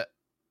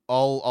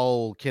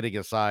 all kidding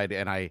aside,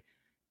 and I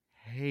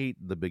hate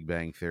the Big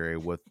Bang Theory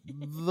with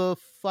the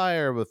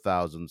fire of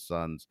 1,000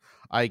 suns.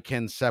 I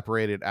can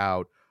separate it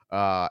out.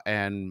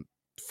 And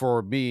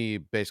for me,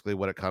 basically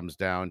what it comes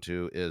down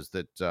to is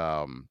that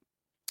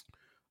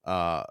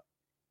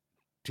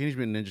Teenage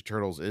Mutant Ninja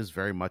Turtles is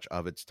very much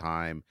of its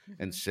time,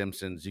 and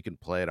Simpsons, you can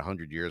play it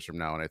 100 years from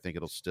now, and I think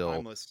it'll still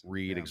Timeless.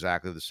 read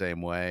exactly the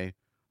same way.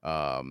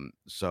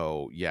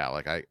 So yeah,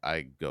 like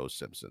I go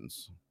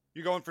Simpsons.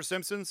 You going for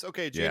Simpsons?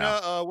 Okay,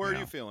 Gina, where are Yeah.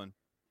 you feeling?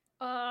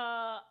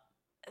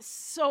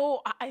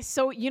 So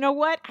you know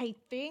what? I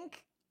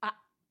think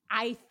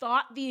I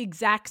thought the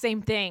exact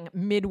same thing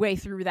midway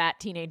through that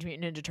Teenage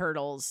Mutant Ninja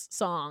Turtles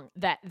song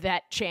that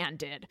Chan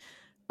did,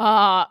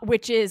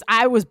 which is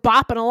I was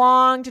bopping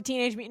along to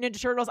Teenage Mutant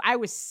Ninja Turtles. I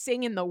was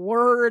singing the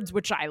words,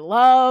 which I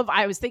love.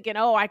 I was thinking,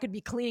 oh, I could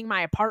be cleaning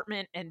my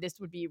apartment and this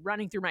would be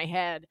running through my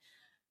head.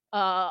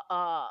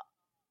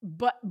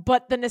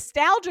 But the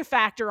nostalgia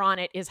factor on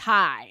it is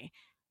high,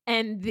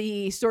 and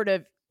the sort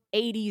of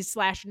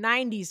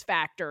 80s/90s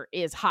factor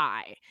is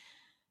high.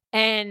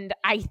 And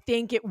I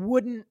think it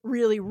wouldn't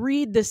really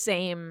read the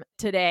same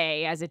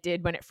today as it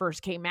did when it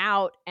first came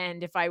out.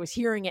 And if I was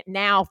hearing it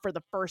now for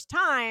the first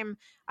time,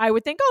 I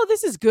would think, oh,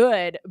 this is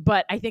good.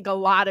 But I think a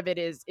lot of it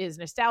is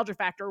nostalgia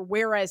factor,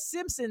 whereas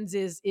Simpsons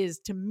is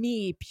to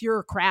me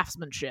pure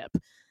craftsmanship.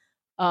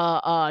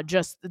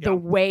 Just the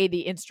way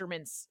the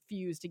instruments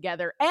fuse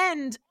together,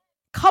 and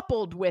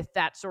coupled with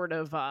that sort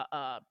of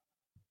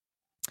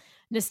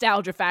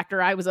nostalgia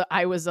factor. I was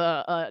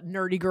a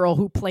nerdy girl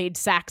who played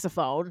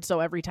saxophone,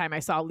 so every time I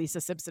saw Lisa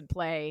Simpson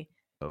play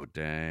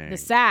the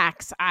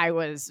sax, I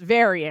was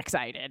very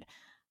excited.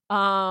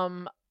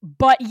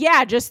 But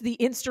yeah, just the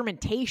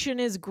instrumentation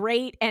is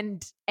great,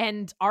 and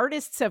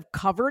artists have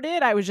covered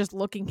it. I was just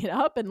looking it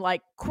up, and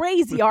like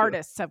crazy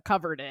artists have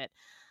covered it.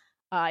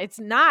 It's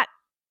not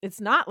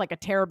like a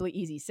terribly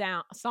easy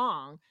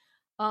song.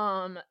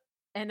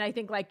 And I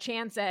think, like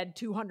Chan said,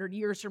 200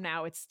 years from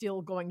now, it's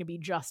still going to be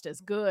just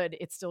as good.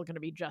 It's still going to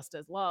be just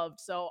as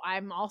loved. So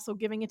I'm also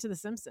giving it to The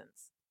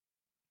Simpsons.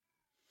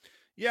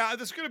 Yeah,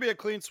 this is going to be a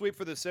clean sweep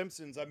for The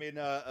Simpsons. I mean,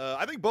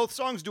 I think both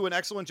songs do an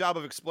excellent job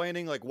of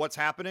explaining like what's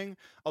happening,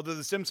 although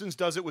The Simpsons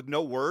does it with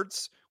no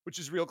words, which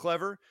is real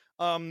clever.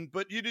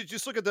 But you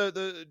just look at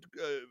the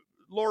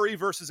Laurie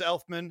versus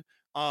Elfman.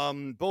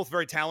 Both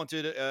very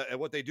talented at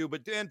what they do,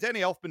 but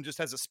Danny Elfman just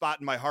has a spot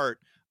in my heart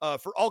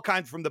for all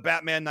kinds, from the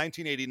Batman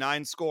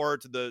 1989 score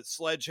to the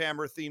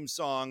Sledgehammer theme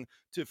song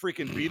to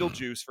freaking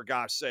Beetlejuice, for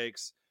gosh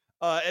sakes.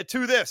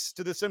 To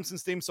the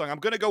Simpsons theme song, I'm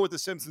going to go with The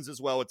Simpsons as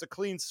well. It's a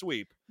clean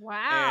sweep.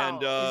 Wow.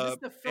 And is this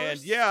the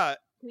first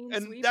clean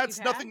sweep that's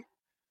you've nothing.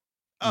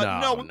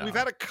 No, we've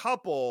had a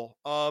couple.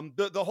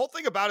 The whole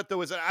thing about it,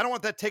 though, is that I don't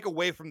want that to take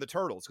away from the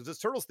Turtles, because this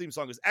Turtles theme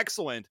song is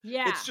excellent.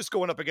 Yeah. It's just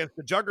going up against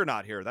the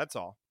juggernaut here. That's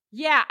all.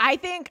 Yeah, I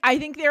think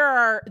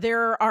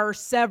there are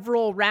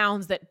several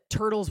rounds that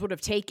Turtles would have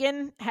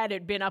taken had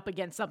it been up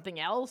against something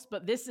else,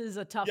 but this is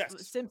a tough.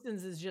 Yes.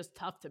 Simpsons is just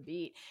tough to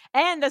beat,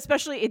 and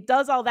especially it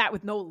does all that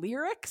with no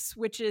lyrics,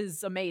 which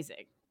is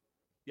amazing.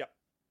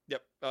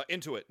 Yep.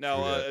 Into it.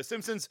 Now,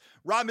 Simpsons,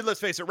 let's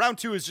face it, round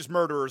 2 is just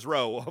murderer's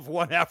row of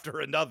one after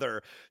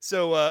another.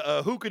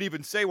 So who could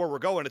even say where we're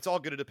going? It's all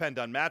going to depend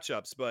on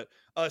matchups. But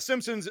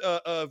Simpsons,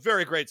 a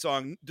very great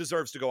song,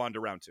 deserves to go on to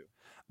round 2.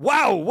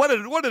 Wow, what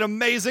an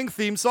amazing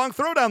theme song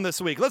throwdown this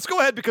week. Let's go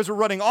ahead, because we're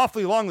running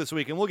awfully long this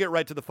week, and we'll get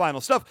right to the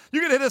final stuff.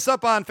 You can hit us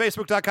up on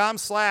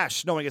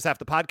Facebook.com/Knowing Is Half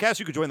the Podcast.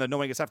 You can join the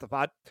Knowing Is Half the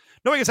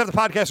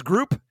Podcast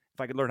group, if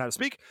I could learn how to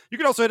speak. You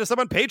can also hit us up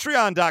on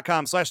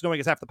Patreon.com/Knowing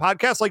Is Half the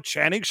Podcast, like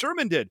Channing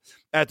Sherman did.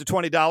 At the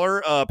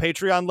 $20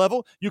 Patreon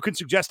level, you can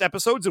suggest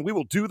episodes, and we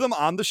will do them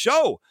on the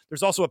show.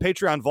 There's also a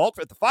Patreon vault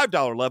at the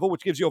 $5 level,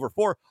 which gives you over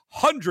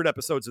 400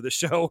 episodes of the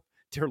show.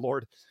 Dear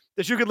Lord.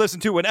 That you can listen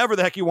to whenever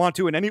the heck you want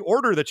to, in any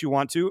order that you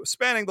want to,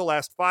 spanning the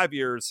last 5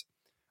 years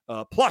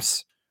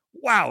plus.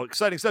 Wow,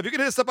 exciting stuff. You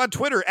can hit us up on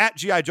Twitter at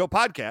G.I. Joe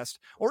Podcast,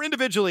 or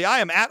individually, I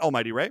am at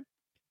Almighty Ray.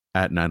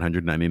 At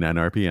 999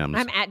 RPMs.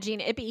 I'm at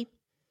Gina Ippy.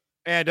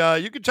 And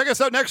you can check us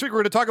out next week. We're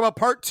going to talk about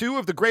part 2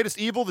 of The Greatest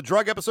Evil, the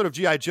drug episode of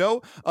G.I.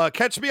 Joe.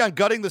 Catch me on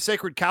Gutting the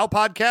Sacred Cow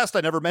podcast.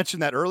 I never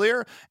mentioned that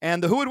earlier.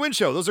 And the Who Would Win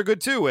show. Those are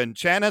good too. And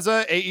Chan has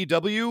a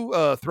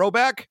AEW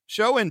throwback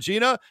show, and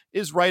Gina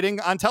is writing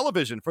on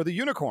television for The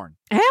Unicorn.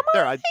 Am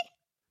I?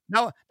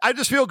 Now, I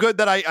just feel good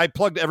that I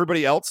plugged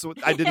everybody else. So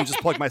I didn't just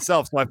plug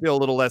myself, so I feel a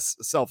little less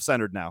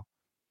self-centered now.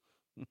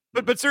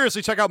 But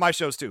seriously, check out my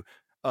shows too.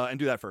 And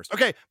do that first.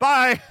 Okay,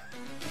 bye.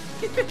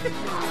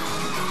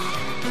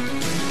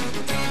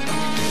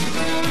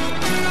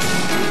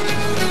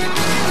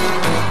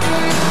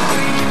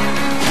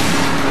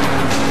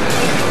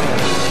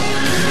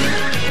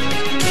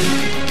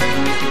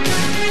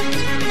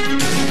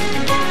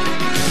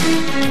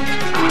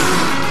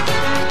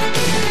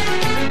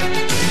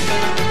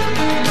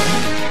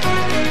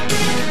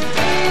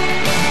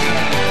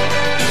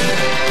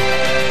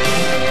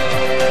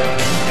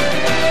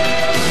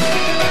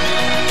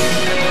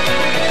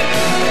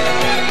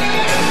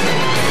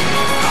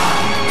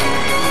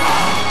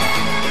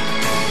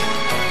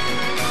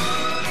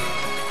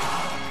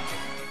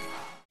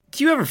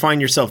 Do you ever find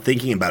yourself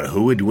thinking about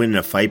who would win in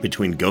a fight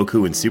between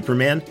Goku and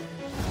Superman?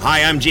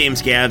 Hi, I'm James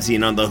Gavsey,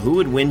 and on the Who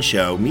Would Win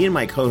show, me and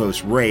my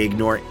co-host Ray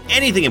ignore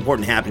anything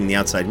important happening in the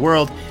outside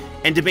world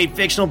and debate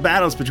fictional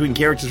battles between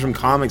characters from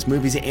comics,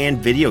 movies, and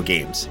video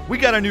games. We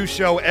got a new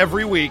show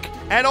every week,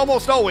 and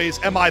almost always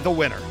am I the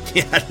winner.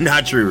 Yeah,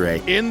 not true,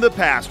 Ray. In the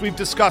past, we've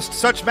discussed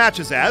such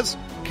matches as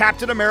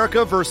Captain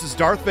America versus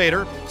Darth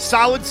Vader,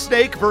 Solid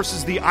Snake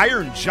versus the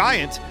Iron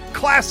Giant,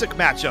 classic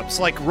matchups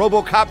like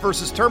RoboCop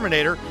versus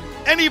Terminator,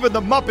 and even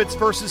The Muppets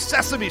versus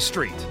Sesame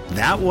Street.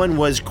 That one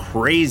was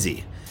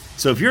crazy.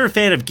 So if you're a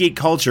fan of geek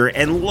culture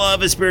and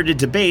love a spirited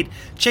debate,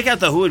 check out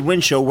The Who Would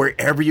Win Show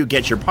wherever you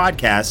get your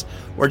podcasts,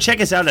 or check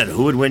us out at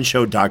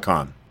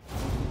whowouldwinshow.com.